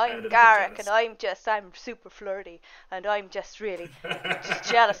Garrick and I'm super flirty and I'm just really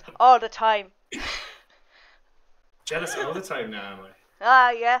just jealous all the time. Jealous all the time now, am I?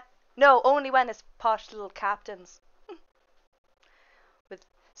 Ah, yeah. No, only when it's posh little captains. With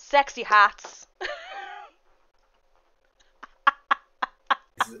sexy hats.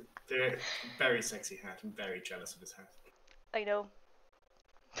 They're very sexy hat. I'm very jealous of his hat. I know.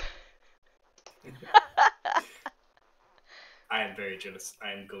 I am very jealous.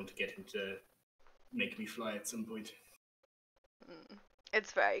 I am going to get him to make me fly at some point.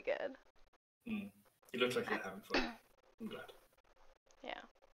 It's very good. You look like you're having fun. I'm glad. Yeah.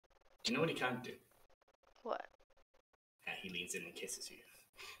 Do you know what he can't do? What? He leans in and kisses you.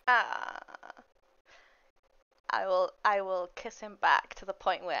 I will kiss him back to the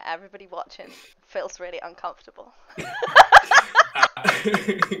point where everybody watching feels really uncomfortable.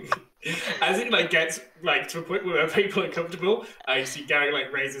 As it gets to a point where people are comfortable, I see Gary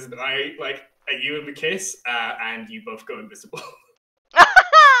raises an eye at you in the kiss, and you both go invisible.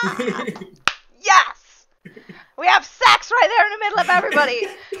 Yes! We have sex right there in the middle of everybody.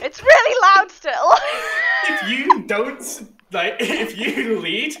 It's really loud still. If you don't if you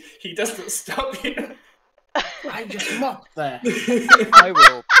lead, he doesn't stop you. I just mocked there. I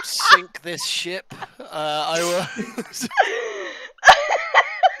will sink this ship. I will.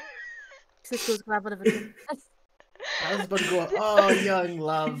 This goes grab one of it. I was about to go, oh, young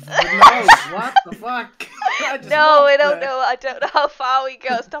love. But no, what the fuck? No, we don't know. I don't know how far we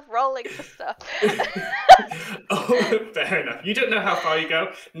go. Stop rolling for stuff. Oh, fair enough. You don't know how far you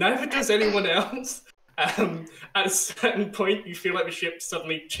go. Neither does anyone else. At a certain point, you feel like the ship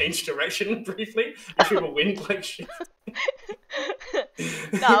suddenly changed direction briefly. You feel a wind like shift.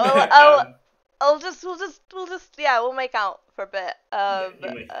 No, we'll make out for a bit.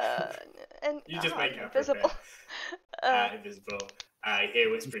 You just make out invisible. for a bit. Invisible. I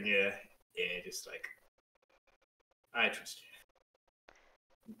hear whispering in your ear, just like, I trust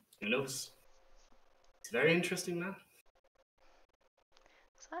you. Who knows? It's a very interesting man.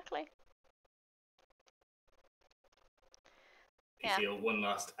 Exactly. You feel one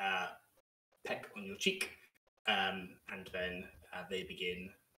last peck on your cheek, and then they begin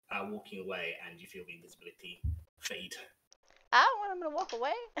walking away, and you feel the invisibility fade. When I'm gonna walk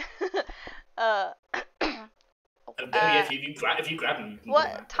away. If you grab them.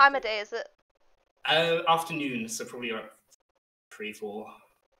 What time of day is it? Afternoon, so probably like 3, 4.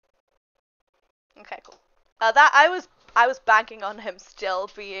 Okay, cool. I was banking on him still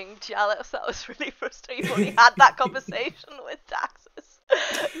being jealous. That was really frustrating when he had that conversation with Daxus.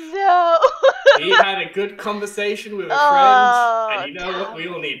 No. He had a good conversation with a friend, and you know what? We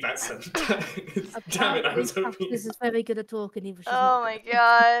all need that sometimes. Damn it, I was hoping. This is very good at talking, even. Oh my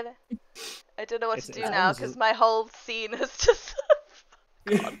god. I don't know what to do now because my whole scene has just.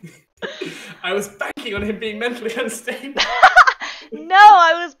 I was banking on him being mentally unstable. No,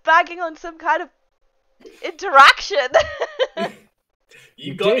 I was banking on some kind of interaction.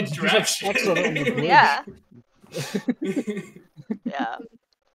 You got interaction. Yeah. Yeah.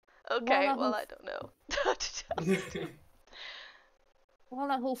 Okay, well, I don't know. While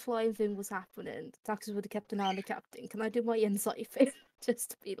that whole flying thing was happening, Daxus would have kept an eye on the captain. Can I do my insight thing?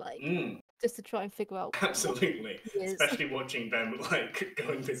 Just to be like, just to try and figure out. Absolutely. Especially watching them, like,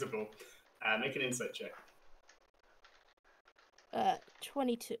 go invisible. Make an insight check.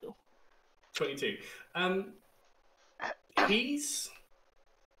 22. 22. He's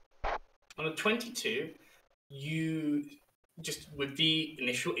on a 22. You just with the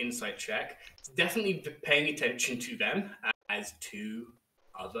initial insight check, definitely paying attention to them as two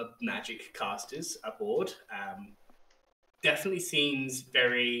other magic casters aboard. Definitely seems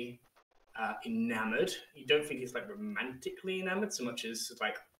very enamored. You don't think he's like romantically enamored so much as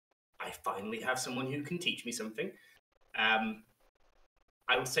like, I finally have someone who can teach me something.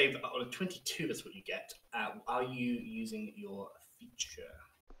 I would say that on a 22, that's what you get. Are you using your feature?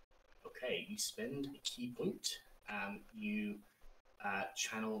 Okay, you spend a key point. You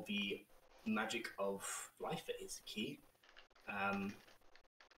channel the magic of life that is the key.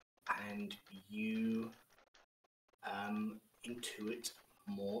 And you intuit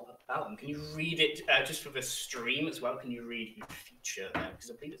more about them. Can you read it just for the stream as well? Can you read your feature there? Because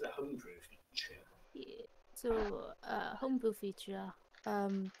I believe it's a homebrew feature. Yeah. So, homebrew feature.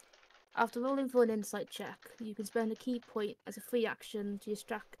 After rolling for an insight check, you can spend a key point as a free action to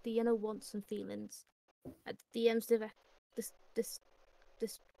distract the inner wants and feelings. At the DM's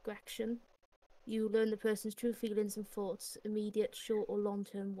discretion, you learn the person's true feelings and thoughts, immediate, short, or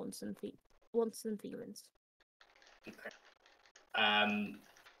long-term wants and feelings. Okay.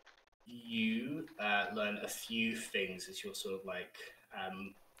 You learn a few things as you're sort of like,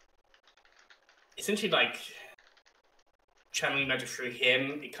 essentially like channeling magic through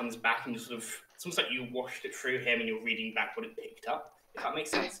him. It comes back and you sort of, it's almost like you washed it through him and you're reading back what it picked up, if that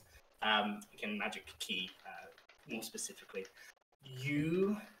makes sense. Again, magic key, more specifically.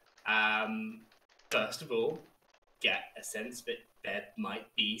 You, first of all, get a sense that there might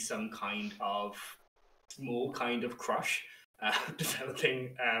be some kind of small kind of crush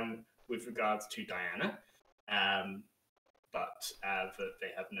developing with regards to Diana, but that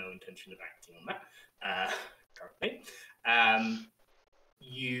they have no intention of acting on that currently.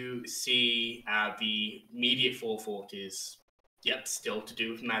 You see the immediate forethought is, yep, still to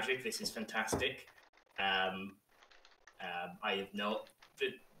do with magic. This is fantastic. I have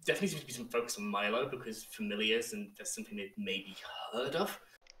definitely seems to be some focus on Milo because familiars, and that's something they've maybe heard of,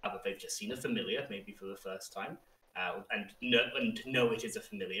 but they've just seen a familiar maybe for the first time, and know it is a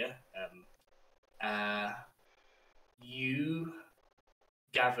familiar. You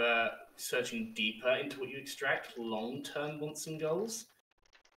gather, searching deeper into what you extract, long-term wants and goals.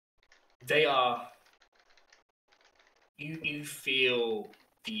 They are. You feel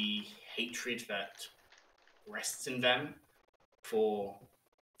the hatred that rests in them for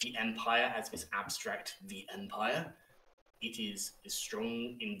the Empire as this abstract the Empire. It is as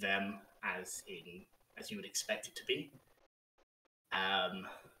strong in them as you would expect it to be. And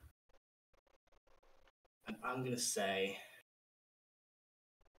I'm gonna say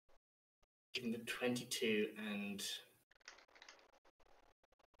given the 22 and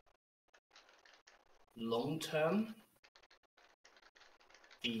long term,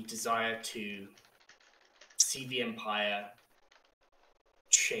 the desire to see the Empire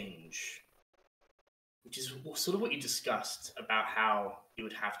change, which is sort of what you discussed about how it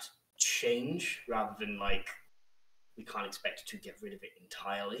would have to change rather than like we can't expect to get rid of it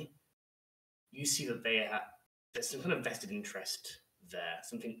entirely. You see that there's some kind of vested interest there,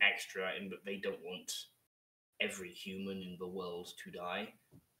 something extra in that they don't want every human in the world to die.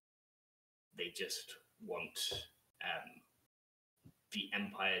 They just want the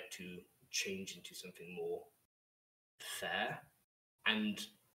Empire to change into something more fair. And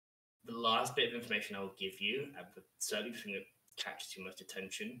the last bit of information I will give you, but certainly the thing that catches your most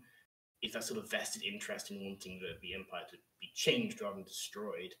attention, is that sort of vested interest in wanting the Empire to be changed rather than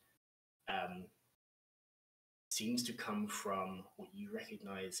destroyed. Seems to come from what you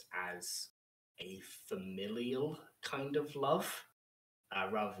recognize as a familial kind of love,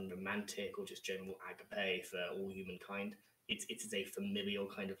 rather than romantic or just general agape for all humankind. It is a familial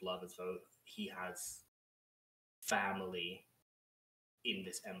kind of love, as though he has family in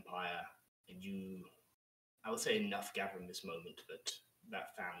this empire, and I would say enough gather in this moment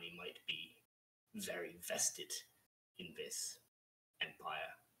that family might be very vested in this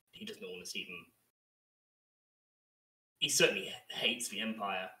empire. He does not want to see them. He certainly hates the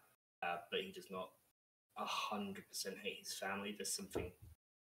empire, but he does not 100% hate his family. There's something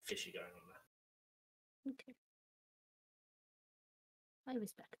fishy going on there. Okay. I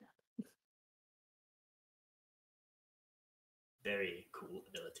respect that. Very cool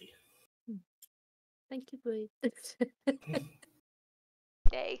ability. Thank you, boy.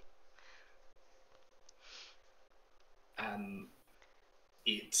 Yay.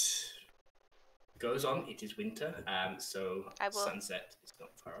 It goes on. It is winter, so sunset is not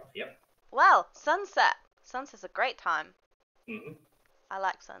far off. Yep. Well, sunset. Sunset's a great time. Mm-hmm. I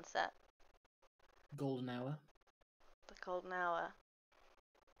like sunset. Golden hour. The golden hour.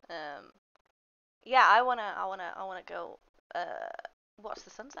 Yeah, I wanna go watch the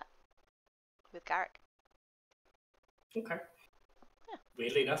sunset with Garrick. Okay. Yeah.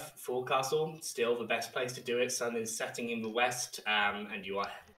 Weirdly enough, Forecastle, still the best place to do it. Sun is setting in the west, and you are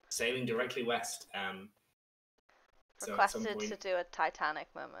sailing directly west. Requested to do a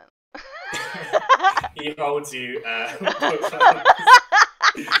Titanic moment. He holds you.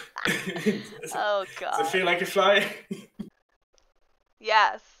 Oh god. Does it feel like you're flying?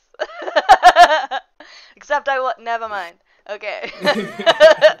 Yes. Except I would. Never mind. Okay.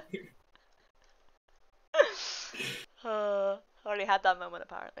 Already had that moment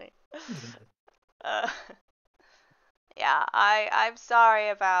apparently. Yeah, I'm sorry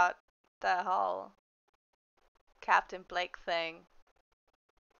about the whole Captain Blake thing.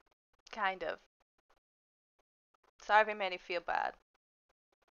 Kind of. Sorry if it made you feel bad.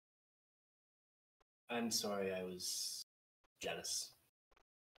 I'm sorry, I was jealous.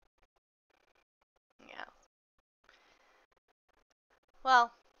 Yeah.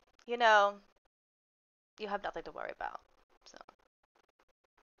 Well, you know, you have nothing to worry about, so.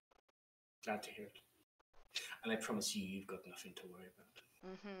 Glad to hear it. And I promise you've got nothing to worry about.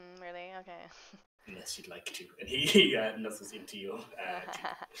 Mm-hmm, really? Okay. Unless you'd like to. And he nuzzles into your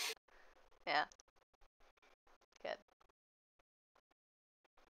teeth. Yeah. Good.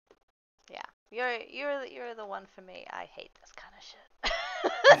 Yeah. You're the one for me. I hate this kind of shit.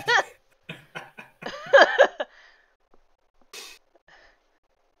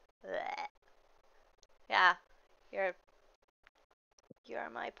 Yeah. You're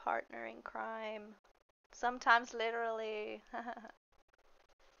my partner in crime. Sometimes literally.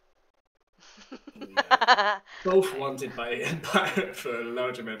 Both wanted by the Empire for a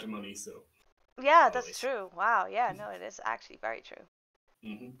large amount of money, so. Yeah, Always. that's true. Wow, yeah, no, it is actually very true.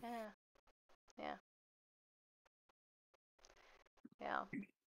 Mm-hmm. Yeah.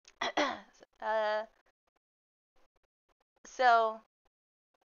 So,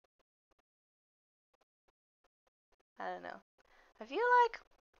 I don't know. Have you, like,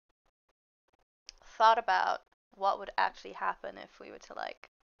 thought about what would actually happen if we were to, like,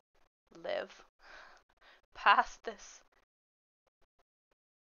 live past this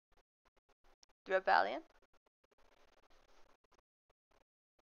rebellion?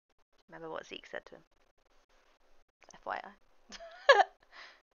 Remember what Zeke said to him. FYI.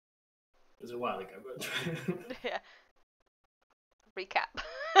 It was a while ago, but. Yeah. Recap.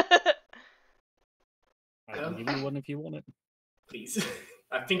 I can give you one if you want it. Please.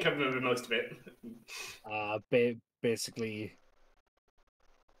 I think I remember most of it. Basically,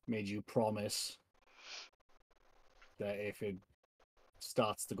 made you promise that if it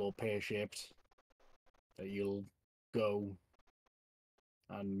starts to go pear-shaped, that you'll go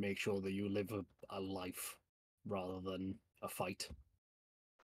and make sure that you live a life rather than a fight.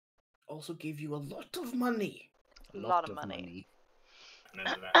 Also give you a lot of money. A lot of money.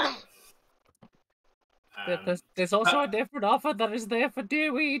 Remember that. There's also a different offer that is there for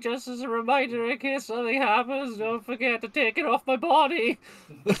Dewey, just as a reminder in case something happens. Don't forget to take it off my body.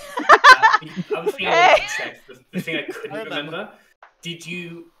 The other thing I wanted to check, the thing I couldn't remember, did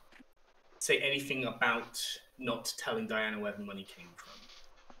you say anything about not telling Diana where the money came from?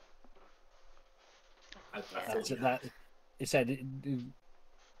 I thought you had. It said...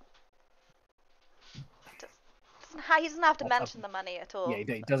 He doesn't have to mention the money at all. Yeah,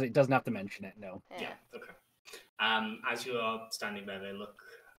 it doesn't have to mention it, no. Yeah, okay. As you are standing there, they look...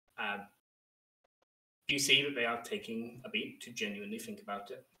 you see that they are taking a beat to genuinely think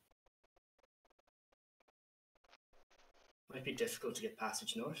about it. Might be difficult to get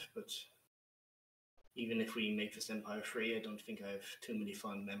passage north, but even if we make this empire free, I don't think I have too many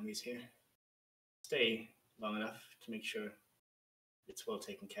fond memories here. Stay long enough to make sure it's well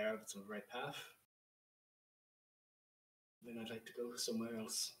taken care of, it's on the right path. Then I'd like to go somewhere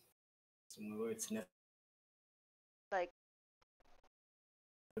else. Somewhere where it's never... Like...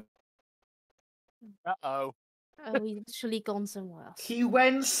 Uh-oh. Oh, he's literally gone somewhere else. He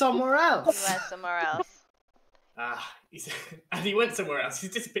went somewhere He else. went somewhere else. And he went somewhere else.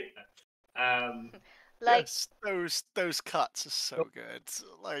 He's disappeared. Like... Yes, those cuts are so good.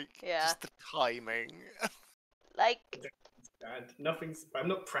 Like, just the timing. Like... Nothing's... I'm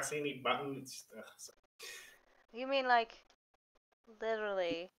not pressing any buttons. You mean like...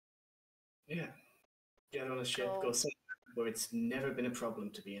 Literally... Yeah. Get on a ship, go somewhere where it's never been a problem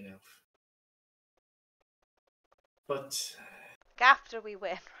to be an elf. But... After we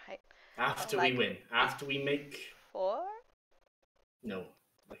win, right? After we win. After we make... 4? No.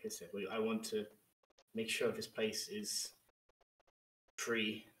 Like I said, I want to make sure this place is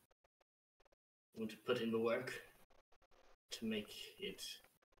free. I want to put in the work to make it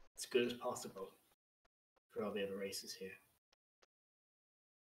as good as possible for all the other races here.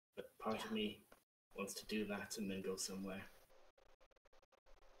 But part of me wants to do that and then go somewhere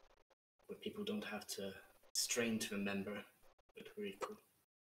where people don't have to strain to remember that we're equal.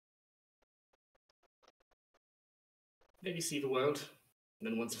 Maybe see the world, and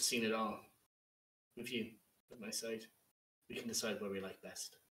then once I've seen it all, with you at my side, we can decide where we like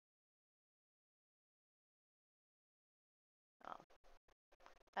best. Oh.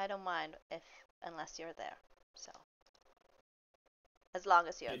 I don't mind unless you're there, so. As long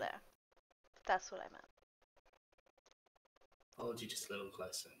as you're there. That's what I meant. Hold you just a little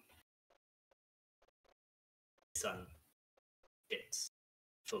closer. The sun dips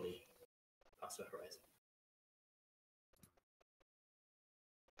fully past the horizon.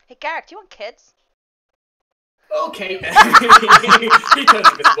 Hey Garrick, do you want kids? Okay. He turns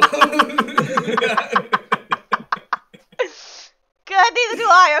invisible. Good, neither do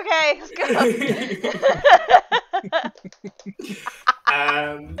I, okay, let's go.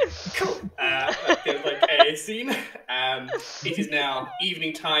 Cool. That feels like a scene. It is now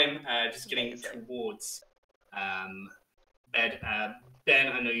evening time, just getting towards bed. Ben,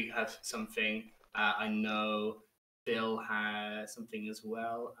 I know you have something. I know Bill has something as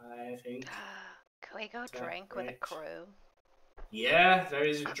well, I think. Can we go drink with a crew? Yeah, there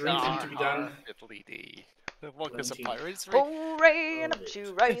is drinking to be done. What goes a pirates? Hooray, and up she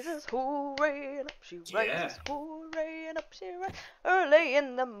rises, hooray, and up she rises, hooray, and up she rises, early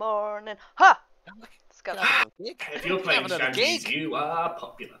in the morning. Ha! Let's go. If you're playing strategies, you are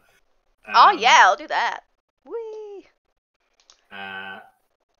popular. Oh yeah, I'll do that. Whee!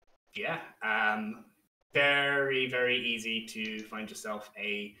 Yeah. Very, very easy to find yourself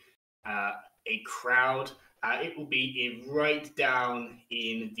a crowd. It will be right down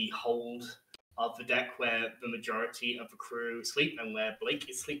in the hold of the deck where the majority of the crew sleep and where Blake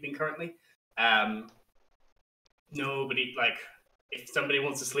is sleeping currently. Nobody, like, if somebody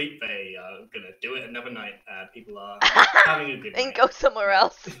wants to sleep, they are gonna do it another night. People are having a good night. And go somewhere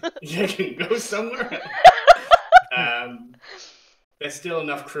else. You can go somewhere else. There's still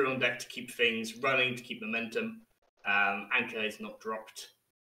enough crew on deck to keep things running, to keep momentum. Anchor is not dropped.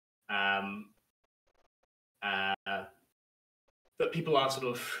 But people are sort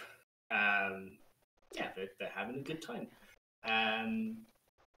of, they're having a good time.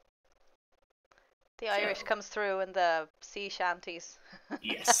 The Irish comes through in the sea shanties.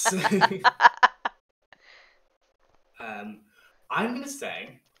 Yes. I'm going to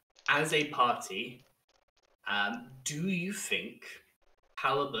say, as a party, do you think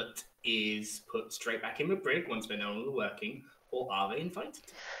Halibut is put straight back in the brig once they're no longer working, or are they invited?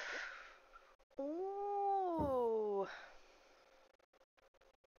 Ooh.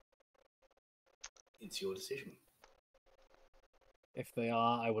 It's your decision. If they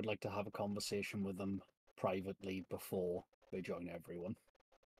are, I would like to have a conversation with them privately before they join everyone.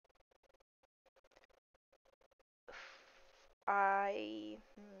 I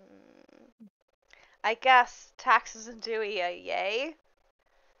guess Taxes and Dewey are yay.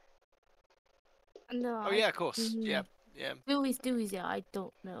 No. Oh yeah, of course. Yeah, yeah. Dewey's, yeah, I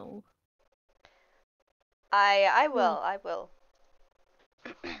don't know. I will.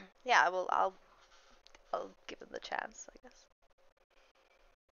 Yeah, I'll give them the chance, I guess.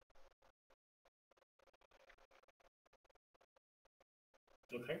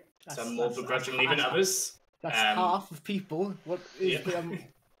 Okay. That's- Some more that's- begrudgingly than that's- others. That's Um, half of people. What is yeah.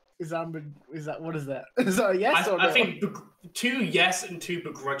 is that what is that? Is that a yes or no? I think 2 yes and 2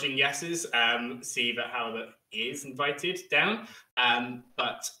 begrudging yeses see that Halibut is invited down.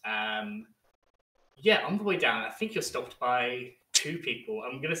 Yeah, on the way down, I think you're stopped by 2 people.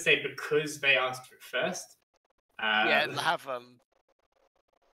 I'm going to say because they asked for it first. Yeah, have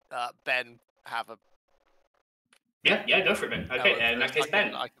Ben have a. Yeah, go for it, Ben. Okay, in that case,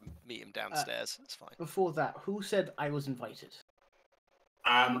 Ben. I can meet him downstairs. It's fine. Before that, who said I was invited?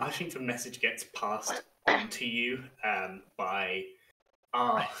 I think the message gets passed on to you by.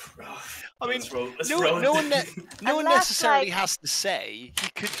 I mean, no one Unless, necessarily like- has to say. He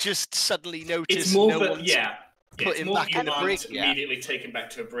could just suddenly notice It's more no that one's put it's him more back you in the aren't brig yet. immediately taken back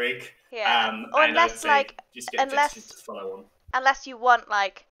to a brig. Yeah. Or and I would unless, say like, just get unless- just to follow on. Unless you want,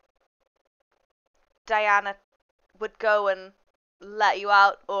 like, Diana would go and let you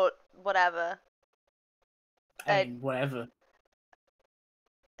out or whatever. I mean, whatever.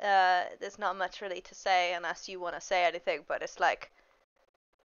 There's not much really to say unless you want to say anything, but it's like...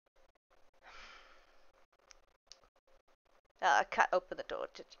 I can't open the door.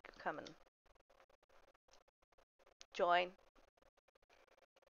 Just come and join.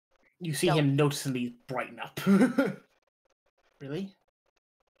 You see Don't. him noticeably brighten up. Really?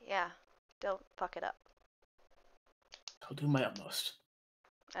 Yeah, don't fuck it up. I'll do my utmost.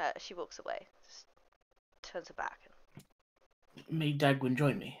 She walks away. Just turns her back. May Dagwin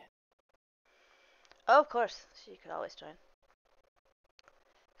join me? Oh, of course. She could always join.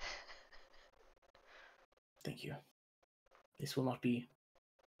 Thank you. This will not be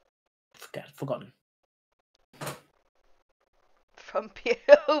forgotten. From peer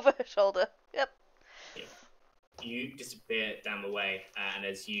over her shoulder. Yep. You disappear down the way, and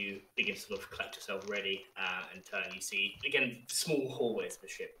as you begin to sort of collect yourself ready and turn, you see again small hallways of the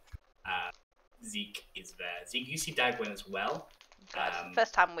ship. Zeke is there. Zeke, you see Dagwin as well. God,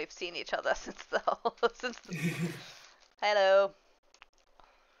 first time we've seen each other since Hello.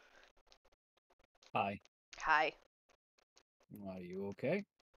 Hi. Hi. Are you okay?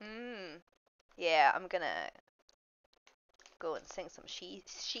 Yeah, I'm gonna go and sing some she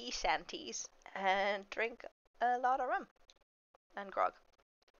shanties and drink a lot of rum and grog.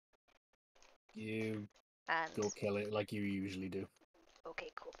 You And go kill it like you usually do.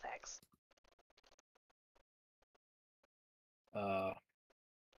 okay, cool, thanks.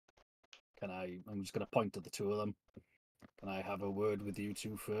 I'm just gonna point to the 2 of them. Can I have a word with you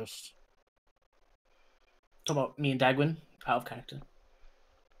 2 first? Talk about me and Dagwin, out of character.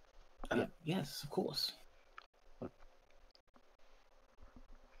 Yeah. Yes, of course.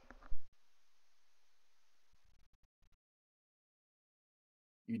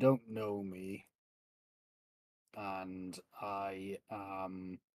 You don't know me, and I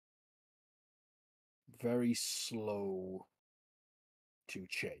am very slow to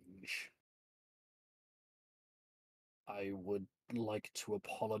change. I would like to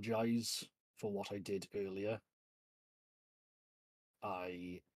apologize for what I did earlier.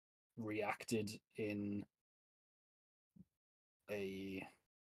 I reacted in a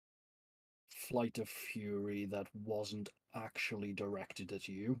flight of fury that wasn't actually directed at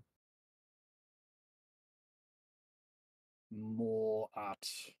you. More at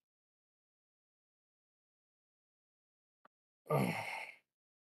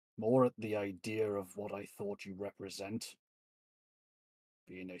the idea of what I thought you represent.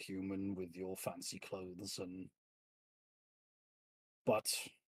 Being a human with your fancy clothes but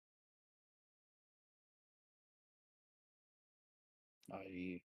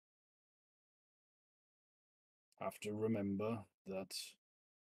I have to remember that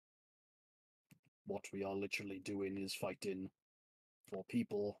what we are literally doing is fighting for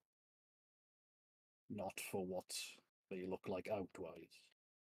people, not for what they look like outwise.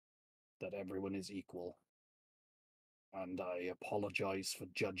 That everyone is equal. And I apologize for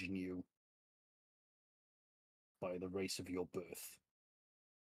judging you by the race of your birth,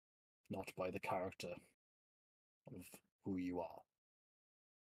 not by the character of who you are.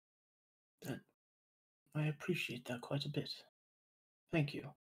 I appreciate that quite a bit. Thank you.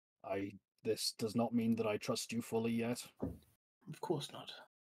 This does not mean that I trust you fully yet, Of course not.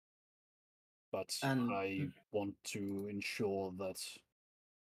 but And- I want to ensure that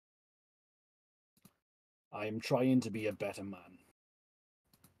I am trying to be a better man.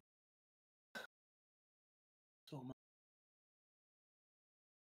 So,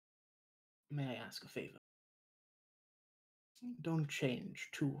 may I ask a favor? Don't change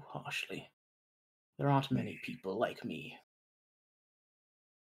too harshly. There aren't many people like me.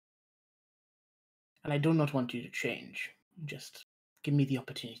 And I do not want you to change. Just give me the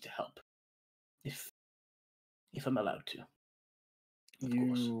opportunity to help. If I'm allowed to. Of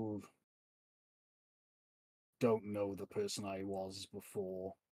course. You don't know the person I was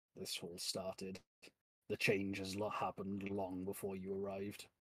before this all started. The change has happened long before you arrived.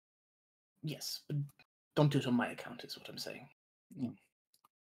 Yes, but don't do it on my account, is what I'm saying.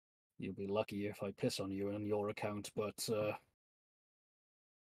 You'll be lucky if I piss on you on your account, but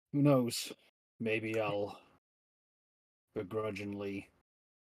who knows? Maybe I'll begrudgingly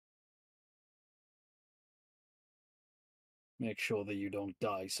make sure that you don't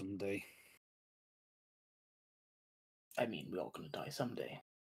die someday. I mean, we're all gonna die someday.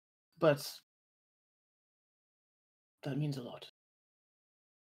 But that means a lot.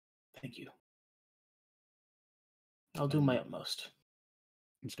 Thank you. I'll do my utmost.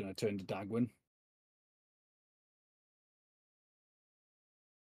 I'm just going to turn to Dagwin.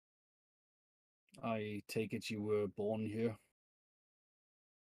 I take it you were born here?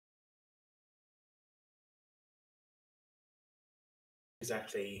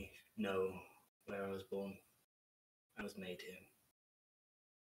 Exactly know where I was born. I was made here.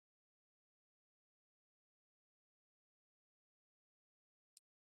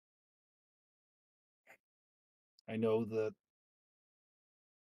 I know that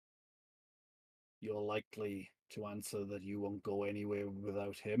you're likely to answer that you won't go anywhere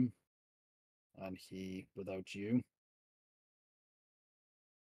without him, and he without you.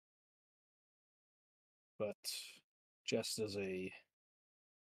 But just as a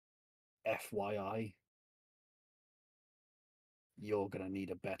FYI, you're going to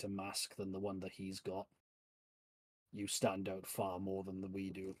need a better mask than the one that he's got. You stand out far more than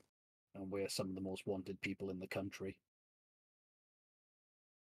we do, and we're some of the most wanted people in the country.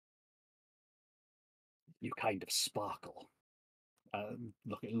 You kind of sparkle,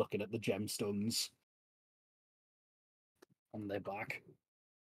 looking at the gemstones on their back.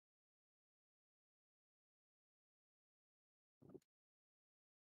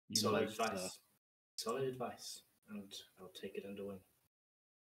 Solid advice. Solid advice. And I'll take it under wing.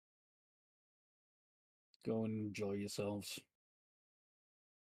 Go and enjoy yourselves.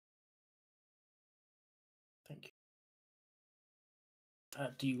 Thank you.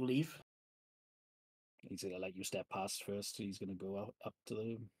 Do you leave? He's going to let you step past first. He's going to go up to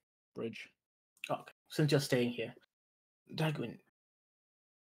the bridge. Okay. Since you're staying here, Dagwin,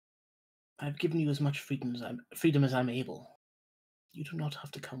 I've given you as much freedom as I'm able. You do not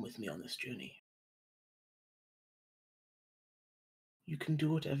have to come with me on this journey. You can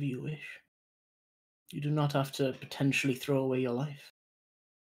do whatever you wish. You do not have to potentially throw away your life.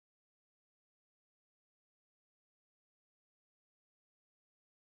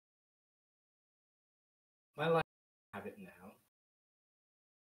 My life, I have it now,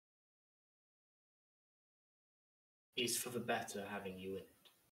 is for the better having you in it.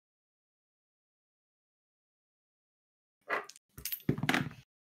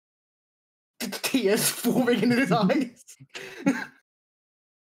 Tears forming in his eyes.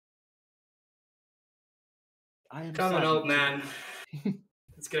 Come on, old man.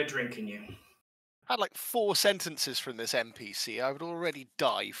 Let's get a drink in you. I had like 4 sentences from this NPC. I would already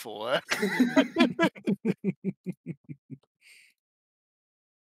die for her.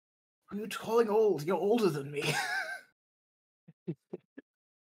 Who are you calling old? You're older than me.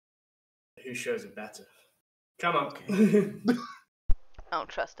 Who shows it better? Come on. I don't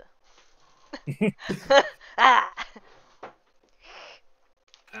trust her. Ah!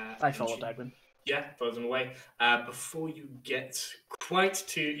 I follow Dagwin. Yeah, follows them away. Before you get quite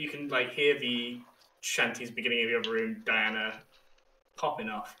to, you can like hear the shanties beginning of the other room, Diana popping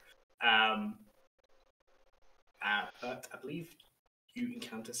off. But I believe you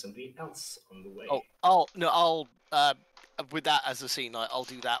encounter somebody else on the way. I'll with that as a scene, I'll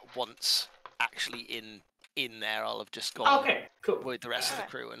do that once actually in there. I'll have just gone Okay, cool. with the rest of the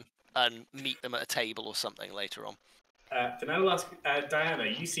crew and meet them at a table or something later on. Then I will ask Diana.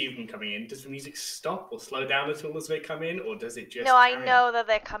 You see them coming in. Does the music stop or slow down at all as they come in, or does it just? No, I carry know on? that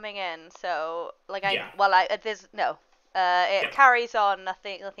they're coming in. So like Yeah. there's no. It carries on.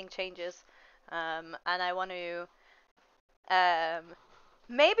 Nothing changes. And I want to.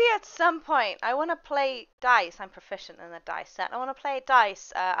 Maybe at some point I want to play dice. I'm proficient in the dice set. I want to play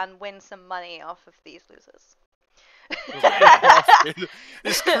dice and win some money off of these losers.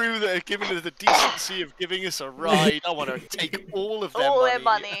 This crew that are giving us the decency of giving us a ride, I want to take all of their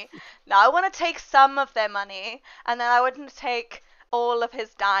money. No, I want to take some of their money, and then I wouldn't take all of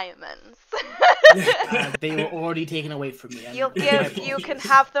his diamonds. They were already taken away from me. You can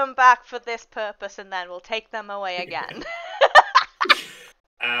have them back for this purpose, and then we'll take them away again.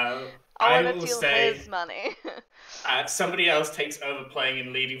 I want will to steal say his money. somebody else takes over playing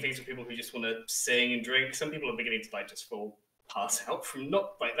and leading things for people who just want to sing and drink. Some people are beginning to like just fall pass out from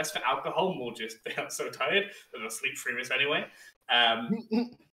not like less for alcohol, more just they are so tired that they'll sleep through this anyway.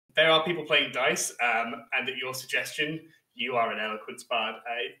 There are people playing dice, and at your suggestion, you are an eloquence bard.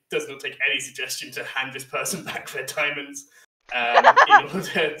 It does not take any suggestion to hand this person back their diamonds in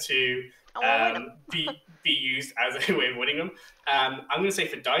order to be used as a way of winning them. I'm going to say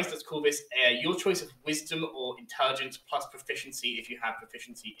for dice, let's call this your choice of wisdom or intelligence plus proficiency if you have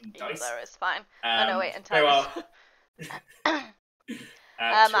proficiency in dice. There is fine. Oh no, wait, intelligence.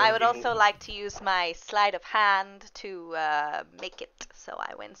 I would also like to use my sleight of hand to make it so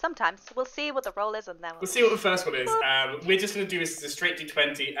I win sometimes. We'll see what the roll is, and then we'll see what the first one is. We're just going to do this as a straight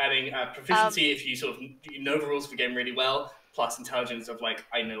d20, adding proficiency if you sort of know the rules of the game really well, plus intelligence of like,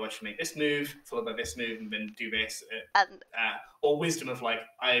 I know I should make this move, followed by this move, and then do this. Or wisdom of like,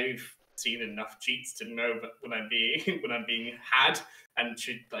 I've seen enough cheats to know that when I'm being had and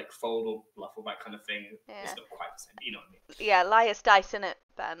should like fold or bluff or that kind of thing. Yeah. It's not quite the same, you know what I mean? Yeah, liar's dice in it,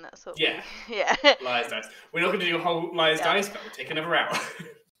 Ben. That's what yeah. Yeah. Liar's dice. We're not going to do a whole liar's dice, but we'll take another round.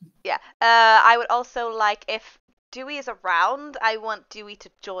 Yeah. I would also like, if Dewey is around, I want Dewey to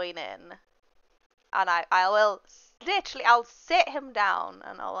join in. And I will literally, I'll sit him down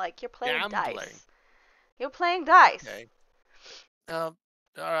and I'll like, you're playing dice. You're playing dice. Okay. All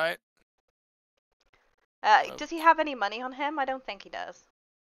right. Does he have any money on him? I don't think he does.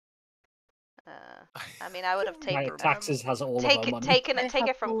 I mean, I would have taken taxes has all of our money. Taken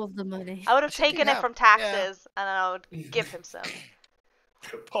it from all of the money. I would have taken it from taxes, and then I would give him some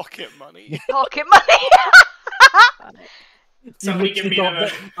pocket money. Pocket money. Somebody give me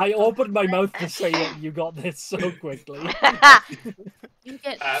I opened my mouth to say it. You got this so quickly. You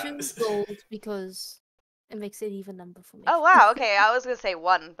get 2 gold because it makes it even number for me. Oh wow, okay. I was gonna say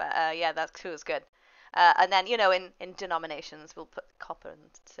 1, but yeah, that 2 is good. And then in denominations we'll put copper and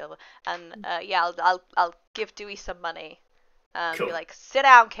silver, and yeah, I'll give Dewey some money. Cool. Be like, sit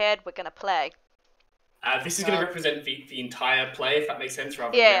down, kid. We're gonna play. This is gonna represent the entire play, if that makes sense,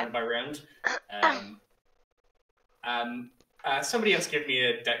 rather than round by round. Somebody else give me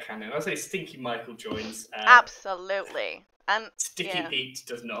a deck hand. I'll say Stinky Michael joins. Absolutely. And Sticky Pete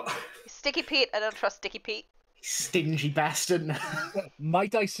does not. Sticky Pete, I don't trust Sticky Pete. Stingy bastard.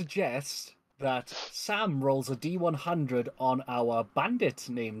 Might I suggest that Sam rolls a D100 on our bandit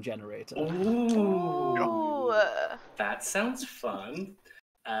name generator? Ooh. That sounds fun.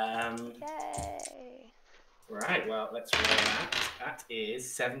 Yay. Right, well, let's roll that. That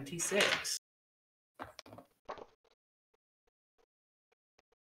is 76.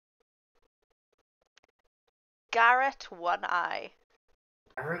 Garrett One Eye.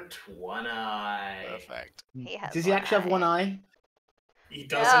 Garrett One Eye. Perfect. Does he actually have one eye? He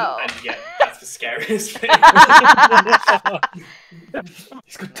doesn't, and yet that's the scariest thing.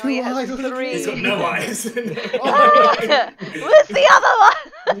 He's got 2 eyes. He's got no eyes. Where's the other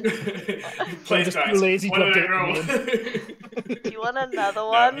one? Plays dice. Lazy What did I to roll? Do you want another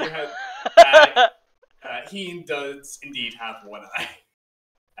one? No, he does indeed have one eye.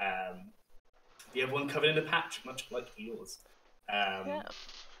 The other one covered in a patch, much like yours. I'm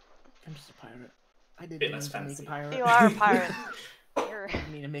just a pirate. I didn't bit less mean to fancy. make a pirate. You are a pirate. I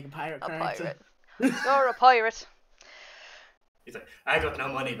didn't mean to make a pirate character. You're a pirate. He's like, I got no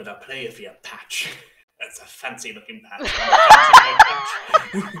money, but I'll play you for your patch. That's a fancy looking patch.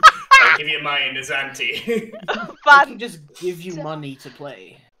 I'll give you mine as ante. I can just give you money to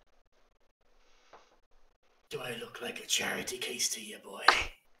play. Do I look like a charity case to you, boy?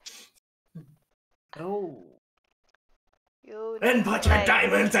 Oh. Then put your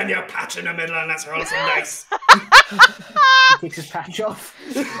diamonds and your patch in the middle and let's roll some dice. He takes his patch off.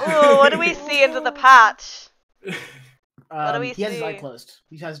 Ooh, what do we see into the patch? What do we see? He has his eye closed.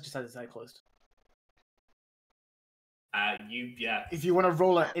 He just has his eye closed. Yeah. If you want to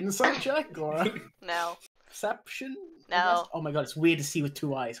roll an insight check, or No. perception? I No. guess? Oh my god, it's weird to see with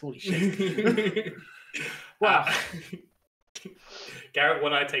 2 eyes. Holy shit. Wow. Garrett,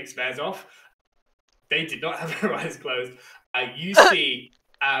 one eye takes theirs off. They did not have their eyes closed. You see,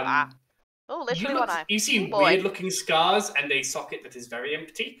 Oh, literally one eye. you see Boy. weird-looking scars and a socket that is very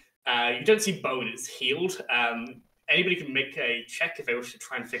empty. You don't see bone; it's healed. Anybody can make a check if they wish to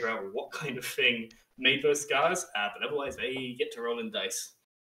try and figure out what kind of thing made those scars, but otherwise they get to roll in dice.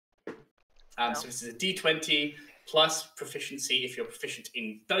 So this is a D20 plus proficiency if you're proficient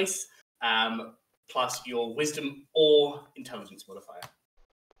in dice, plus your wisdom or intelligence modifier.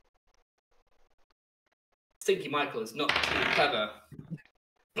 Stinky Michael is not too clever,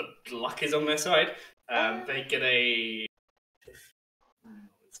 but luck is on their side. They get a...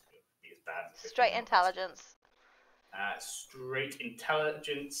 Straight intelligence. Straight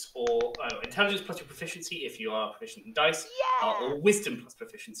intelligence or intelligence plus your proficiency if you are proficient in dice, or wisdom plus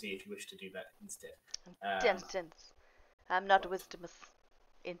proficiency if you wish to do that instead. Intelligence. I'm not wisdomous.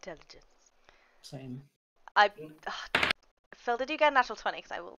 Intelligence. Same. Phil, did you get a natural 20?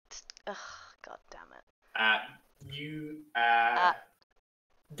 Because I will. God damn it.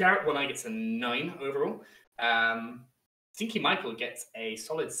 Garrett one eye gets a 9 overall. Stinky Michael gets a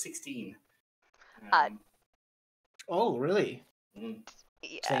solid 16. Oh, really?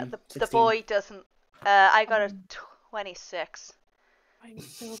 Yeah, the boy doesn't. I got a 26. I'm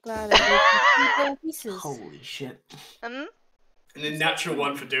so glad I made pieces. Holy shit. And a natural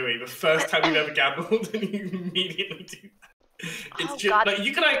one for Dewey. The first time you've ever gambled, and you immediately do that. It's just God. like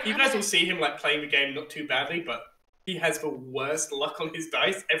you guys will see him like playing the game not too badly, but he has the worst luck on his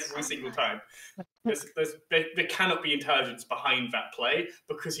dice every single time. There cannot be intelligence behind that play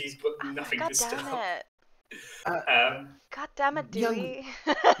because he's got nothing to stop. God damn it, Dewey.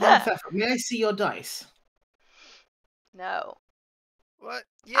 May I see your dice? No. What?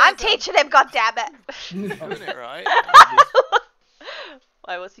 Yeah, I'm teaching him, God damn it. Doing it right.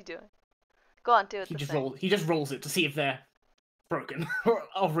 Why, what's he doing? Go on, do it. He just rolls it to see if they're broken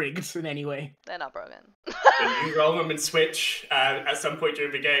or rigged in any way. They're not broken. When you roll them and switch, at some point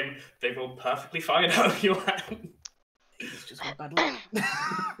during the game, they roll perfectly fine out of your hand. It's just got bad luck.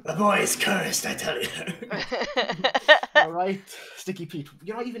 The boy is cursed, I tell you. Alright, Sticky Pete,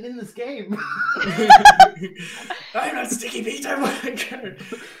 you're not even in this game. I'm not Sticky Pete, I want to go.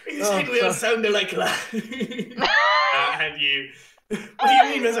 You said we all sounded like that. And you... What do you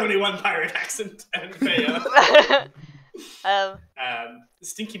mean there's only one pirate accent? And they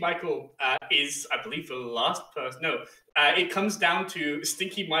Stinky Michael is, I believe, the last person. No, it comes down to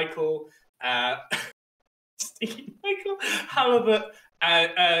Stinky Michael, Halibut,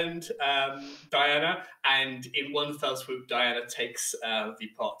 and Diana. And in one fell swoop, Diana takes the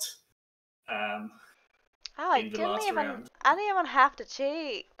pot. I didn't even have to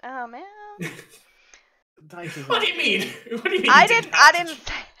cheat. Oh man. What do you mean? What do you mean? I didn't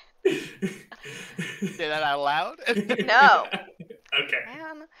Say that out loud? No. Okay.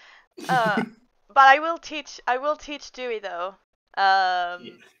 Man. But I will teach Dewey though.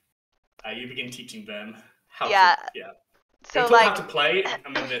 You begin teaching them how to So like how to play,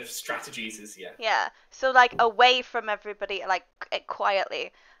 and then the strategies is Yeah. So like away from everybody, like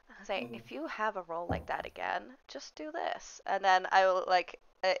quietly. I was like, if you have a role like that again, just do this, and then I will like.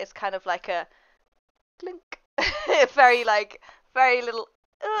 It's kind of like a clink, very little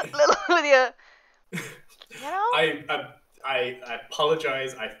with you. You know. I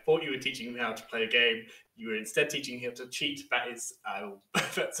apologize. I thought you were teaching me how to play a game. You were instead teaching me how to cheat. That is,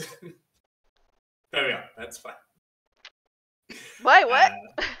 that's. There we are. That's fine. Wait, what?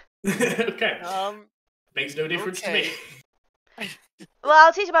 Okay. Makes no difference to me. Well,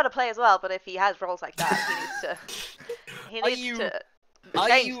 I'll teach him how to play as well. But if he has roles like that, he needs to.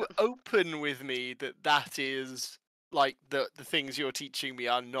 Are you open with me that is like the things you're teaching me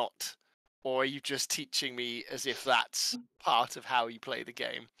are not, or are you just teaching me as if that's part of how you play the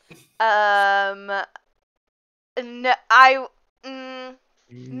game? No,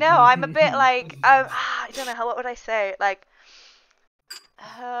 no, I'm a bit like I don't know what would I say, like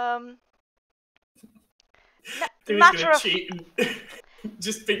matter of cheat and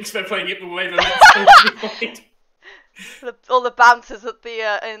just thinks they're playing it the way they're supposed to be played. All the bouncers at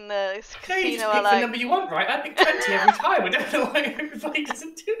the in the Okay, you casino just are pick like the number you want, right? I pick 20 every time. I don't know why everybody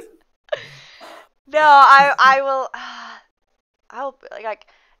doesn't do that. No, I will. I'll like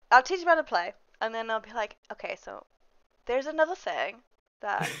I'll teach him how to play, and then I'll be like, okay, so there's another thing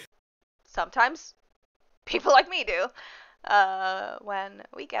that sometimes people like me do when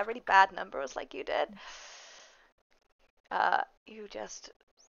we get really bad numbers like you did. You just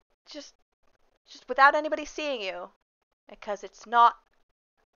without anybody seeing you, because it's not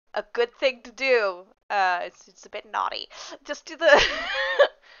a good thing to do. It's a bit naughty. Just do the.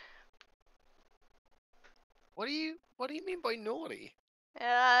 What do you mean by naughty?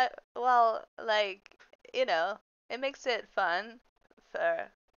 Well, like, you know, it makes it fun for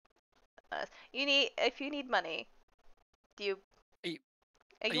us. If you need money, do you?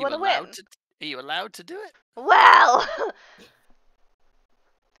 Are You you want to allowed win? to? Are you allowed to do it? Well,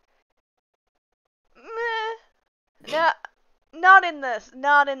 meh. No, not in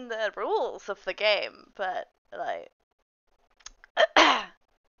the rules of the game, but like,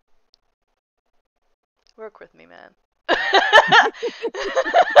 work with me, man.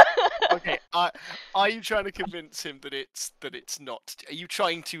 Okay, are you trying to convince him that it's not? Are you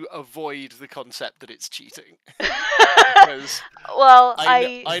trying to avoid the concept that it's cheating? Because Well,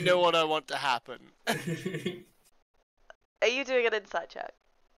 I know what I want to happen. Are you doing an insight check?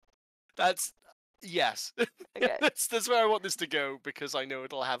 Yes. Okay. That's where I want this to go because I know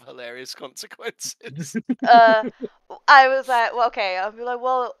it'll have hilarious consequences. I was like, well, okay. I'll be like,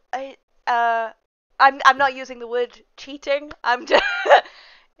 well, I'm not using the word cheating. I'm just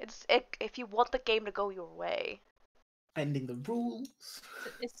if you want the game to go your way. Bending the rules.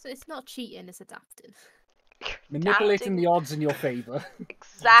 It's not cheating, it's adapting. Manipulating the odds in your favour.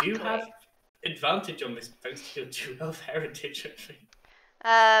 Exactly. You have advantage on this thanks to your true elf heritage, I think.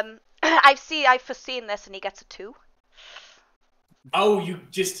 I've foreseen this, and he gets a 2. Oh, you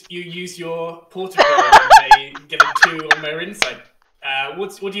use your portable and they get a 2 on their insight.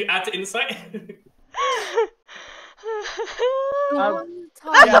 What do you add to insight? That's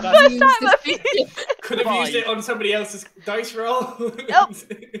the first time I've used it. Could have used it on somebody else's dice roll. Nope.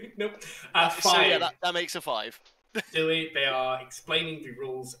 Nope. 5. So yeah, that makes a 5. Silly, they are explaining the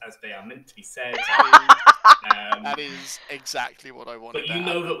rules as they are meant to be said. That is exactly what I wanted. But you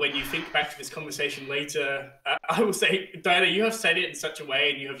know that when you think back to this conversation later, I will say, Diana, you have said it in such a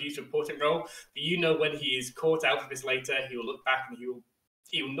way and you have used your portent roll, but you know when he is caught out of this later, he will look back and he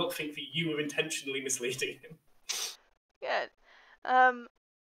will not think that you were intentionally misleading him. Good. No,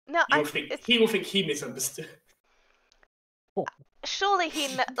 he will think he misunderstood. Surely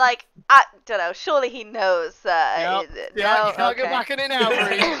I don't know. Surely he knows. Yeah, you can't okay. go back in it now,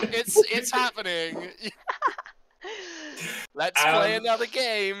 Marie. It's happening. Let's play another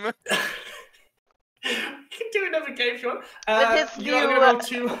game. You can do another game if you want. With his I'm going to roll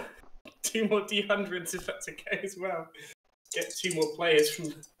two more D100s if that's okay as well. Get 2 more players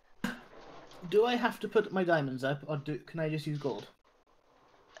from. Do I have to put my diamonds up, or can I just use gold?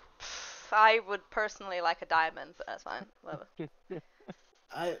 I would personally like a diamond, but that's fine. Whatever.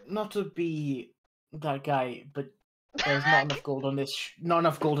 Not to be that guy, but there's not enough gold on this. Not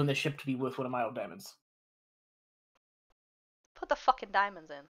enough gold on this ship to be worth one of my old diamonds. Put the fucking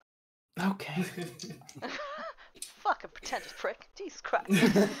diamonds in. Okay. Fucking pretentious prick. Jesus Christ. Who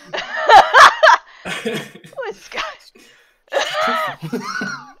is this guy? You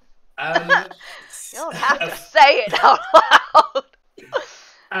don't have to say it out loud.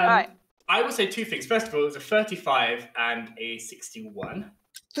 Alright. I would say 2 things. First of all, it's a 35 and a 61.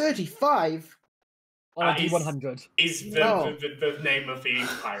 35? Or a D100. Is the name of the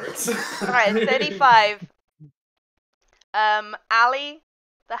pirates. Alright, 35. Ali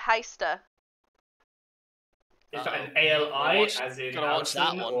the Heister. Is that an ALI, as in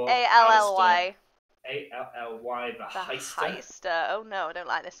Alison, or ALLY. ALLY, the Heister. Heister. Oh no, I don't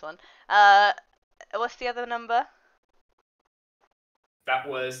like this one. What's the other number? That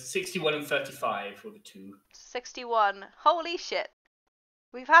was 61 and 35 for the 2. 61. Holy shit.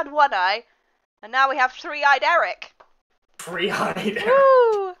 We've had one eye, and now we have 3-eyed Eric. 3-eyed Eric.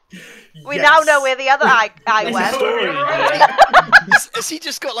 Woo! We now know where the other eye went. Has he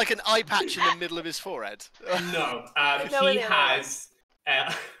just got like an eye patch in the middle of his forehead? No, he has.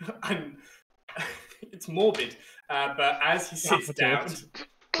 It's morbid, but as he sits down,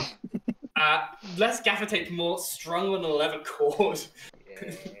 less gaffer tape, more strung on a leather cord.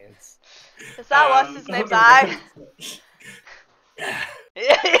 Yes. Is that what's his name's eye?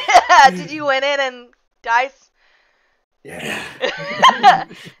 Yeah. Did you win it in dice? Yeah.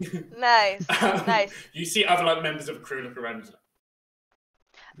 Nice. Nice. You see other members of the crew look around.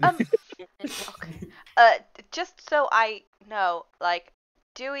 Okay. Just so I know,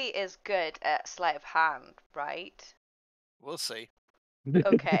 Dewey is good at sleight of hand, right? We'll see.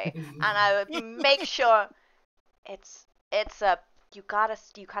 Okay. And I would make sure it's you gotta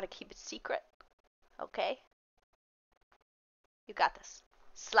keep it secret. Okay? You got this.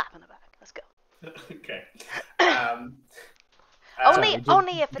 Slap in the back. Let's go. Okay. Only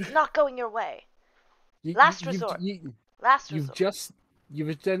if it's not going your way. Last resort. You've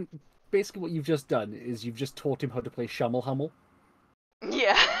done basically what you've just done is you've just taught him how to play Shummel Hummel.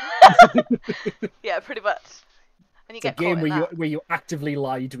 Yeah. Yeah, pretty much. And you It's a get game caught in that. where you actively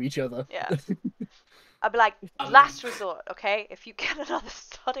lie to each other. Yeah. I'd be like, last resort, okay? If you get another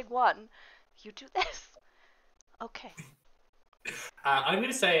starting one, you do this. Okay. I'm going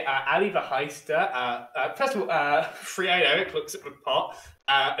to say Ali the Heister. First of all, Free-Eyed Eric looks at the pot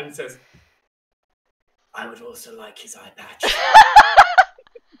and says, I would also like his eye patch.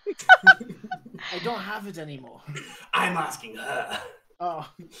 I don't have it anymore. I'm asking her. Oh.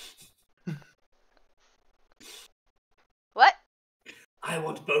 What? I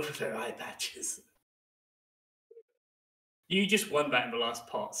want both of her eye patches. You just won that in the last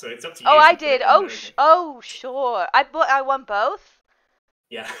pot, so it's up to you. Oh, if I you put it did. in Oh, there. oh, sure. I won both.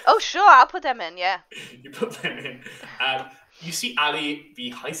 Yeah. Oh, sure. I'll put them in. Yeah. You put them in. You see Ali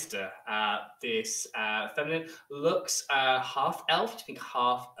the Heister. This feminine looks half elf. I think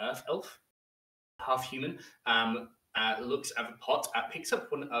half earth elf, half human. Looks at the pot. Picks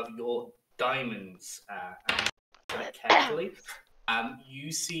up one of your diamonds quite carefully.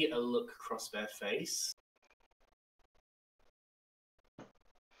 You see a look across their face.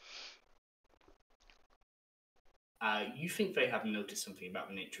 You think they have noticed something about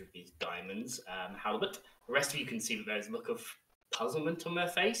the nature of these diamonds, Halibut. The rest of you can see that there's a look of puzzlement on their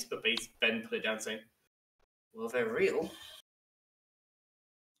face, but they then put it down saying, well, they're real.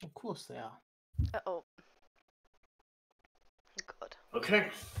 Of course they are. Uh-oh. God. Okay.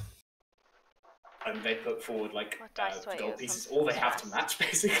 And they put forward, like, What dice do I gold use? pieces. I'm All they have to stressed. match,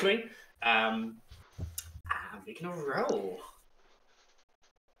 basically. And they're going to roll.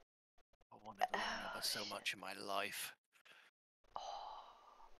 I want to remember so much in my life.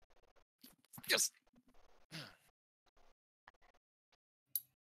 Just.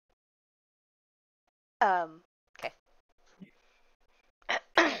 Okay.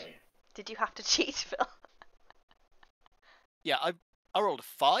 Okay. Did you have to cheat, Phil? Yeah, I rolled a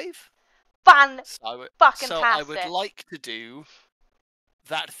 5. Fan So I fucking would tastic. like to do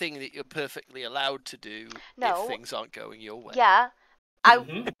that thing that you're perfectly allowed to do No. if things aren't going your way. Yeah. I.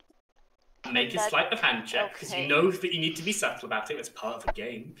 Mhm. Make a sleight of hand check, because Okay. you know that you need to be subtle about it. It's part of the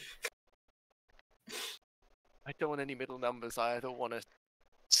game. I don't want any middle numbers. I either want to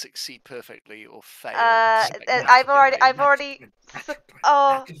succeed perfectly or fail. I've already.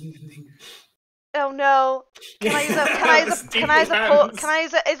 Oh. Oh no. Can I use a? Can I use a? Can I use a? Can I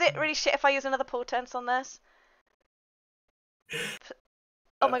use a? Is it really shit if I use another portent on this?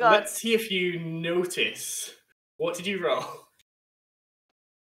 Oh my god. Let's see if you notice. What did you roll?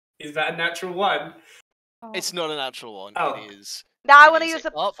 Is that a natural one? It's not a natural one. Oh. It is. Now I it want to is use a.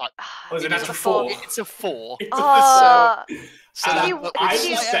 a. Oh, fuck. Oh, is it It is natural a 4? It's a 4. It's Oh. So Did that you- with I sleight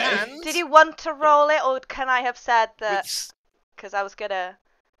would of say- hand, Did you want to roll it, or can I have said that? with Because I was gonna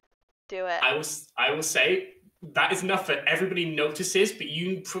do it. I will say that is enough that everybody notices, but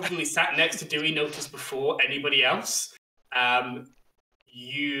you probably sat next to Dewey notice before anybody else.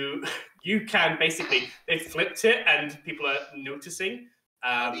 You can basically they flipped it and people are noticing.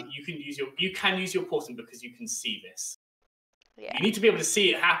 You can use your portent because you can see this. Yeah. You need to be able to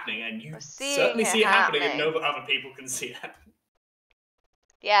see it happening, and you We're seeing certainly it see it happening and happening. know that other people can see it.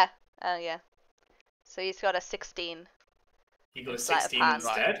 Yeah. Oh yeah. So he's got a 16. You got a Sleight of 16 hand.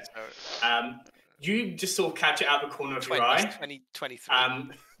 instead. Right. You just sort of catch it out of the corner of 20, your eye. 23.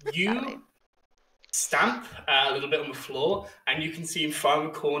 You stamp a little bit on the floor, and you can see in far in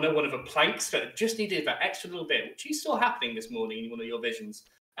the corner one of the planks that just needed that extra little bit, which you saw happening this morning in one of your visions,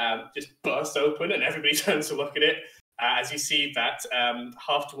 just burst open, and everybody turns to look at it as you see that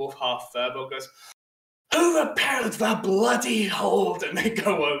half dwarf, half furball goes, "Who repaired the bloody hold?" And they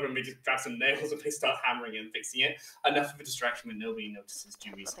go over and they just grab some nails and they start hammering and fixing it. Enough of a distraction when nobody notices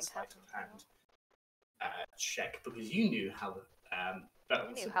Dewey's Nothing sleight of happened. hand check, because you knew how that I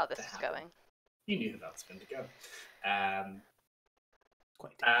was knew about how to this was happen. going. You knew that was going to go.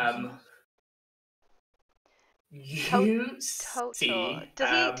 Quite dangerous. You Total. see.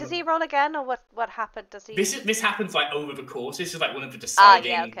 Does he roll again, or what happened? Does he? This happens like over the course. This is like one of the Ah,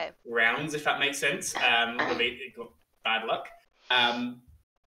 deciding yeah, okay. rounds, if that makes sense. Where they got bad luck.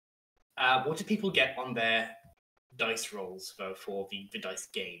 What do people get on their dice rolls though for the dice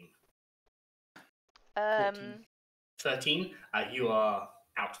game? 13. You are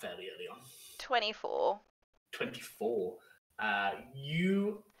out fairly early on. 24. 24.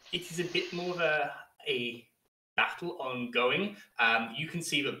 It is a bit more of a battle ongoing. You can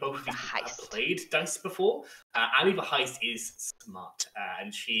see that both of these people have played dice before. Ali the Heist is smart,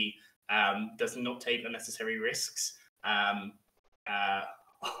 and she does not take unnecessary risks.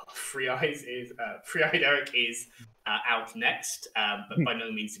 Free-Eyed Eric is out next, but by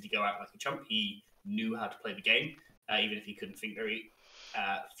no means did he go out like a chump. He knew how to play the game, even if he couldn't think very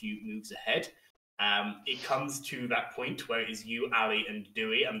few moves ahead. It comes to that point where it is you, Ali, and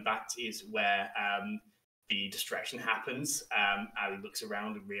Dewey, and that is where the distraction happens. Ali looks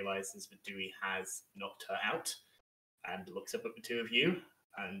around and realizes that Dewey has knocked her out, and looks up at the two of you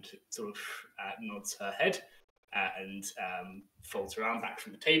and sort of nods her head and folds her arm back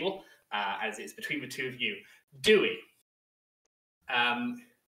from the table as it's between the two of you. Dewey,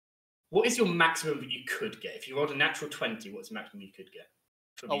 what is your maximum that you could get? If you rolled a natural 20, what's the maximum you could get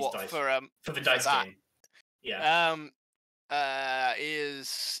for these dice? For the dice game? Yeah.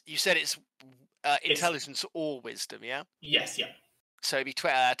 You said it's intelligence or wisdom, yeah? Yes, yeah. So it'd be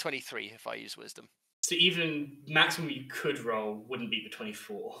 23 if I use wisdom. So even maximum you could roll wouldn't be the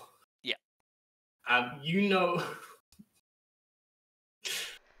 24. Yeah. You know,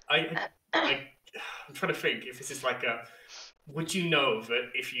 I'm trying to think if this is like a. Would you know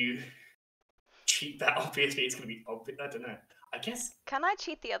that if you cheat that, obviously it's going to be obvious? I don't know. I guess. Can I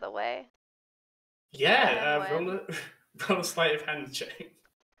cheat the other way? Yeah. Roll a sleight of hand check.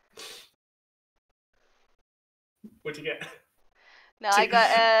 What'd you get? No, I got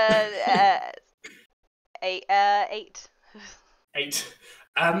 8. 8.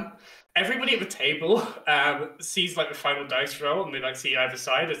 Everybody at the table sees like the final dice roll, and they like see either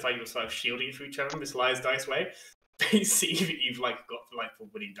side as like you're sort of shielding for each other in this liar's dice way. They see that you've like got like the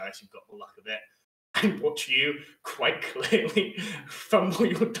winning dice, you've got the luck of it, and watch you quite clearly fumble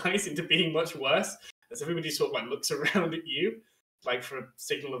your dice into being much worse. As everybody sort of like looks around at you, like for a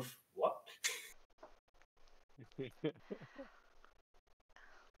signal of what? This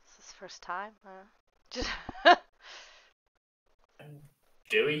is first time. Just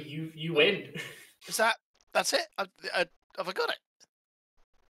Dewey, you win. That's it? Have I got it?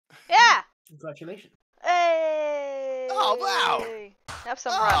 yeah. Congratulations. Hey. Oh wow. Have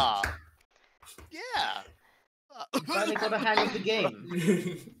some run. Yeah. Finally got a hang of the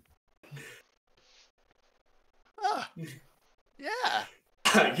game. Yeah.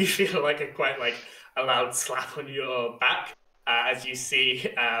 You feel like a loud slap on your back as you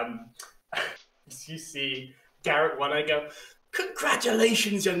see Garrett One Eye go,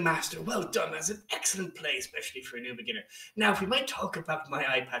 "Congratulations, young master. Well done. That's an excellent play, especially for a new beginner. Now, if we might talk about my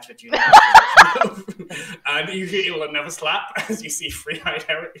eye patch that you have." And you feel another slap as you see Free-Eyed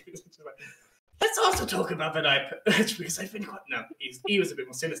Eric. Let's also talk about that eye patch, because I've been quite... No, he was a bit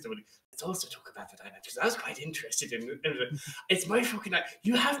more sinister, but let's also talk about that eye patch, because I was quite interested in it. It's my fucking eye.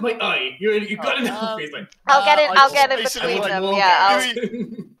 You have my eye. You've got to know. He's like, I'll get in between them. Yeah.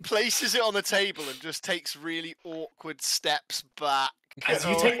 Places it on the table and just takes really awkward steps back. As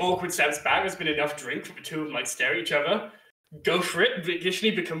you take awkward steps back, there's been enough drink for the two of them like stare at each other, go for it,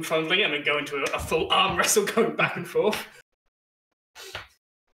 additionally become fumbling, and then go into a full arm wrestle going back and forth.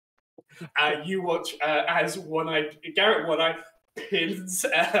 You watch as Garrett One Eye pins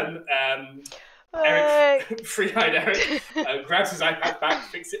Eric, Free-Eyed Eric, grabs his iPad back,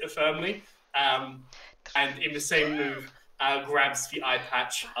 fixes it firmly, and in the same move, grabs the eye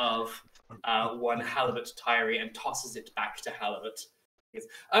patch of one Halibut Tyree and tosses it back to Halibut. He goes,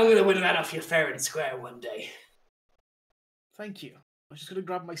 "I'm going to win that off you fair and square one day." Thank you. I was just going to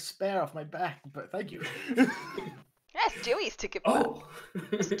grab my spare off my back, but thank you. Yes, Dewey's to give back. Oh!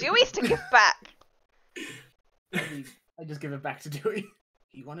 It's Dewey's to give back. I just give it back to Dewey.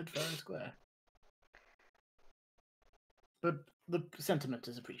 He wanted fair and square. But the sentiment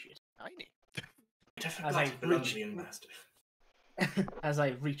is appreciated. As I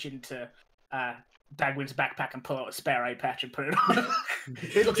reach into Dagwin's backpack and pull out a spare eye patch and put it on.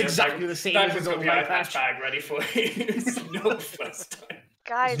 It looks exactly the same as his old eye patch bag ready for you. It's not the first time.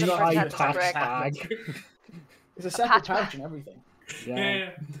 Guys, The a eye pretentious patch prick. bag. It's a separate pouch and everything.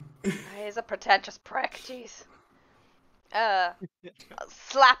 Yeah. He's a pretentious prick. Jeez.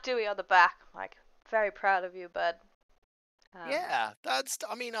 Slap Dewey on the back. Like, very proud of you, bud. Yeah, that's.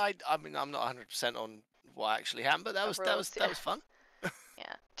 I mean, I'm not 100% on what actually happened, but that was fun.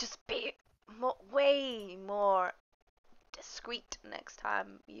 Yeah, just be way more discreet next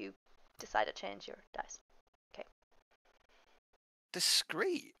time you decide to change your dice. Okay.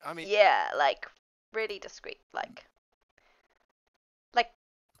 Discreet. I mean. Yeah, like really discreet. Like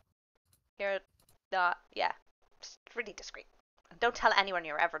you're not. Yeah, just really discreet. And don't tell anyone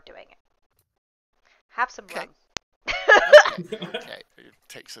you're ever doing it. Have some rum. Okay. It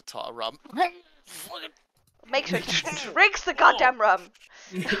takes a tot of rum. Make sure he drinks the goddamn rum.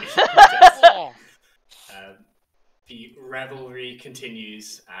 The revelry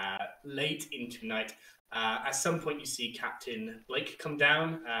continues late into night. At some point, you see Captain Blake come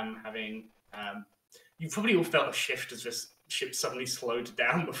down, having... you probably all felt a shift as this ship suddenly slowed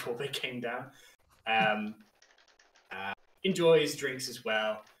down before they came down. enjoys drinks as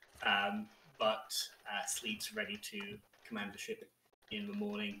well, but sleeps ready to command the ship in the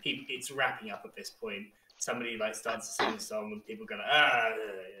morning. It's wrapping up at this point. Somebody like starts to sing a song, and people go,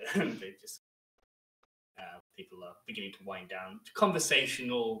 and they just people are beginning to wind down.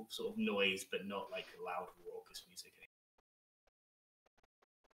 Conversational sort of noise, but not like loud, raucous music.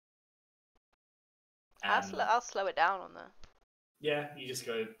 I'll slow it down on the. Yeah, you just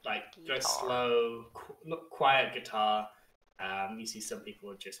go Guitar. slow, quiet guitar. You see some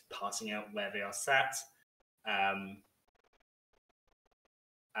people are just passing out where they are sat.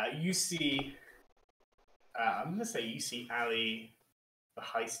 You see, I'm gonna say you see Ali, the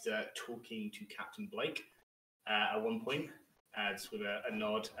heister, talking to Captain Blake at one point, just with a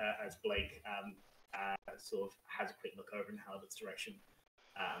nod as Blake sort of has a quick look over in Halbert's direction,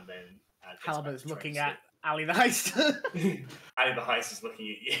 and then Halbert's looking at Ali the heister. Ali the heist is looking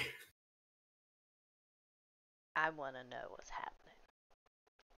at you. I want to know what's happening.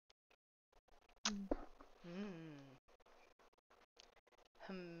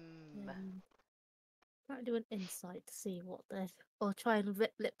 Might do an insight to see what they're, or try and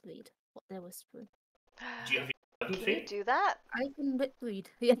lip read what they're whispering. Do you have your Can you do that? I can lip read,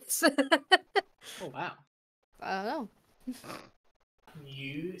 yes. Oh wow! I don't know.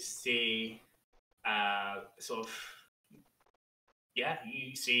 You see, sort of,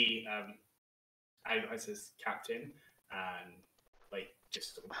 you see, I says Captain, and like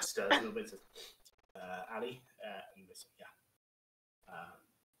just sort of stirs a little bit. Says, Ali, and this,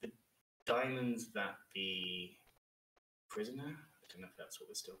 the diamonds that the prisoner, I don't know if that's what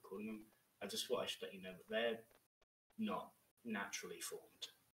we're still calling them. I just thought I should let you know that they're not naturally formed.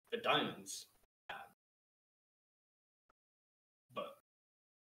 The diamonds, but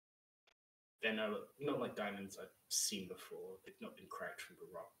they're not like diamonds I've seen before. They've not been cracked from the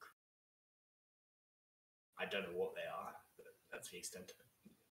rock. I don't know what they are, but that's the extent of it.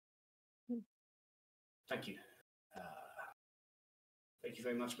 Thank you. Thank you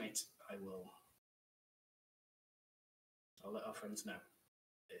very much, mate. I'll let our friends know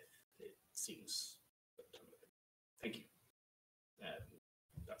if it seems. Thank you.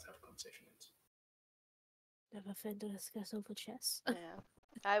 That's how the conversation ends. Never fed to discuss over chess. Yeah.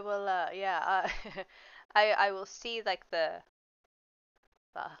 I will. I will see like the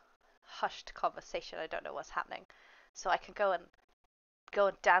hushed conversation. I don't know what's happening, so I can go and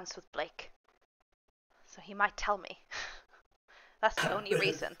dance with Blake. So he might tell me. That's the only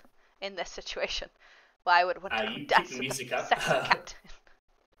reason in this situation why I would want to go dance with the sexy captain.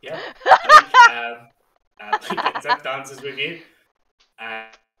 Yeah. Blake dances with you.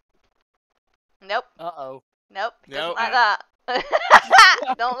 Nope. Uh-oh. Nope. He doesn't Nope. like that.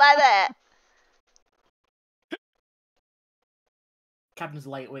 Don't like that. Captain's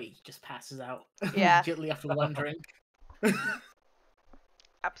lightweight, he just passes out Yeah. immediately after one drink.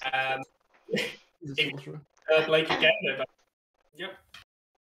 Absolutely. Blake again. Yep.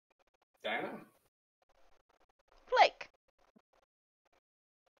 Diana. Blake.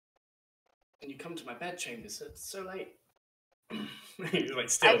 And you come to my bedchamber, so it's so late. He's like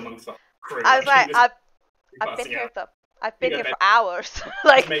still amongst the crew. I was like, I've been here for hours.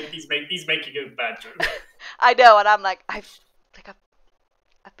 Like he's making a bad joke. I know, and I'm like, I've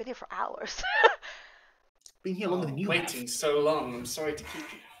been here for hours. Been here longer than you waiting have. so long. I'm sorry to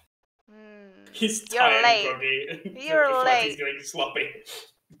keep you. He's You're tired, late. groggy. You're late. He's getting sloppy.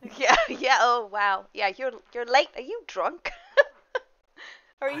 Yeah. Oh wow. Yeah, you're late. Are you drunk?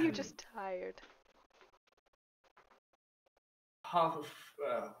 Or are you just tired? Half of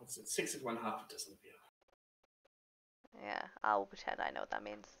what's it? 6 of one, half a dozen of the other. Yeah, I'll pretend I know what that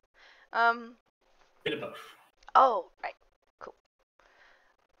means. Bit of both. Oh, right. Cool.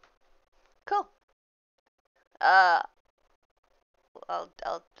 I'll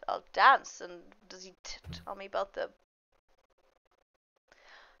dance, and does he tell me about the?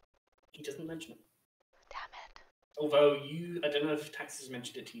 He doesn't mention it. Damn it. Although I don't know if Tax has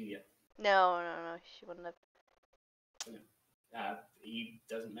mentioned it to you yet. No, she wouldn't have. He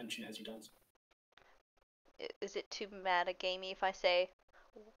doesn't mention it as you dance. Is it too meta gamey if I say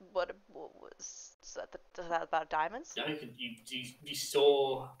what was that about diamonds? No, you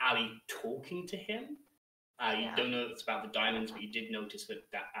saw Ali talking to him. You don't know it's about the diamonds, but you did notice that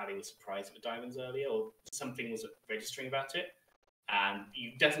Ali was surprised at the diamonds earlier, or something was registering about it. And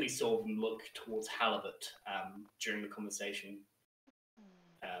you definitely saw them look towards Halibut during the conversation.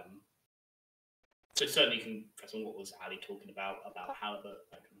 So certainly you can press on what was Ali talking about Halibut.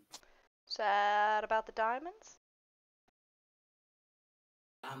 Is that about the diamonds?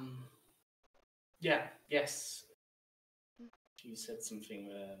 Yes. She said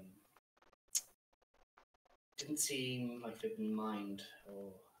something. didn't seem like they'd been mined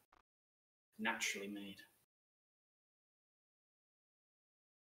or naturally made.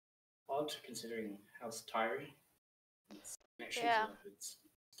 Odd, considering House Tyree. It's connections Yeah. it's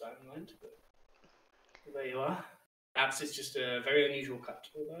starting mind, but there you are. Perhaps it's just a very unusual cut,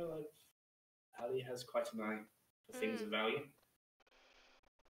 although Ali has quite an eye for things of value.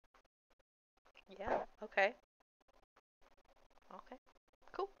 Yeah, okay. Okay,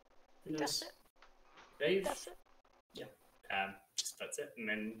 cool. Who knows? That's it. Dave? That's it. Yeah. Just that's it. And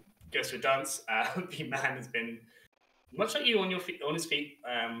then goes to a dance. The man has been much like you on his feet,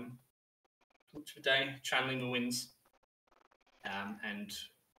 much of a day, channeling the winds. And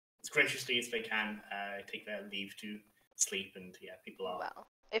as graciously as they can, take their leave to sleep. And yeah, people are. Well,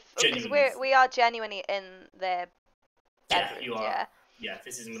 because genuinely- we are genuinely in their Yeah, bedrooms, you are. yeah. Yeah,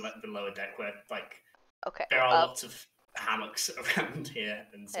 this is in the lower deck where like Okay. there are lots of hammocks around here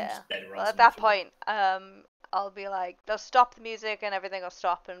and some Yeah. bed rugs. Well, at that point, I'll be like, they'll stop the music and everything will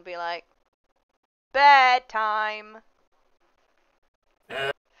stop and be like, bedtime. A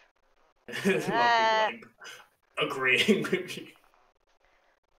lot of people like agreeing with you.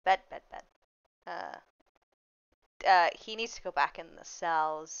 Bed. He needs to go back in the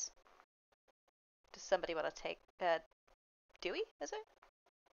cells. Does somebody want to take, Dewey, is it?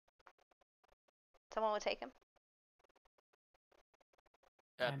 Someone would take him?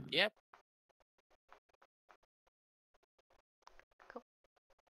 Yep. Cool.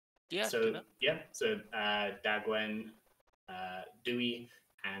 Yeah. So Dagwen, Dewey,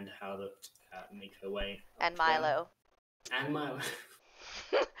 and Harlot make her way. And up to Milo. them. And Milo.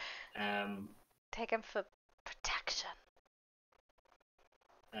 Take him for protection.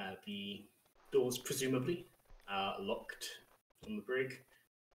 The doors presumably are locked on the brig.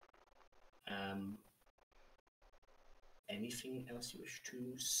 Anything else you wish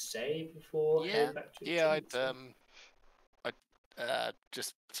to say before heading back to I'd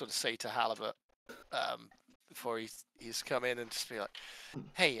just sort of say to Halibut before he's come in and just be like,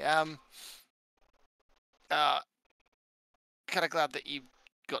 hey, kind of glad that you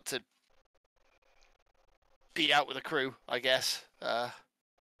got to be out with the crew, I guess,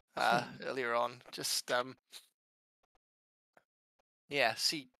 earlier on. Just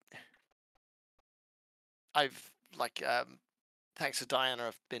see, I've thanks to Diana,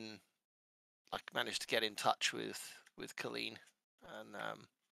 I've been managed to get in touch with Colleen, and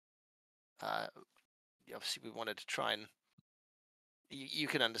obviously we wanted to try and you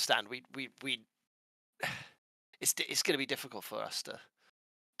can understand we it's going to be difficult for us to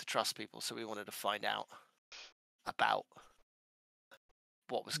trust people, so we wanted to find out about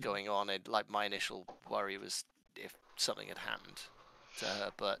what was going on. And my initial worry was if something had happened to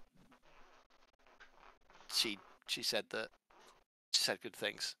her, but she said good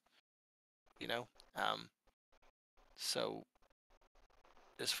things, so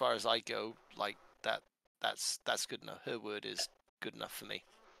as far as I go, that's good enough. Her word is good enough for me.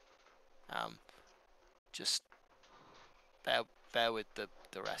 Just bear with the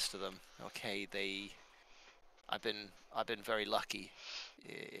rest of them. Okay, I've been very lucky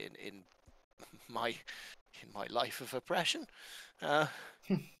in my life of oppression. Where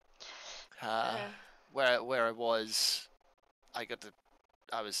I was,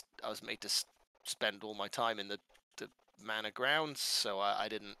 I was made to spend all my time in the manor grounds, so I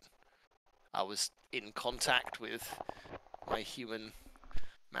was in contact with my human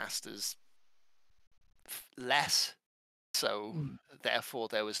masters less, so therefore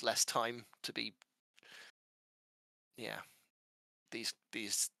there was less time to be. The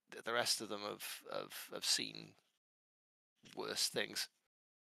rest of them have seen worse things,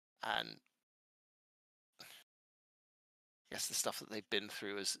 and I guess the stuff that they've been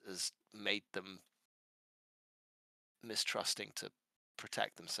through has made them mistrusting to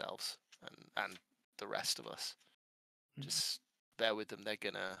protect themselves and the rest of us. Just bear with them. They're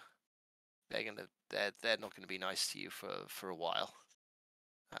not gonna be nice to you for a while.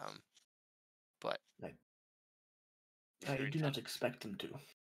 But I do not expect them to.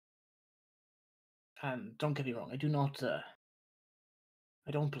 And don't get me wrong, I do not.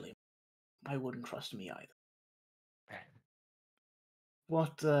 I don't blame them. I wouldn't trust me either.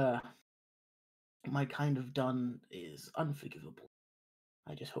 What my kind of done is unforgivable.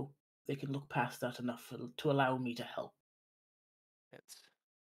 I just hope they can look past that enough to allow me to help. It's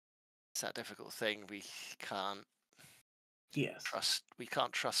that difficult thing. We can't trust. We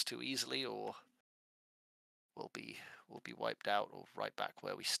can't trust too easily, or we'll be wiped out or right back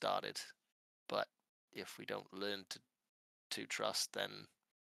where we started. But if we don't learn to trust, then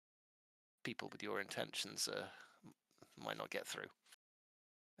people with your intentions might not get through.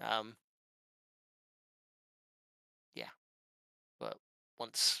 yeah. But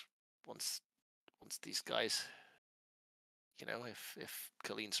once these guys, you know, if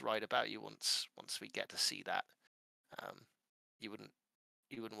Colleen's right about you, once we get to see that, you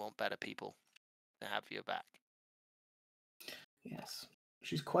wouldn't want better people to have your back. Yes,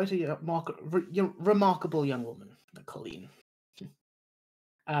 she's quite a remarkable young woman, Colleen.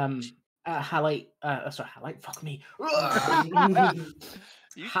 Halite. Sorry, Halite. Fuck me.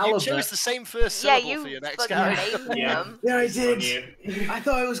 You Halibut. chose the same first Yeah, syllable for your you next fucking character. named Yeah. them. Yeah, I It's on did. you. I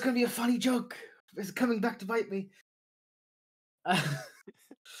thought it was going to be a funny joke. It's coming back to bite me.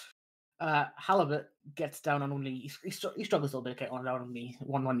 Halibut gets down on one knee. He struggles a little bit to get on down on knee.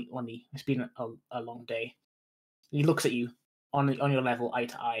 One knee. It's been a long day. He looks at you on your level, eye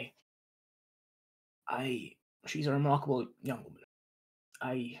to eye. She's a remarkable young woman.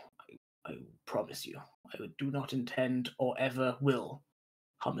 I promise you, I do not intend or ever will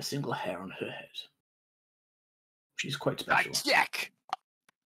harm a single hair on her head. She's quite special. Jack!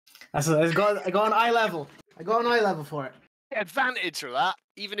 I got an eye level. I got an eye level for it. Advantage for that,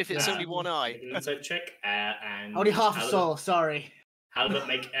 even if it's only one eye. Make an insight check, and Only half a soul. Sorry. Halibut,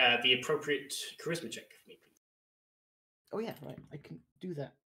 make the appropriate charisma check for me, please. Oh yeah, right. I can do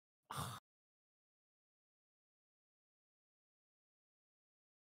that.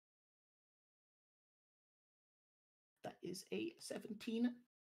 That is a 17.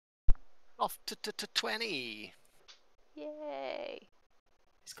 Off to 20. Yay.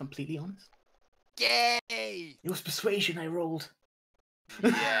 It's completely honest. Yay! It was persuasion I rolled.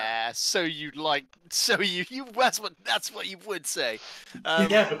 Yeah, so you that's what you would say.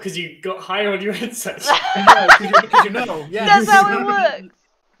 Yeah, because you got higher on your insight. Because you know. Yeah, That's how it works.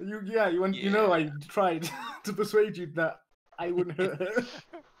 You know I tried to persuade you that I wouldn't hurt her.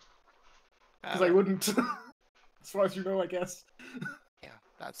 Because I wouldn't. As far as you know, I guess. Yeah,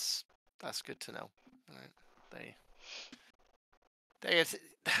 that's good to know. Right. Well,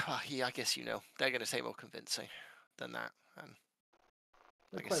 I guess you know they're going to say more convincing than that. And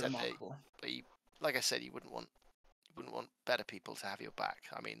like I said, like I said, you wouldn't want better people to have your back.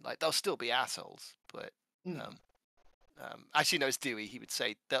 I mean, like they'll still be assholes, but actually, no, it's Dewey. He would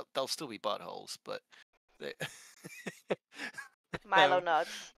say they'll still be buttholes, but they... Milo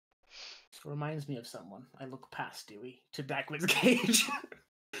nods. It reminds me of someone. I look past Dewey to Dagwood's cage.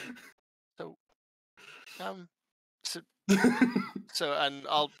 So, and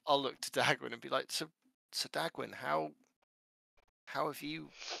I'll look to Dagwin and be like, so Dagwin, how have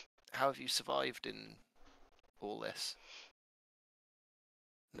you survived in all this?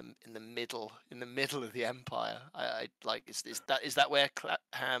 In the middle of the Empire, I like is that where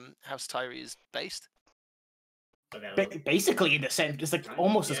House Tyree is based? Basically, in a sense, it's like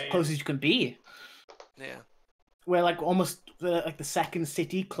almost as close as you can be. Yeah. We're like almost the second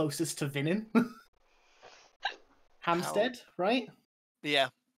city closest to Vinin. Hampstead, right? Yeah.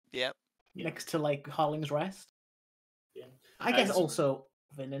 Next to like Harling's Rest. Yeah. I guess also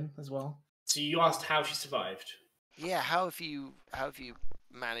Vinin as well. So you asked how she survived. Yeah. How have you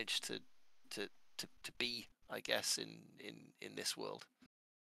managed to be, I guess, in this world?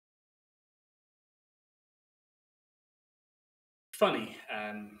 Funny.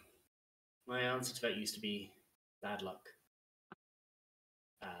 My answer to that used to be bad luck.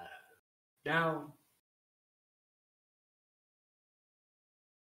 Now,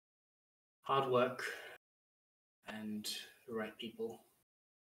 hard work and the right people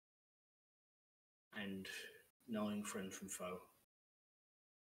and knowing friend from foe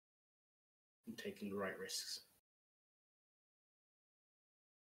and taking the right risks.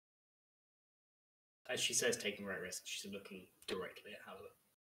 As she says taking the right risks, she's looking directly at Halibut.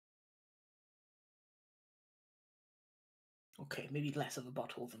 Okay, maybe less of a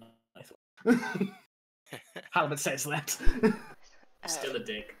butthole than I thought. Halibut says that. Still a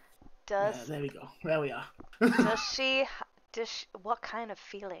dick. Yeah, there we go. There we are. What kind of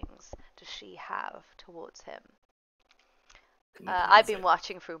feelings does she have towards him? I've been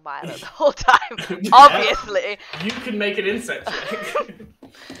watching through Milo the whole time. Obviously. You can make an insight check.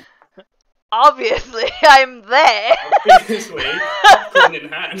 Obviously, I'm there. Obviously, popcorn in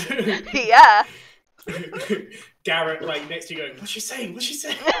hand. Yeah. Garrett, like next to you, going, "What's she saying? What's she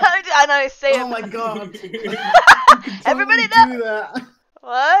saying?" I know. Say Oh it. my god! Everybody do know that.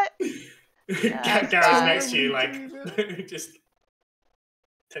 what? Garrett's next to you, like just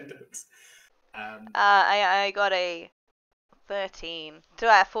tenterhooks. I got a 13.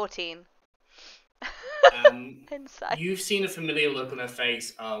 14. Inside. You've seen a familiar look on her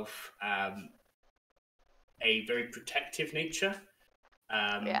face of a very protective nature.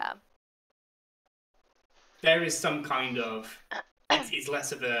 Yeah. There is some kind of. It's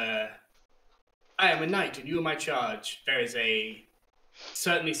less of a. I am a knight, and you are my charge. There is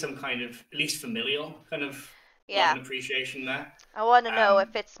certainly some kind of, at least familial, kind of love and appreciation there. I want to know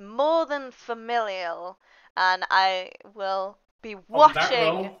if it's more than familial, and I will be watching.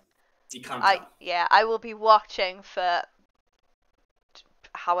 That role, you can't tell. Yeah, I will be watching for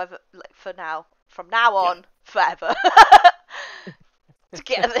however, from now on, forever, to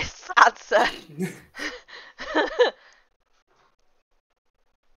get this answer.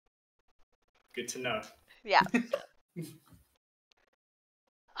 Good to know. Yeah.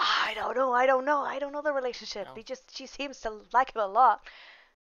 I don't know the relationship. No. She seems to like him a lot.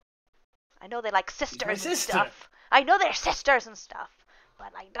 I know they like sisters and stuff. I know they're sisters and stuff,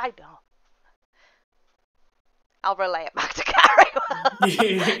 but I don't. I'll relay it back to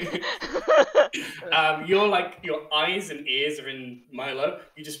Gary. Your eyes and ears are in Milo.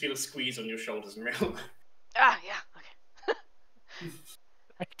 You just feel a squeeze on your shoulders and real. Ah, yeah, okay.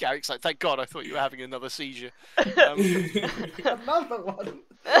 Garrick's like, thank God, I thought you were having another seizure. Another one.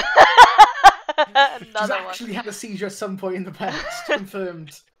 She's actually had a seizure at some point in the past.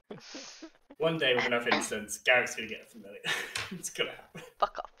 Confirmed. One day with enough incense, Garrick's gonna get familiar. It's gonna happen.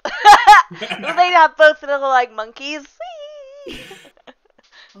 Fuck off. Will they have both little like monkeys?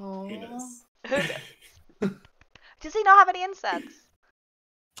 Who knows? Does he not have any incense?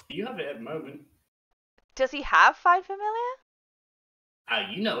 You have it at the moment. Does he have Find Familiar?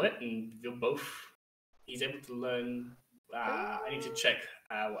 You know it, and you're both. He's able to learn. I need to check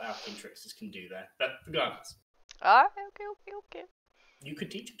what Arcane Tricksters can do there. But regardless. Alright, okay. You could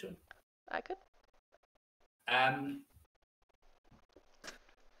teach it to him. I could. I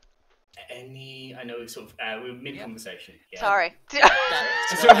know we're mid-conversation. Yeah. Sorry.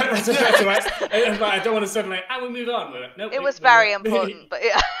 That's all right. I don't want to suddenly, we move on. Nope, it was very important, but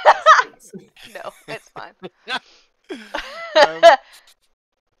yeah. No, it's fine.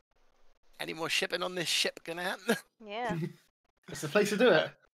 Any more shipping on this ship gonna happen? Yeah. It's the place to do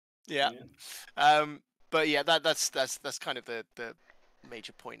it. Yeah. But yeah, that's kind of the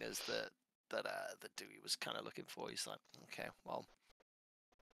major pointers that Dewey was kind of looking for. He's like, okay, well,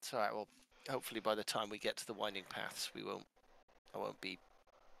 it's alright. Well, hopefully by the time we get to the winding paths, I won't be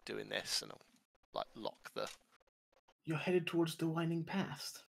doing this, and I'll like lock the. You're headed towards the winding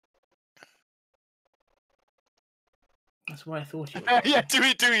path. That's why I thought you were. Yeah,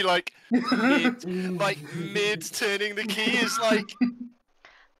 Dewey like mid turning the key is like.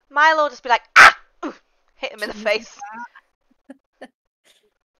 Milo will just be like, ah! Ooh, hit him in the face.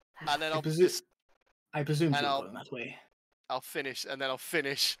 And then I presume you're going that way. I'll finish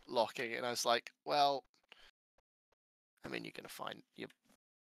locking, and I was like, well, I mean, you'll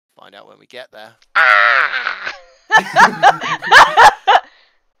find out when we get there. Ah!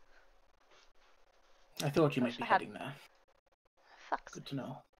 I thought you might be heading there. Fuck's Good to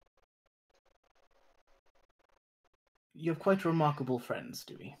know. You have quite remarkable friends,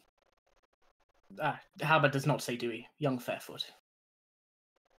 Dewey. Halbert does not say Dewey. Young Fairfoot.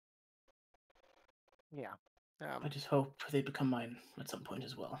 Yeah. I just hope they become mine at some point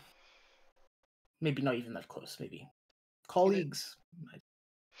as well. Maybe not even that close. Maybe colleagues.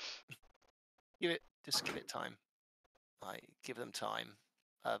 Give it time. Give them time.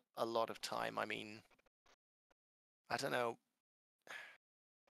 A lot of time. I mean, I don't know.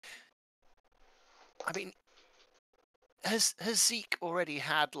 I mean, has Zeke already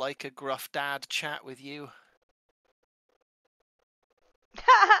had like a gruff dad chat with you?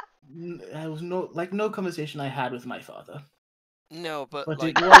 There was no conversation I had with my father. No, but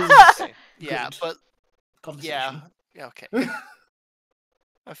like, it was yeah, but conversation. yeah, okay.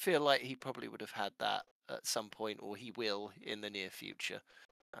 I feel like he probably would have had that at some point, or he will in the near future.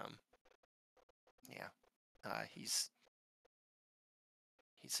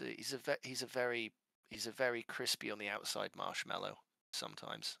 He's a very crispy on the outside marshmallow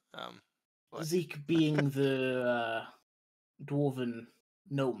sometimes. Zeke being the dwarven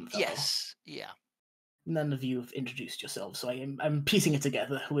gnome fellow. Yes, yeah. None of you have introduced yourselves, so I'm piecing it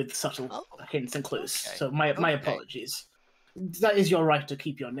together with subtle hints and clues. Okay. So my apologies. That is your right to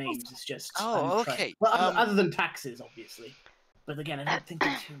keep your names. It's just okay. Well, other than taxes, obviously. But again, I don't think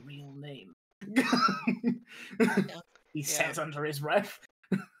it's your real name. He says under his breath.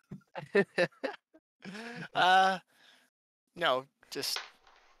 No, just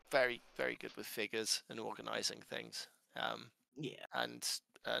very, very good with figures and organizing things. And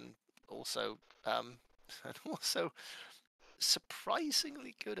also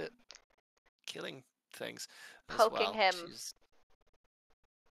surprisingly good at killing things. Poking him.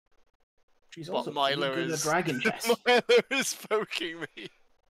 She's also Milo good is at dragon chess. Milo is poking me.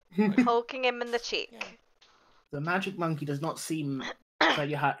 Poking him in the cheek. Yeah. The magic monkey does not seem So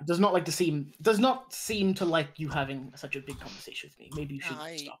does not seem to like you having such a big conversation with me. Maybe you should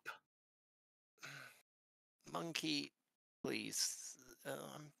stop. Monkey, please.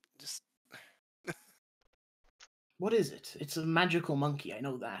 I'm just. What is it? It's a magical monkey. I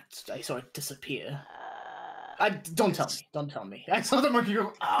know that. I saw it disappear. Don't tell me. Don't tell me. I saw the monkey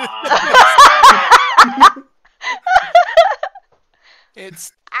go.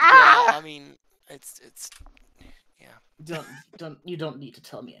 It's. Yeah. I mean, it's. Yeah. You don't need to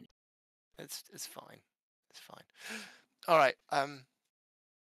tell me anything. It's fine. It's fine. All right.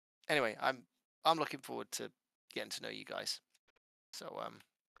 Anyway, I'm looking forward to getting to know you guys. So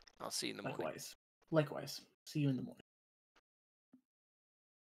I'll see you in the morning. Likewise. See you in the morning.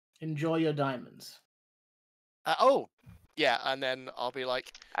 Enjoy your diamonds. Oh, yeah, and then I'll be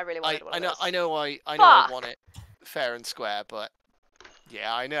like, I really wanted one of those. I know I want it fair and square, but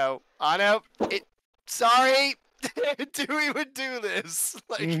yeah, I know. Sorry, Dewey would do this.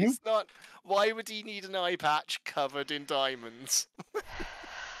 Like he's not. Why would he need an eye patch covered in diamonds?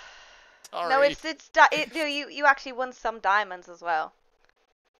 Sorry. No, you actually won some diamonds as well.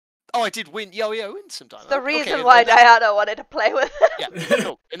 Oh, I did win. Yeah, I win some diamonds. The reason why Diana wanted to play with. Yeah,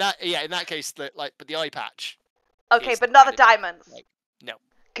 cool. In that case, but the eye patch. Okay, but not the diamonds. Like, no.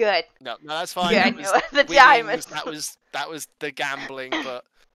 Good. No, that's fine. Yeah, the diamonds. That was the gambling, but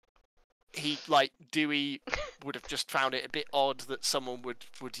Dewey would have just found it a bit odd that someone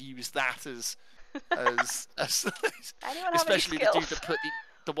would use that as especially the dude that put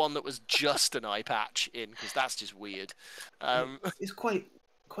the one that was just an eye patch in, because that's just weird. It's quite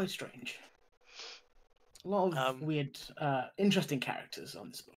strange. A lot of weird, interesting characters on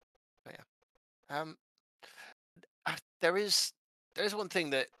this book. Yeah. There is one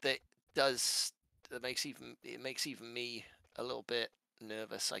thing that makes even me a little bit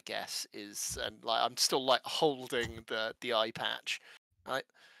nervous, I guess, is I'm still holding the eye patch.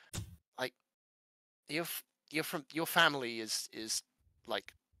 Your family is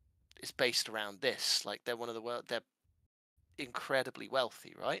based around this. Like they're incredibly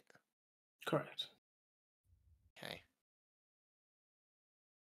wealthy, right? Correct. Okay.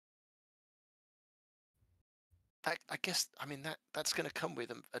 I guess that's going to come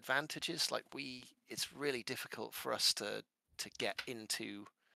with advantages. It's really difficult for us to get into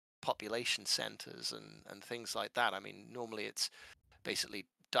population centers and things like that. I mean, normally it's basically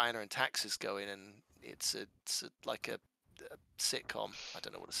Diana and taxes go in, and it's like a sitcom. I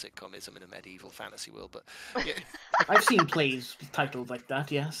don't know what a sitcom is. I'm in a medieval fantasy world, but yeah. I've seen plays titled like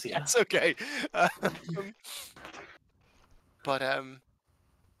that. Yes, yeah. That's okay. But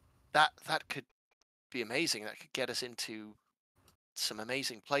that could be amazing. That could get us into some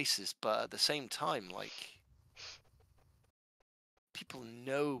amazing places. But at the same time, people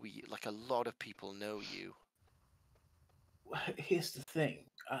know you. Like a lot of people know you. Here's the thing.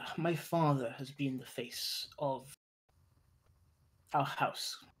 My father has been the face of our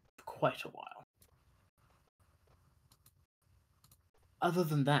house for quite a while. Other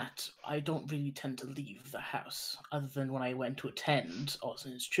than that, I don't really tend to leave the house, other than when I went to attend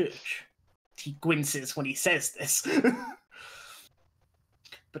Osasris church. He winces when he says this.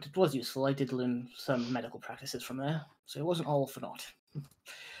 But it was useful. I did learn some medical practices from there, so it wasn't all for naught.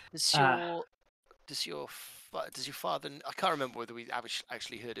 Does your father? I can't remember whether we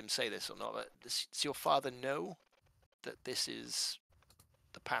actually heard him say this or not. But does your father know that this is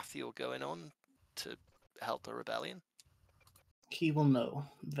the path you're going on to help the rebellion? He will know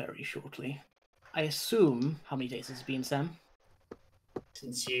very shortly. I assume. How many days has it been, Sam?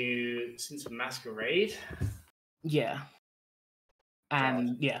 Since Masquerade? Yeah.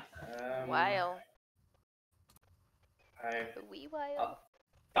 And yeah. While. A wee while.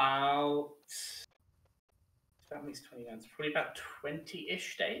 About. That makes 29. It's probably about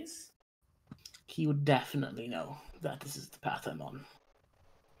 20-ish days. He would definitely know that this is the path I'm on.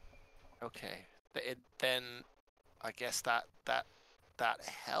 Okay. Then I guess that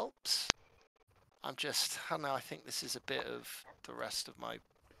helps. I don't know, I think this is a bit of the rest of my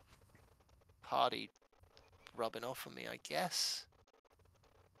party rubbing off on me, I guess.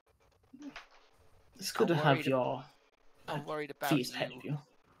 It's good to have your I'm worried about feet ahead of you.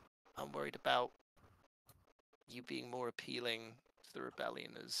 I'm worried about you being more appealing to the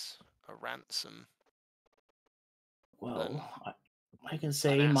rebellion as a ransom. Well, I can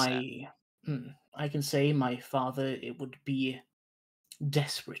say my father, it would be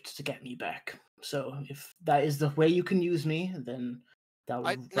desperate to get me back. So if that is the way you can use me, then that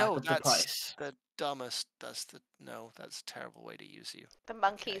would wrap up the price. The dumbest. That's a terrible way to use you. The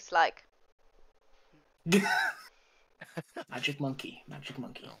monkey's Magic monkey.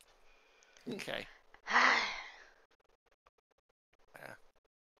 Oh. Okay. Yeah.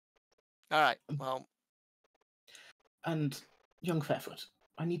 All right. Well, And young Fairfoot,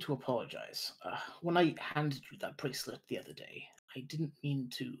 I need to apologize. When I handed you that bracelet the other day, I didn't mean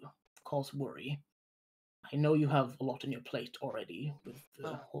to cause worry. I know you have a lot on your plate already with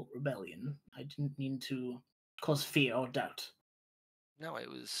the whole rebellion. I didn't mean to cause fear or doubt. no, it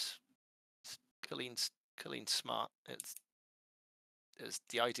was Colleen's smart. It's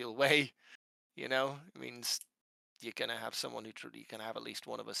the ideal way, you know. It means you're gonna have someone who you're gonna have at least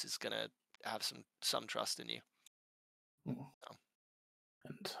one of us is gonna have some trust in you. So,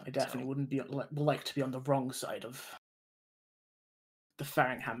 And I definitely wouldn't like to be on the wrong side of the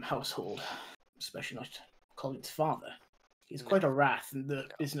Farringham household, especially not Colin's father. He's quite a wrath in the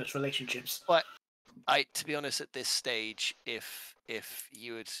business relationships. But to be honest, at this stage, if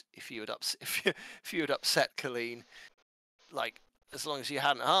you had upset Colleen, like, as long as you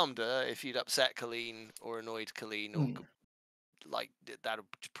hadn't harmed her, if you'd upset Colleen or annoyed Colleen, or like, that would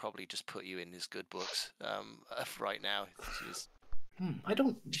probably just put you in his good books. Right now, I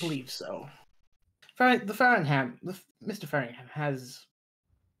don't believe so. Mr. Farringham has,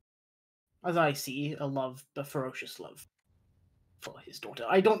 as I see, a ferocious love for his daughter.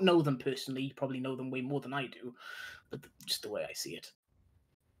 I don't know them personally. You probably know them way more than I do, but just the way I see it.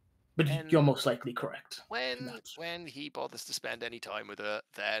 But you're most likely correct. When he bothers to spend any time with her,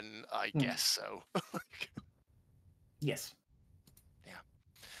 then I guess so. Yes. Yeah.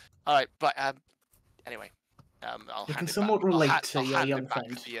 All right, but anyway, I'll You hand can it somewhat back. relate to I'll your hand young it back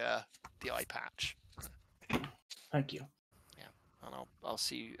friend. the eye patch. Thank you. Yeah, and I'll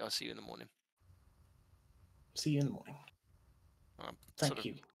see you in the morning. See you in the morning. Thank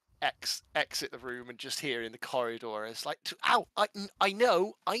you. Exit the room and just hear in the corridor, it's like, ow! I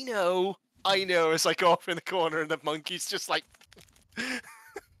know. As I go off in the corner, and the monkey's just like.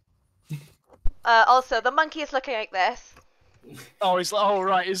 Also, the monkey is looking like this. Oh, it's like, oh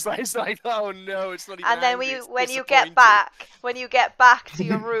right, it's like, oh no, it's not even. And then angry, when you get back to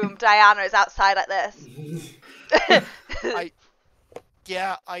your room, Diana is outside like this.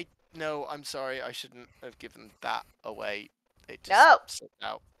 I know. I'm sorry. I shouldn't have given that away. It just No, slipped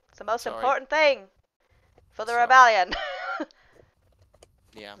out. It's the most important thing for the rebellion.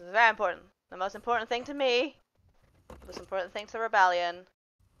 Yeah, it's very important. The most important thing to me. The most important thing to the rebellion.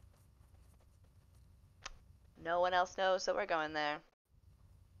 No one else knows that we're going there.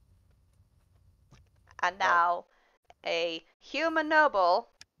 And now, a human noble,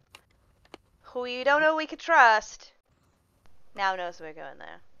 who you don't know we could trust, now knows we're going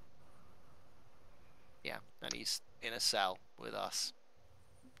there. Yeah, and he's in a cell with us.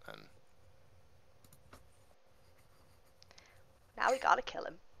 And now we gotta kill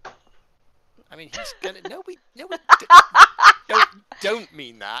him. I mean, he's gonna. Don't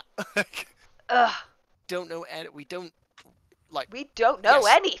mean that. Ugh. Don't know. We don't like. We don't know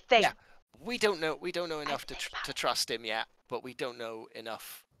anything. Yeah, we don't know enough to trust him yet. But we don't know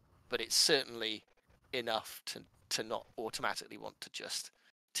enough. But it's certainly enough to not automatically want to just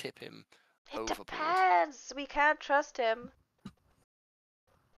tip him overboard. It depends. We can't trust him.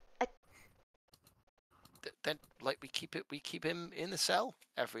 Then, like, we keep him in the cell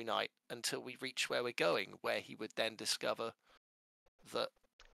every night until we reach where we're going, where he would then discover that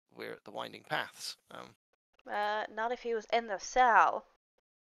we're at the winding paths. Not if he was in the cell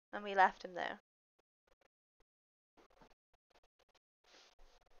and we left him there.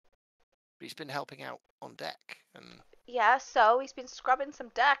 But he's been helping out on deck, and yeah, so he's been scrubbing some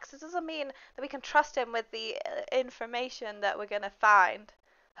decks. This doesn't mean that we can trust him with the information that we're gonna find.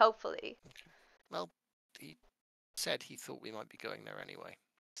 Hopefully. Well, he said he thought we might be going there anyway,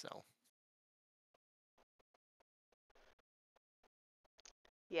 so.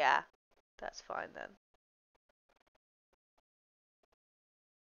 Yeah, that's fine then.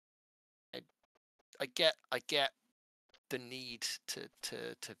 I get the need to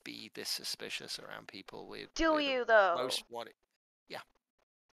be this suspicious around people. Do you though? Most want it. Yeah,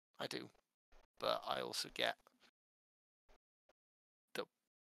 I do, but I also get that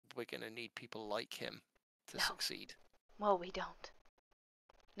we're gonna need people like him to succeed. Well, we don't.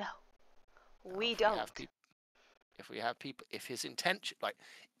 No, we don't. If his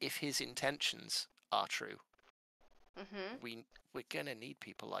intentions are true, we're gonna need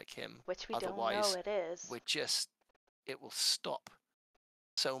people like him. Which we Otherwise, don't know it is. It will stop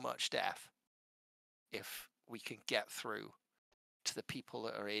so much death if we can get through to the people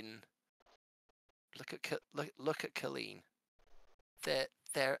that are in. Look at Colleen. There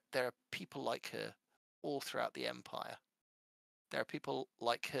are people like her all throughout the Empire. There are people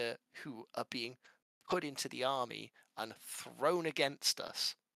like her who are being put into the army and thrown against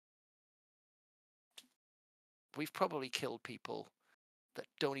us. We've probably killed people that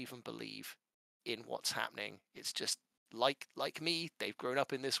don't even believe in what's happening. It's just like me, they've grown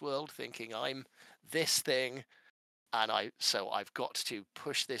up in this world thinking I'm this thing, and I've got to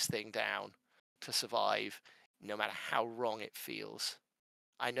push this thing down to survive, no matter how wrong it feels.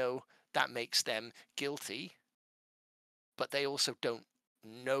 I know that makes them guilty, but they also don't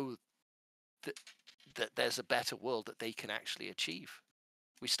know that there's a better world that they can actually achieve.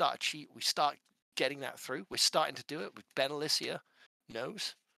 We start getting that through. We're starting to do it. With Ben Alicia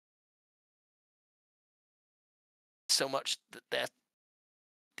knows so much that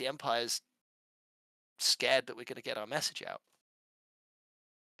the Empire's scared that we're going to get our message out.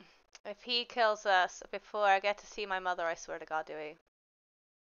 If he kills us before I get to see my mother, I swear to God, Dewey.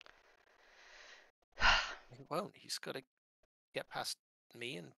 He won't. He's got to get past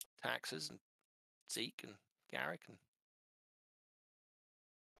me and Taxes and Zeke and Garrick and...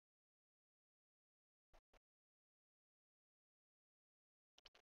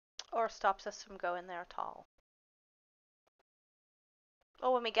 Or stops us from going there at all.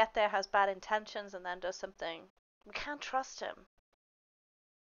 Or when we get there has bad intentions and then does something. We can't trust him.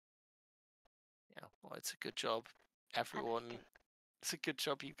 Yeah, well, it's a good job, everyone. It's a good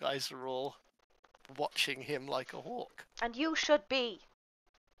job you guys are all watching him like a hawk. And you should be.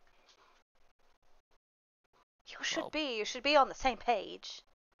 You should be. You should be on the same page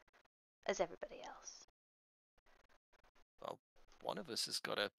as everybody else. Well, one of us has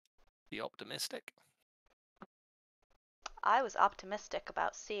got to be optimistic. I was optimistic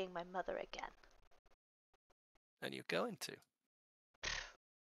about seeing my mother again. And you're going to.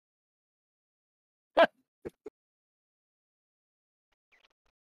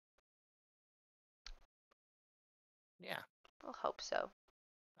 Yeah. I'll hope so.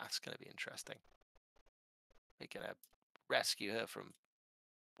 That's going to be interesting. We're going to rescue her from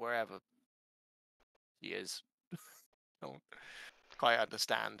wherever she is. Don't quite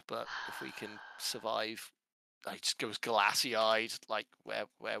understand, but if we can survive, like, just goes glassy-eyed, like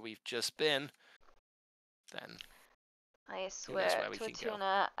where we've just been, then I swear to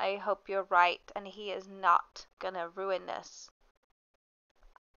Tuna, I hope you're right, and he is not gonna ruin this.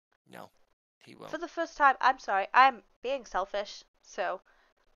 No, he won't. For the first time, I'm sorry, I'm being selfish, so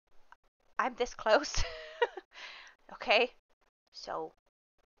I'm this close. Okay? So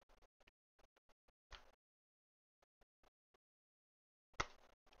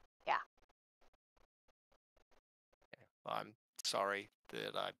yeah. I'm sorry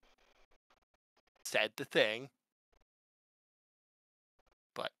that I said the thing,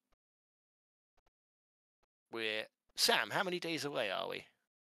 but Sam, how many days away are we?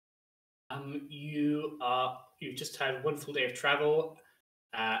 You've just had one full day of travel.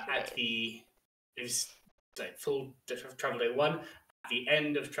 Full travel day 1. At the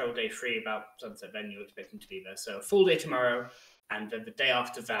end of travel day 3, about sunset, then you're expecting to be there. So a full day tomorrow, and then the day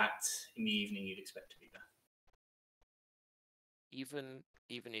after that, in the evening, you'd expect to be there. Even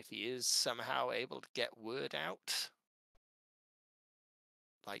if he is somehow able to get word out,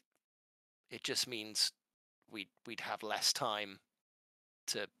 like, it just means we'd have less time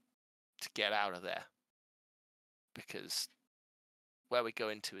to get out of there, because where we go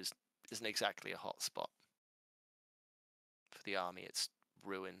into isn't exactly a hot spot for the army. It's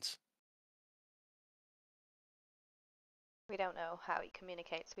ruins. We don't know how he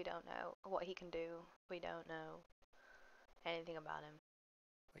communicates. We don't know what he can do. We don't know anything about him.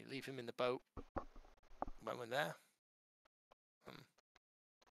 We leave him in the boat when we're there.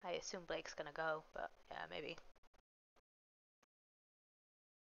 I assume Blake's gonna go, but yeah, maybe.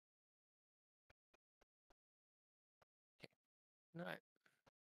 Right.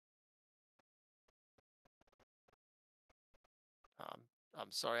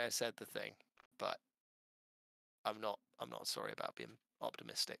 I'm sorry I said the thing, but I'm not sorry about being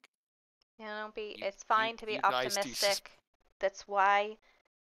optimistic. Yeah, don't be. It's fine to be optimistic. That's why.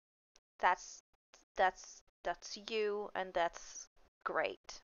 That's you, and that's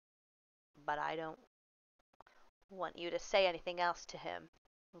great. But I don't want you to say anything else to him.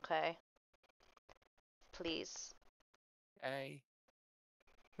 Okay? Please. Hey.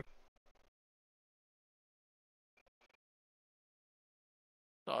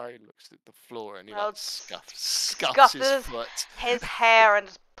 Sorry, looks at the floor and he scuffs his foot. His hair and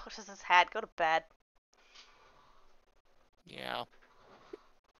just pushes his head. Go to bed. Yeah.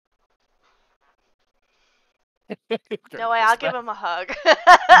 No way, I'll give him a hug.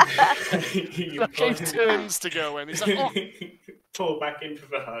 He turns to go and he's like, oh. Pull back in for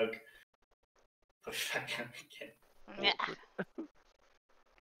the hug. Push back out again.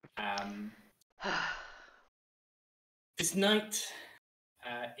 Yeah. This night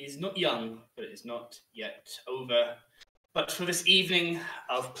is not young, but it's not yet over. But for this evening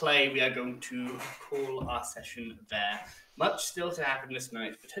of play, we are going to call our session there. Much still to happen this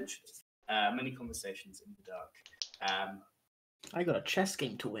night, potentially. Many conversations in the dark. I got a chess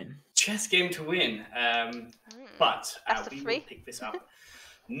game to win. Chess game to win. But Best of we three. will pick this up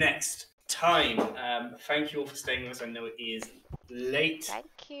next time. Thank you all for staying with us. I know it is late. Thank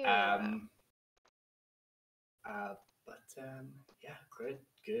you. Yeah,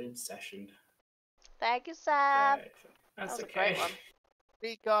 good session. Thank you, Sam. Great. That That's was a okay. great one.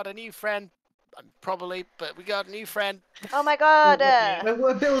 We got a new friend. Probably, but we got a new friend. Oh my god.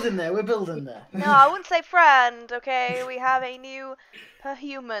 We're building there. We're building there. No, I wouldn't say friend, okay? We have a new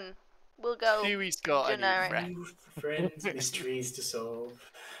human. We'll go Dewey's got generic. a new friend. Friends, mysteries to solve.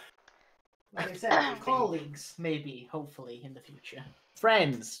 Like I said, colleagues, maybe, hopefully, in the future.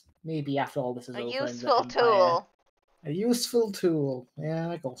 Friends, maybe after all this is A over. in the useful Empire. tool. A useful tool. Yeah,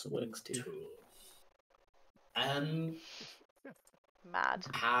 that also works too. Mad.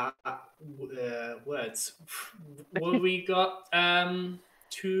 Words. What we got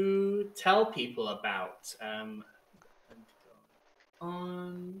to tell people about?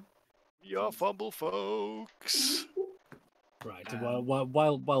 We are Fumble folks. Right.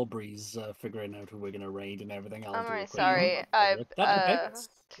 While Bree's figuring out who we're gonna raid and everything, I'll I'm do a really quick sorry. note. I've That's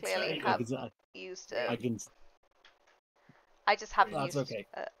clearly okay. have used I can. I just haven't That's used okay.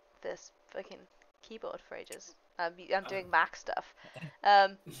 this fucking keyboard for ages. I'm doing Mac stuff.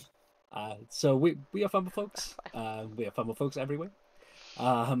 So we are Fumble folks. We are Fumble folks everywhere.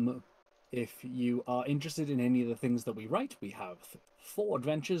 If you are interested in any of the things that we write, we have 4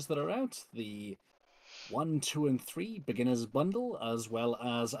 adventures that are out. The 1, 2, and 3 beginners bundle, as well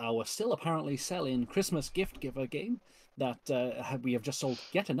as our still apparently selling Christmas gift giver game that we have just sold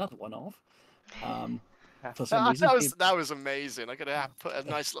yet another one of. For some reason, that was amazing. I gotta put a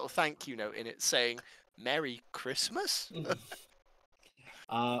nice little thank you note in it saying "Merry Christmas."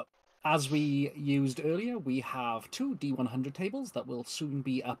 As we used earlier, we have 2 D100 tables that will soon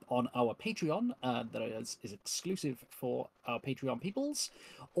be up on our Patreon. That is exclusive for our Patreon peoples.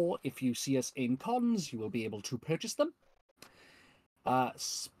 Or if you see us in cons, you will be able to purchase them.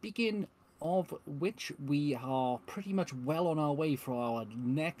 Speaking of which, we are pretty much well on our way for our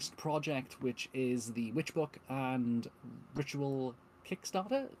next project, which is the Witch Book and Ritual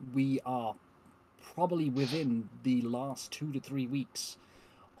Kickstarter. We are probably within the last 2 to 3 weeks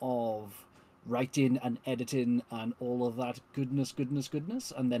of writing and editing and all of that goodness,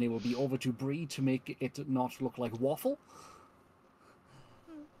 and then it will be over to Bree to make it not look like waffle.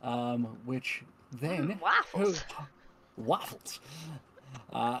 Which then waffles.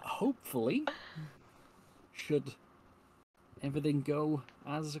 Hopefully, should everything go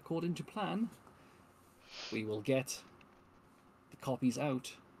as according to plan, we will get the copies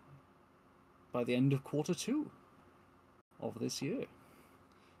out by the end of Q2 of this year.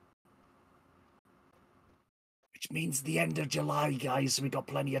 Which means the end of July, guys, so we got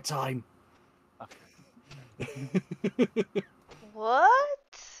plenty of time. What?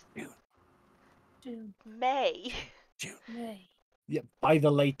 June. May. May. Yeah, by the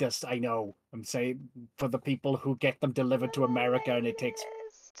latest, I know. I'm saying for the people who get them delivered to America and it takes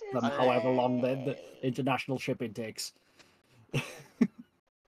them however long the international shipping takes.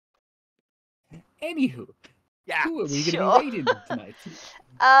 Anywho, Yeah. who are we Sure. going to be raiding tonight?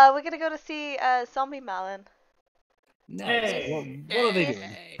 We're gonna go to see Zombie Melon. Nice. Hey. What are they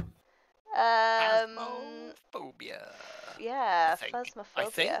doing? Phasmophobia. Yeah, I think.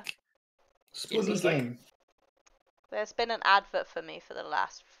 Phasmophobia. Spooky It's like- game. There's been an advert for me for the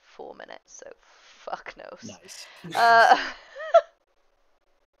last 4 minutes, so fuck knows. Nice.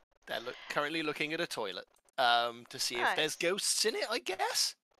 They're currently looking at a toilet to see if there's Nice. ghosts in it, I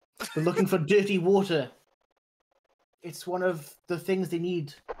guess. We're looking for dirty water. It's one of the things they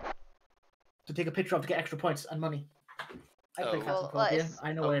need to take a picture of to get extra points and money. I play Oh. Phasmophobia. Well, it's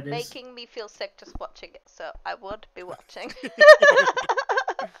I know what it is. making me feel sick just watching it, so I would be watching.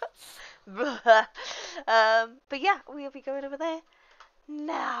 But yeah, we'll be going over there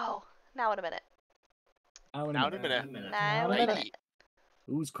now. Now in a minute. Now in Now a in a minute. minute. Now in a Righty. minute.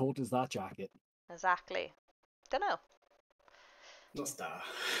 Whose coat is that jacket? Exactly. Don't know. Not Star.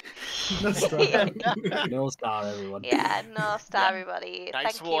 No star. No star, everyone. Yeah, no star, Yeah. everybody.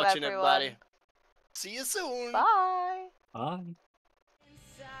 Thanks Thank for you, watching, everyone. everybody. See you soon. Bye. Bye.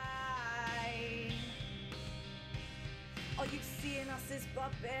 Inside. All you see in us is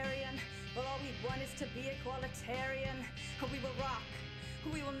barbarian, but all we want is to be equalitarian. We will rock,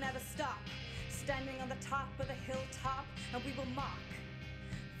 we will never stop, standing on the top of the hilltop, and we will mock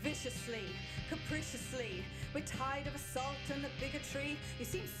viciously, capriciously. We're tired of assault and the bigotry. You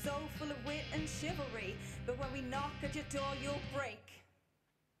seem so full of wit and chivalry, but when we knock at your door, you'll break.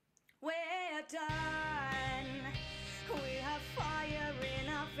 We're done. We have fire in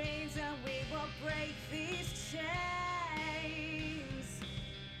our veins and we will break these chains.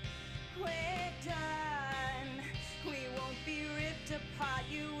 We're done. We won't be ripped apart.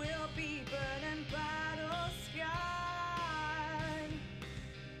 You will be burned and battle scarred.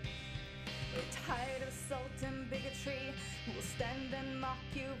 We're tired of assault and bigotry. We'll stand and mock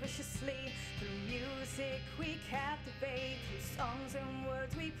you viciously. Through music we captivate. Through songs and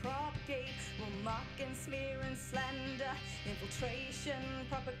words we propagate. We'll mock and smear and slander. Infiltration,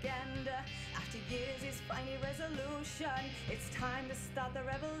 propaganda. After years is finally resolution. It's time to start the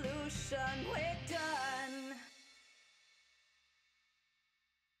revolution. We're done.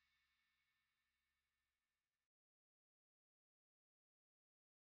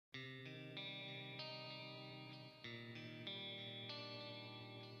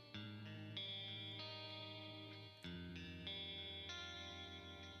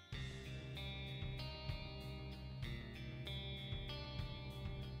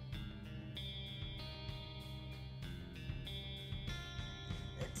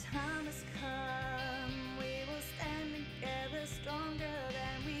 The time has come, we will stand together stronger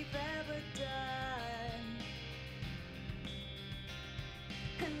than we've ever done.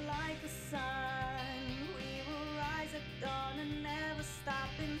 And like the sun, we will rise at dawn and never stop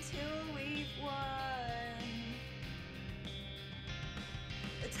until we've won.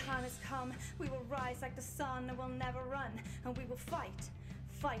 The time has come, we will rise like the sun and we'll never run. And we will fight,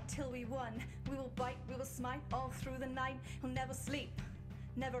 fight till we won. We will bite, we will smite all through the night. We'll never sleep,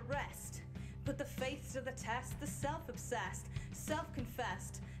 never rest. Put the faith to the test, the self-obsessed,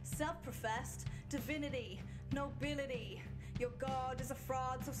 self-confessed, self-professed, divinity, nobility. Your God is a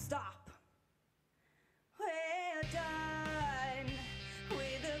fraud, so stop. We're done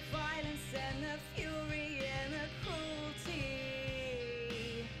with the violence and the fury and the cruelty.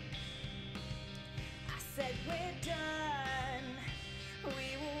 I said we're done.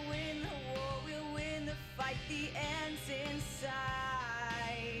 We will win the war, we'll win the fight, the end's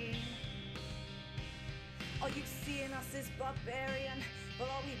inside. All you see in us is barbarian, but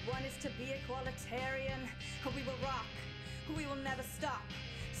all we want is to be equalitarian. We will rock, we will never stop,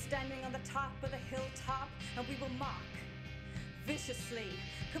 standing on the top of the hilltop, and we will mock viciously,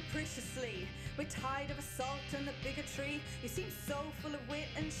 capriciously. We're tired of assault and the bigotry. You seem so full of wit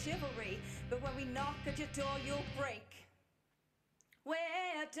and chivalry, but when we knock at your door, you'll break.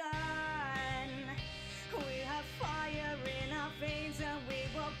 We're done. We have fire in our veins and we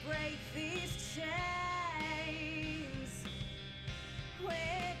will break these chains.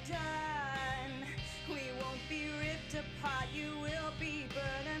 We're done. We won't be ripped apart. You will be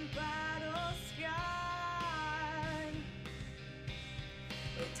burned and battle scarred.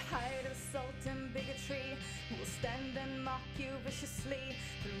 We're tired of assault and bigotry. We'll stand and mock you viciously.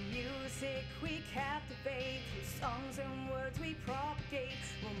 Through music we captivate. Through songs and words we propagate.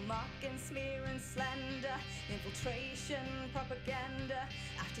 We'll mock and smear and slander. Infiltration, propaganda.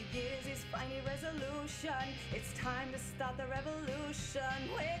 After years is finally resolution. It's time to start the revolution.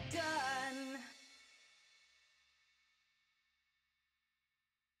 We're done.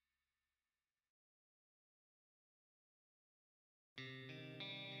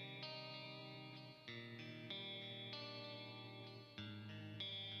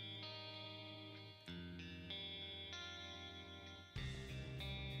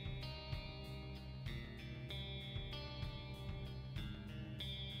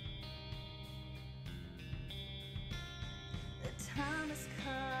 The time has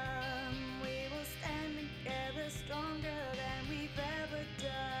come, we will stand together stronger than we've ever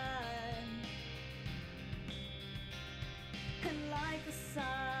done. And like the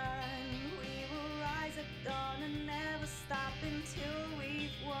sun, we will rise at dawn and never stop until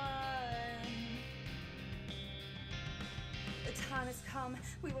we've won. The time has come,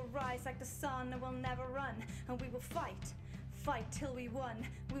 we will rise like the sun and we'll never run. And we will fight, fight till we won.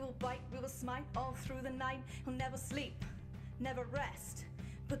 We will bite, we will smite all through the night. We'll never sleep, never rest.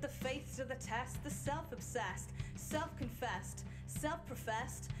 Put the faith to the test, the self-obsessed, self-confessed,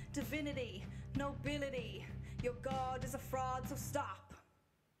 self-professed, divinity, nobility. Your God is a fraud, so stop.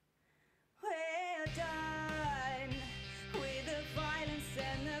 We're done with the violence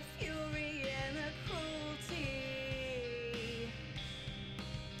and the fury and the cruelty.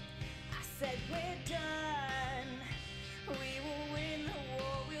 I said we're done. We will win the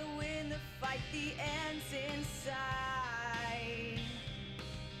war, we'll win the fight, the end's inside.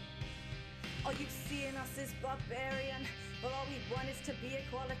 All All you see in us is barbarian. Well, all we want is to be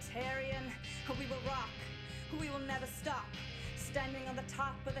equalitarian. We will rock, we will never stop. Standing on the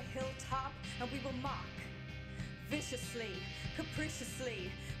top of the hilltop, and we will mock. Viciously,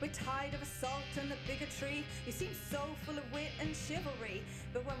 capriciously, we're tired of assault and the bigotry. You seem so full of wit and chivalry,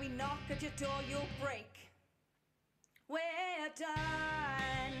 but when we knock at your door, you'll break. We're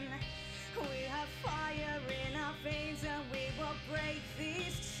done. We have fire in our veins, and we will break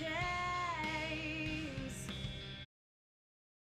these chains.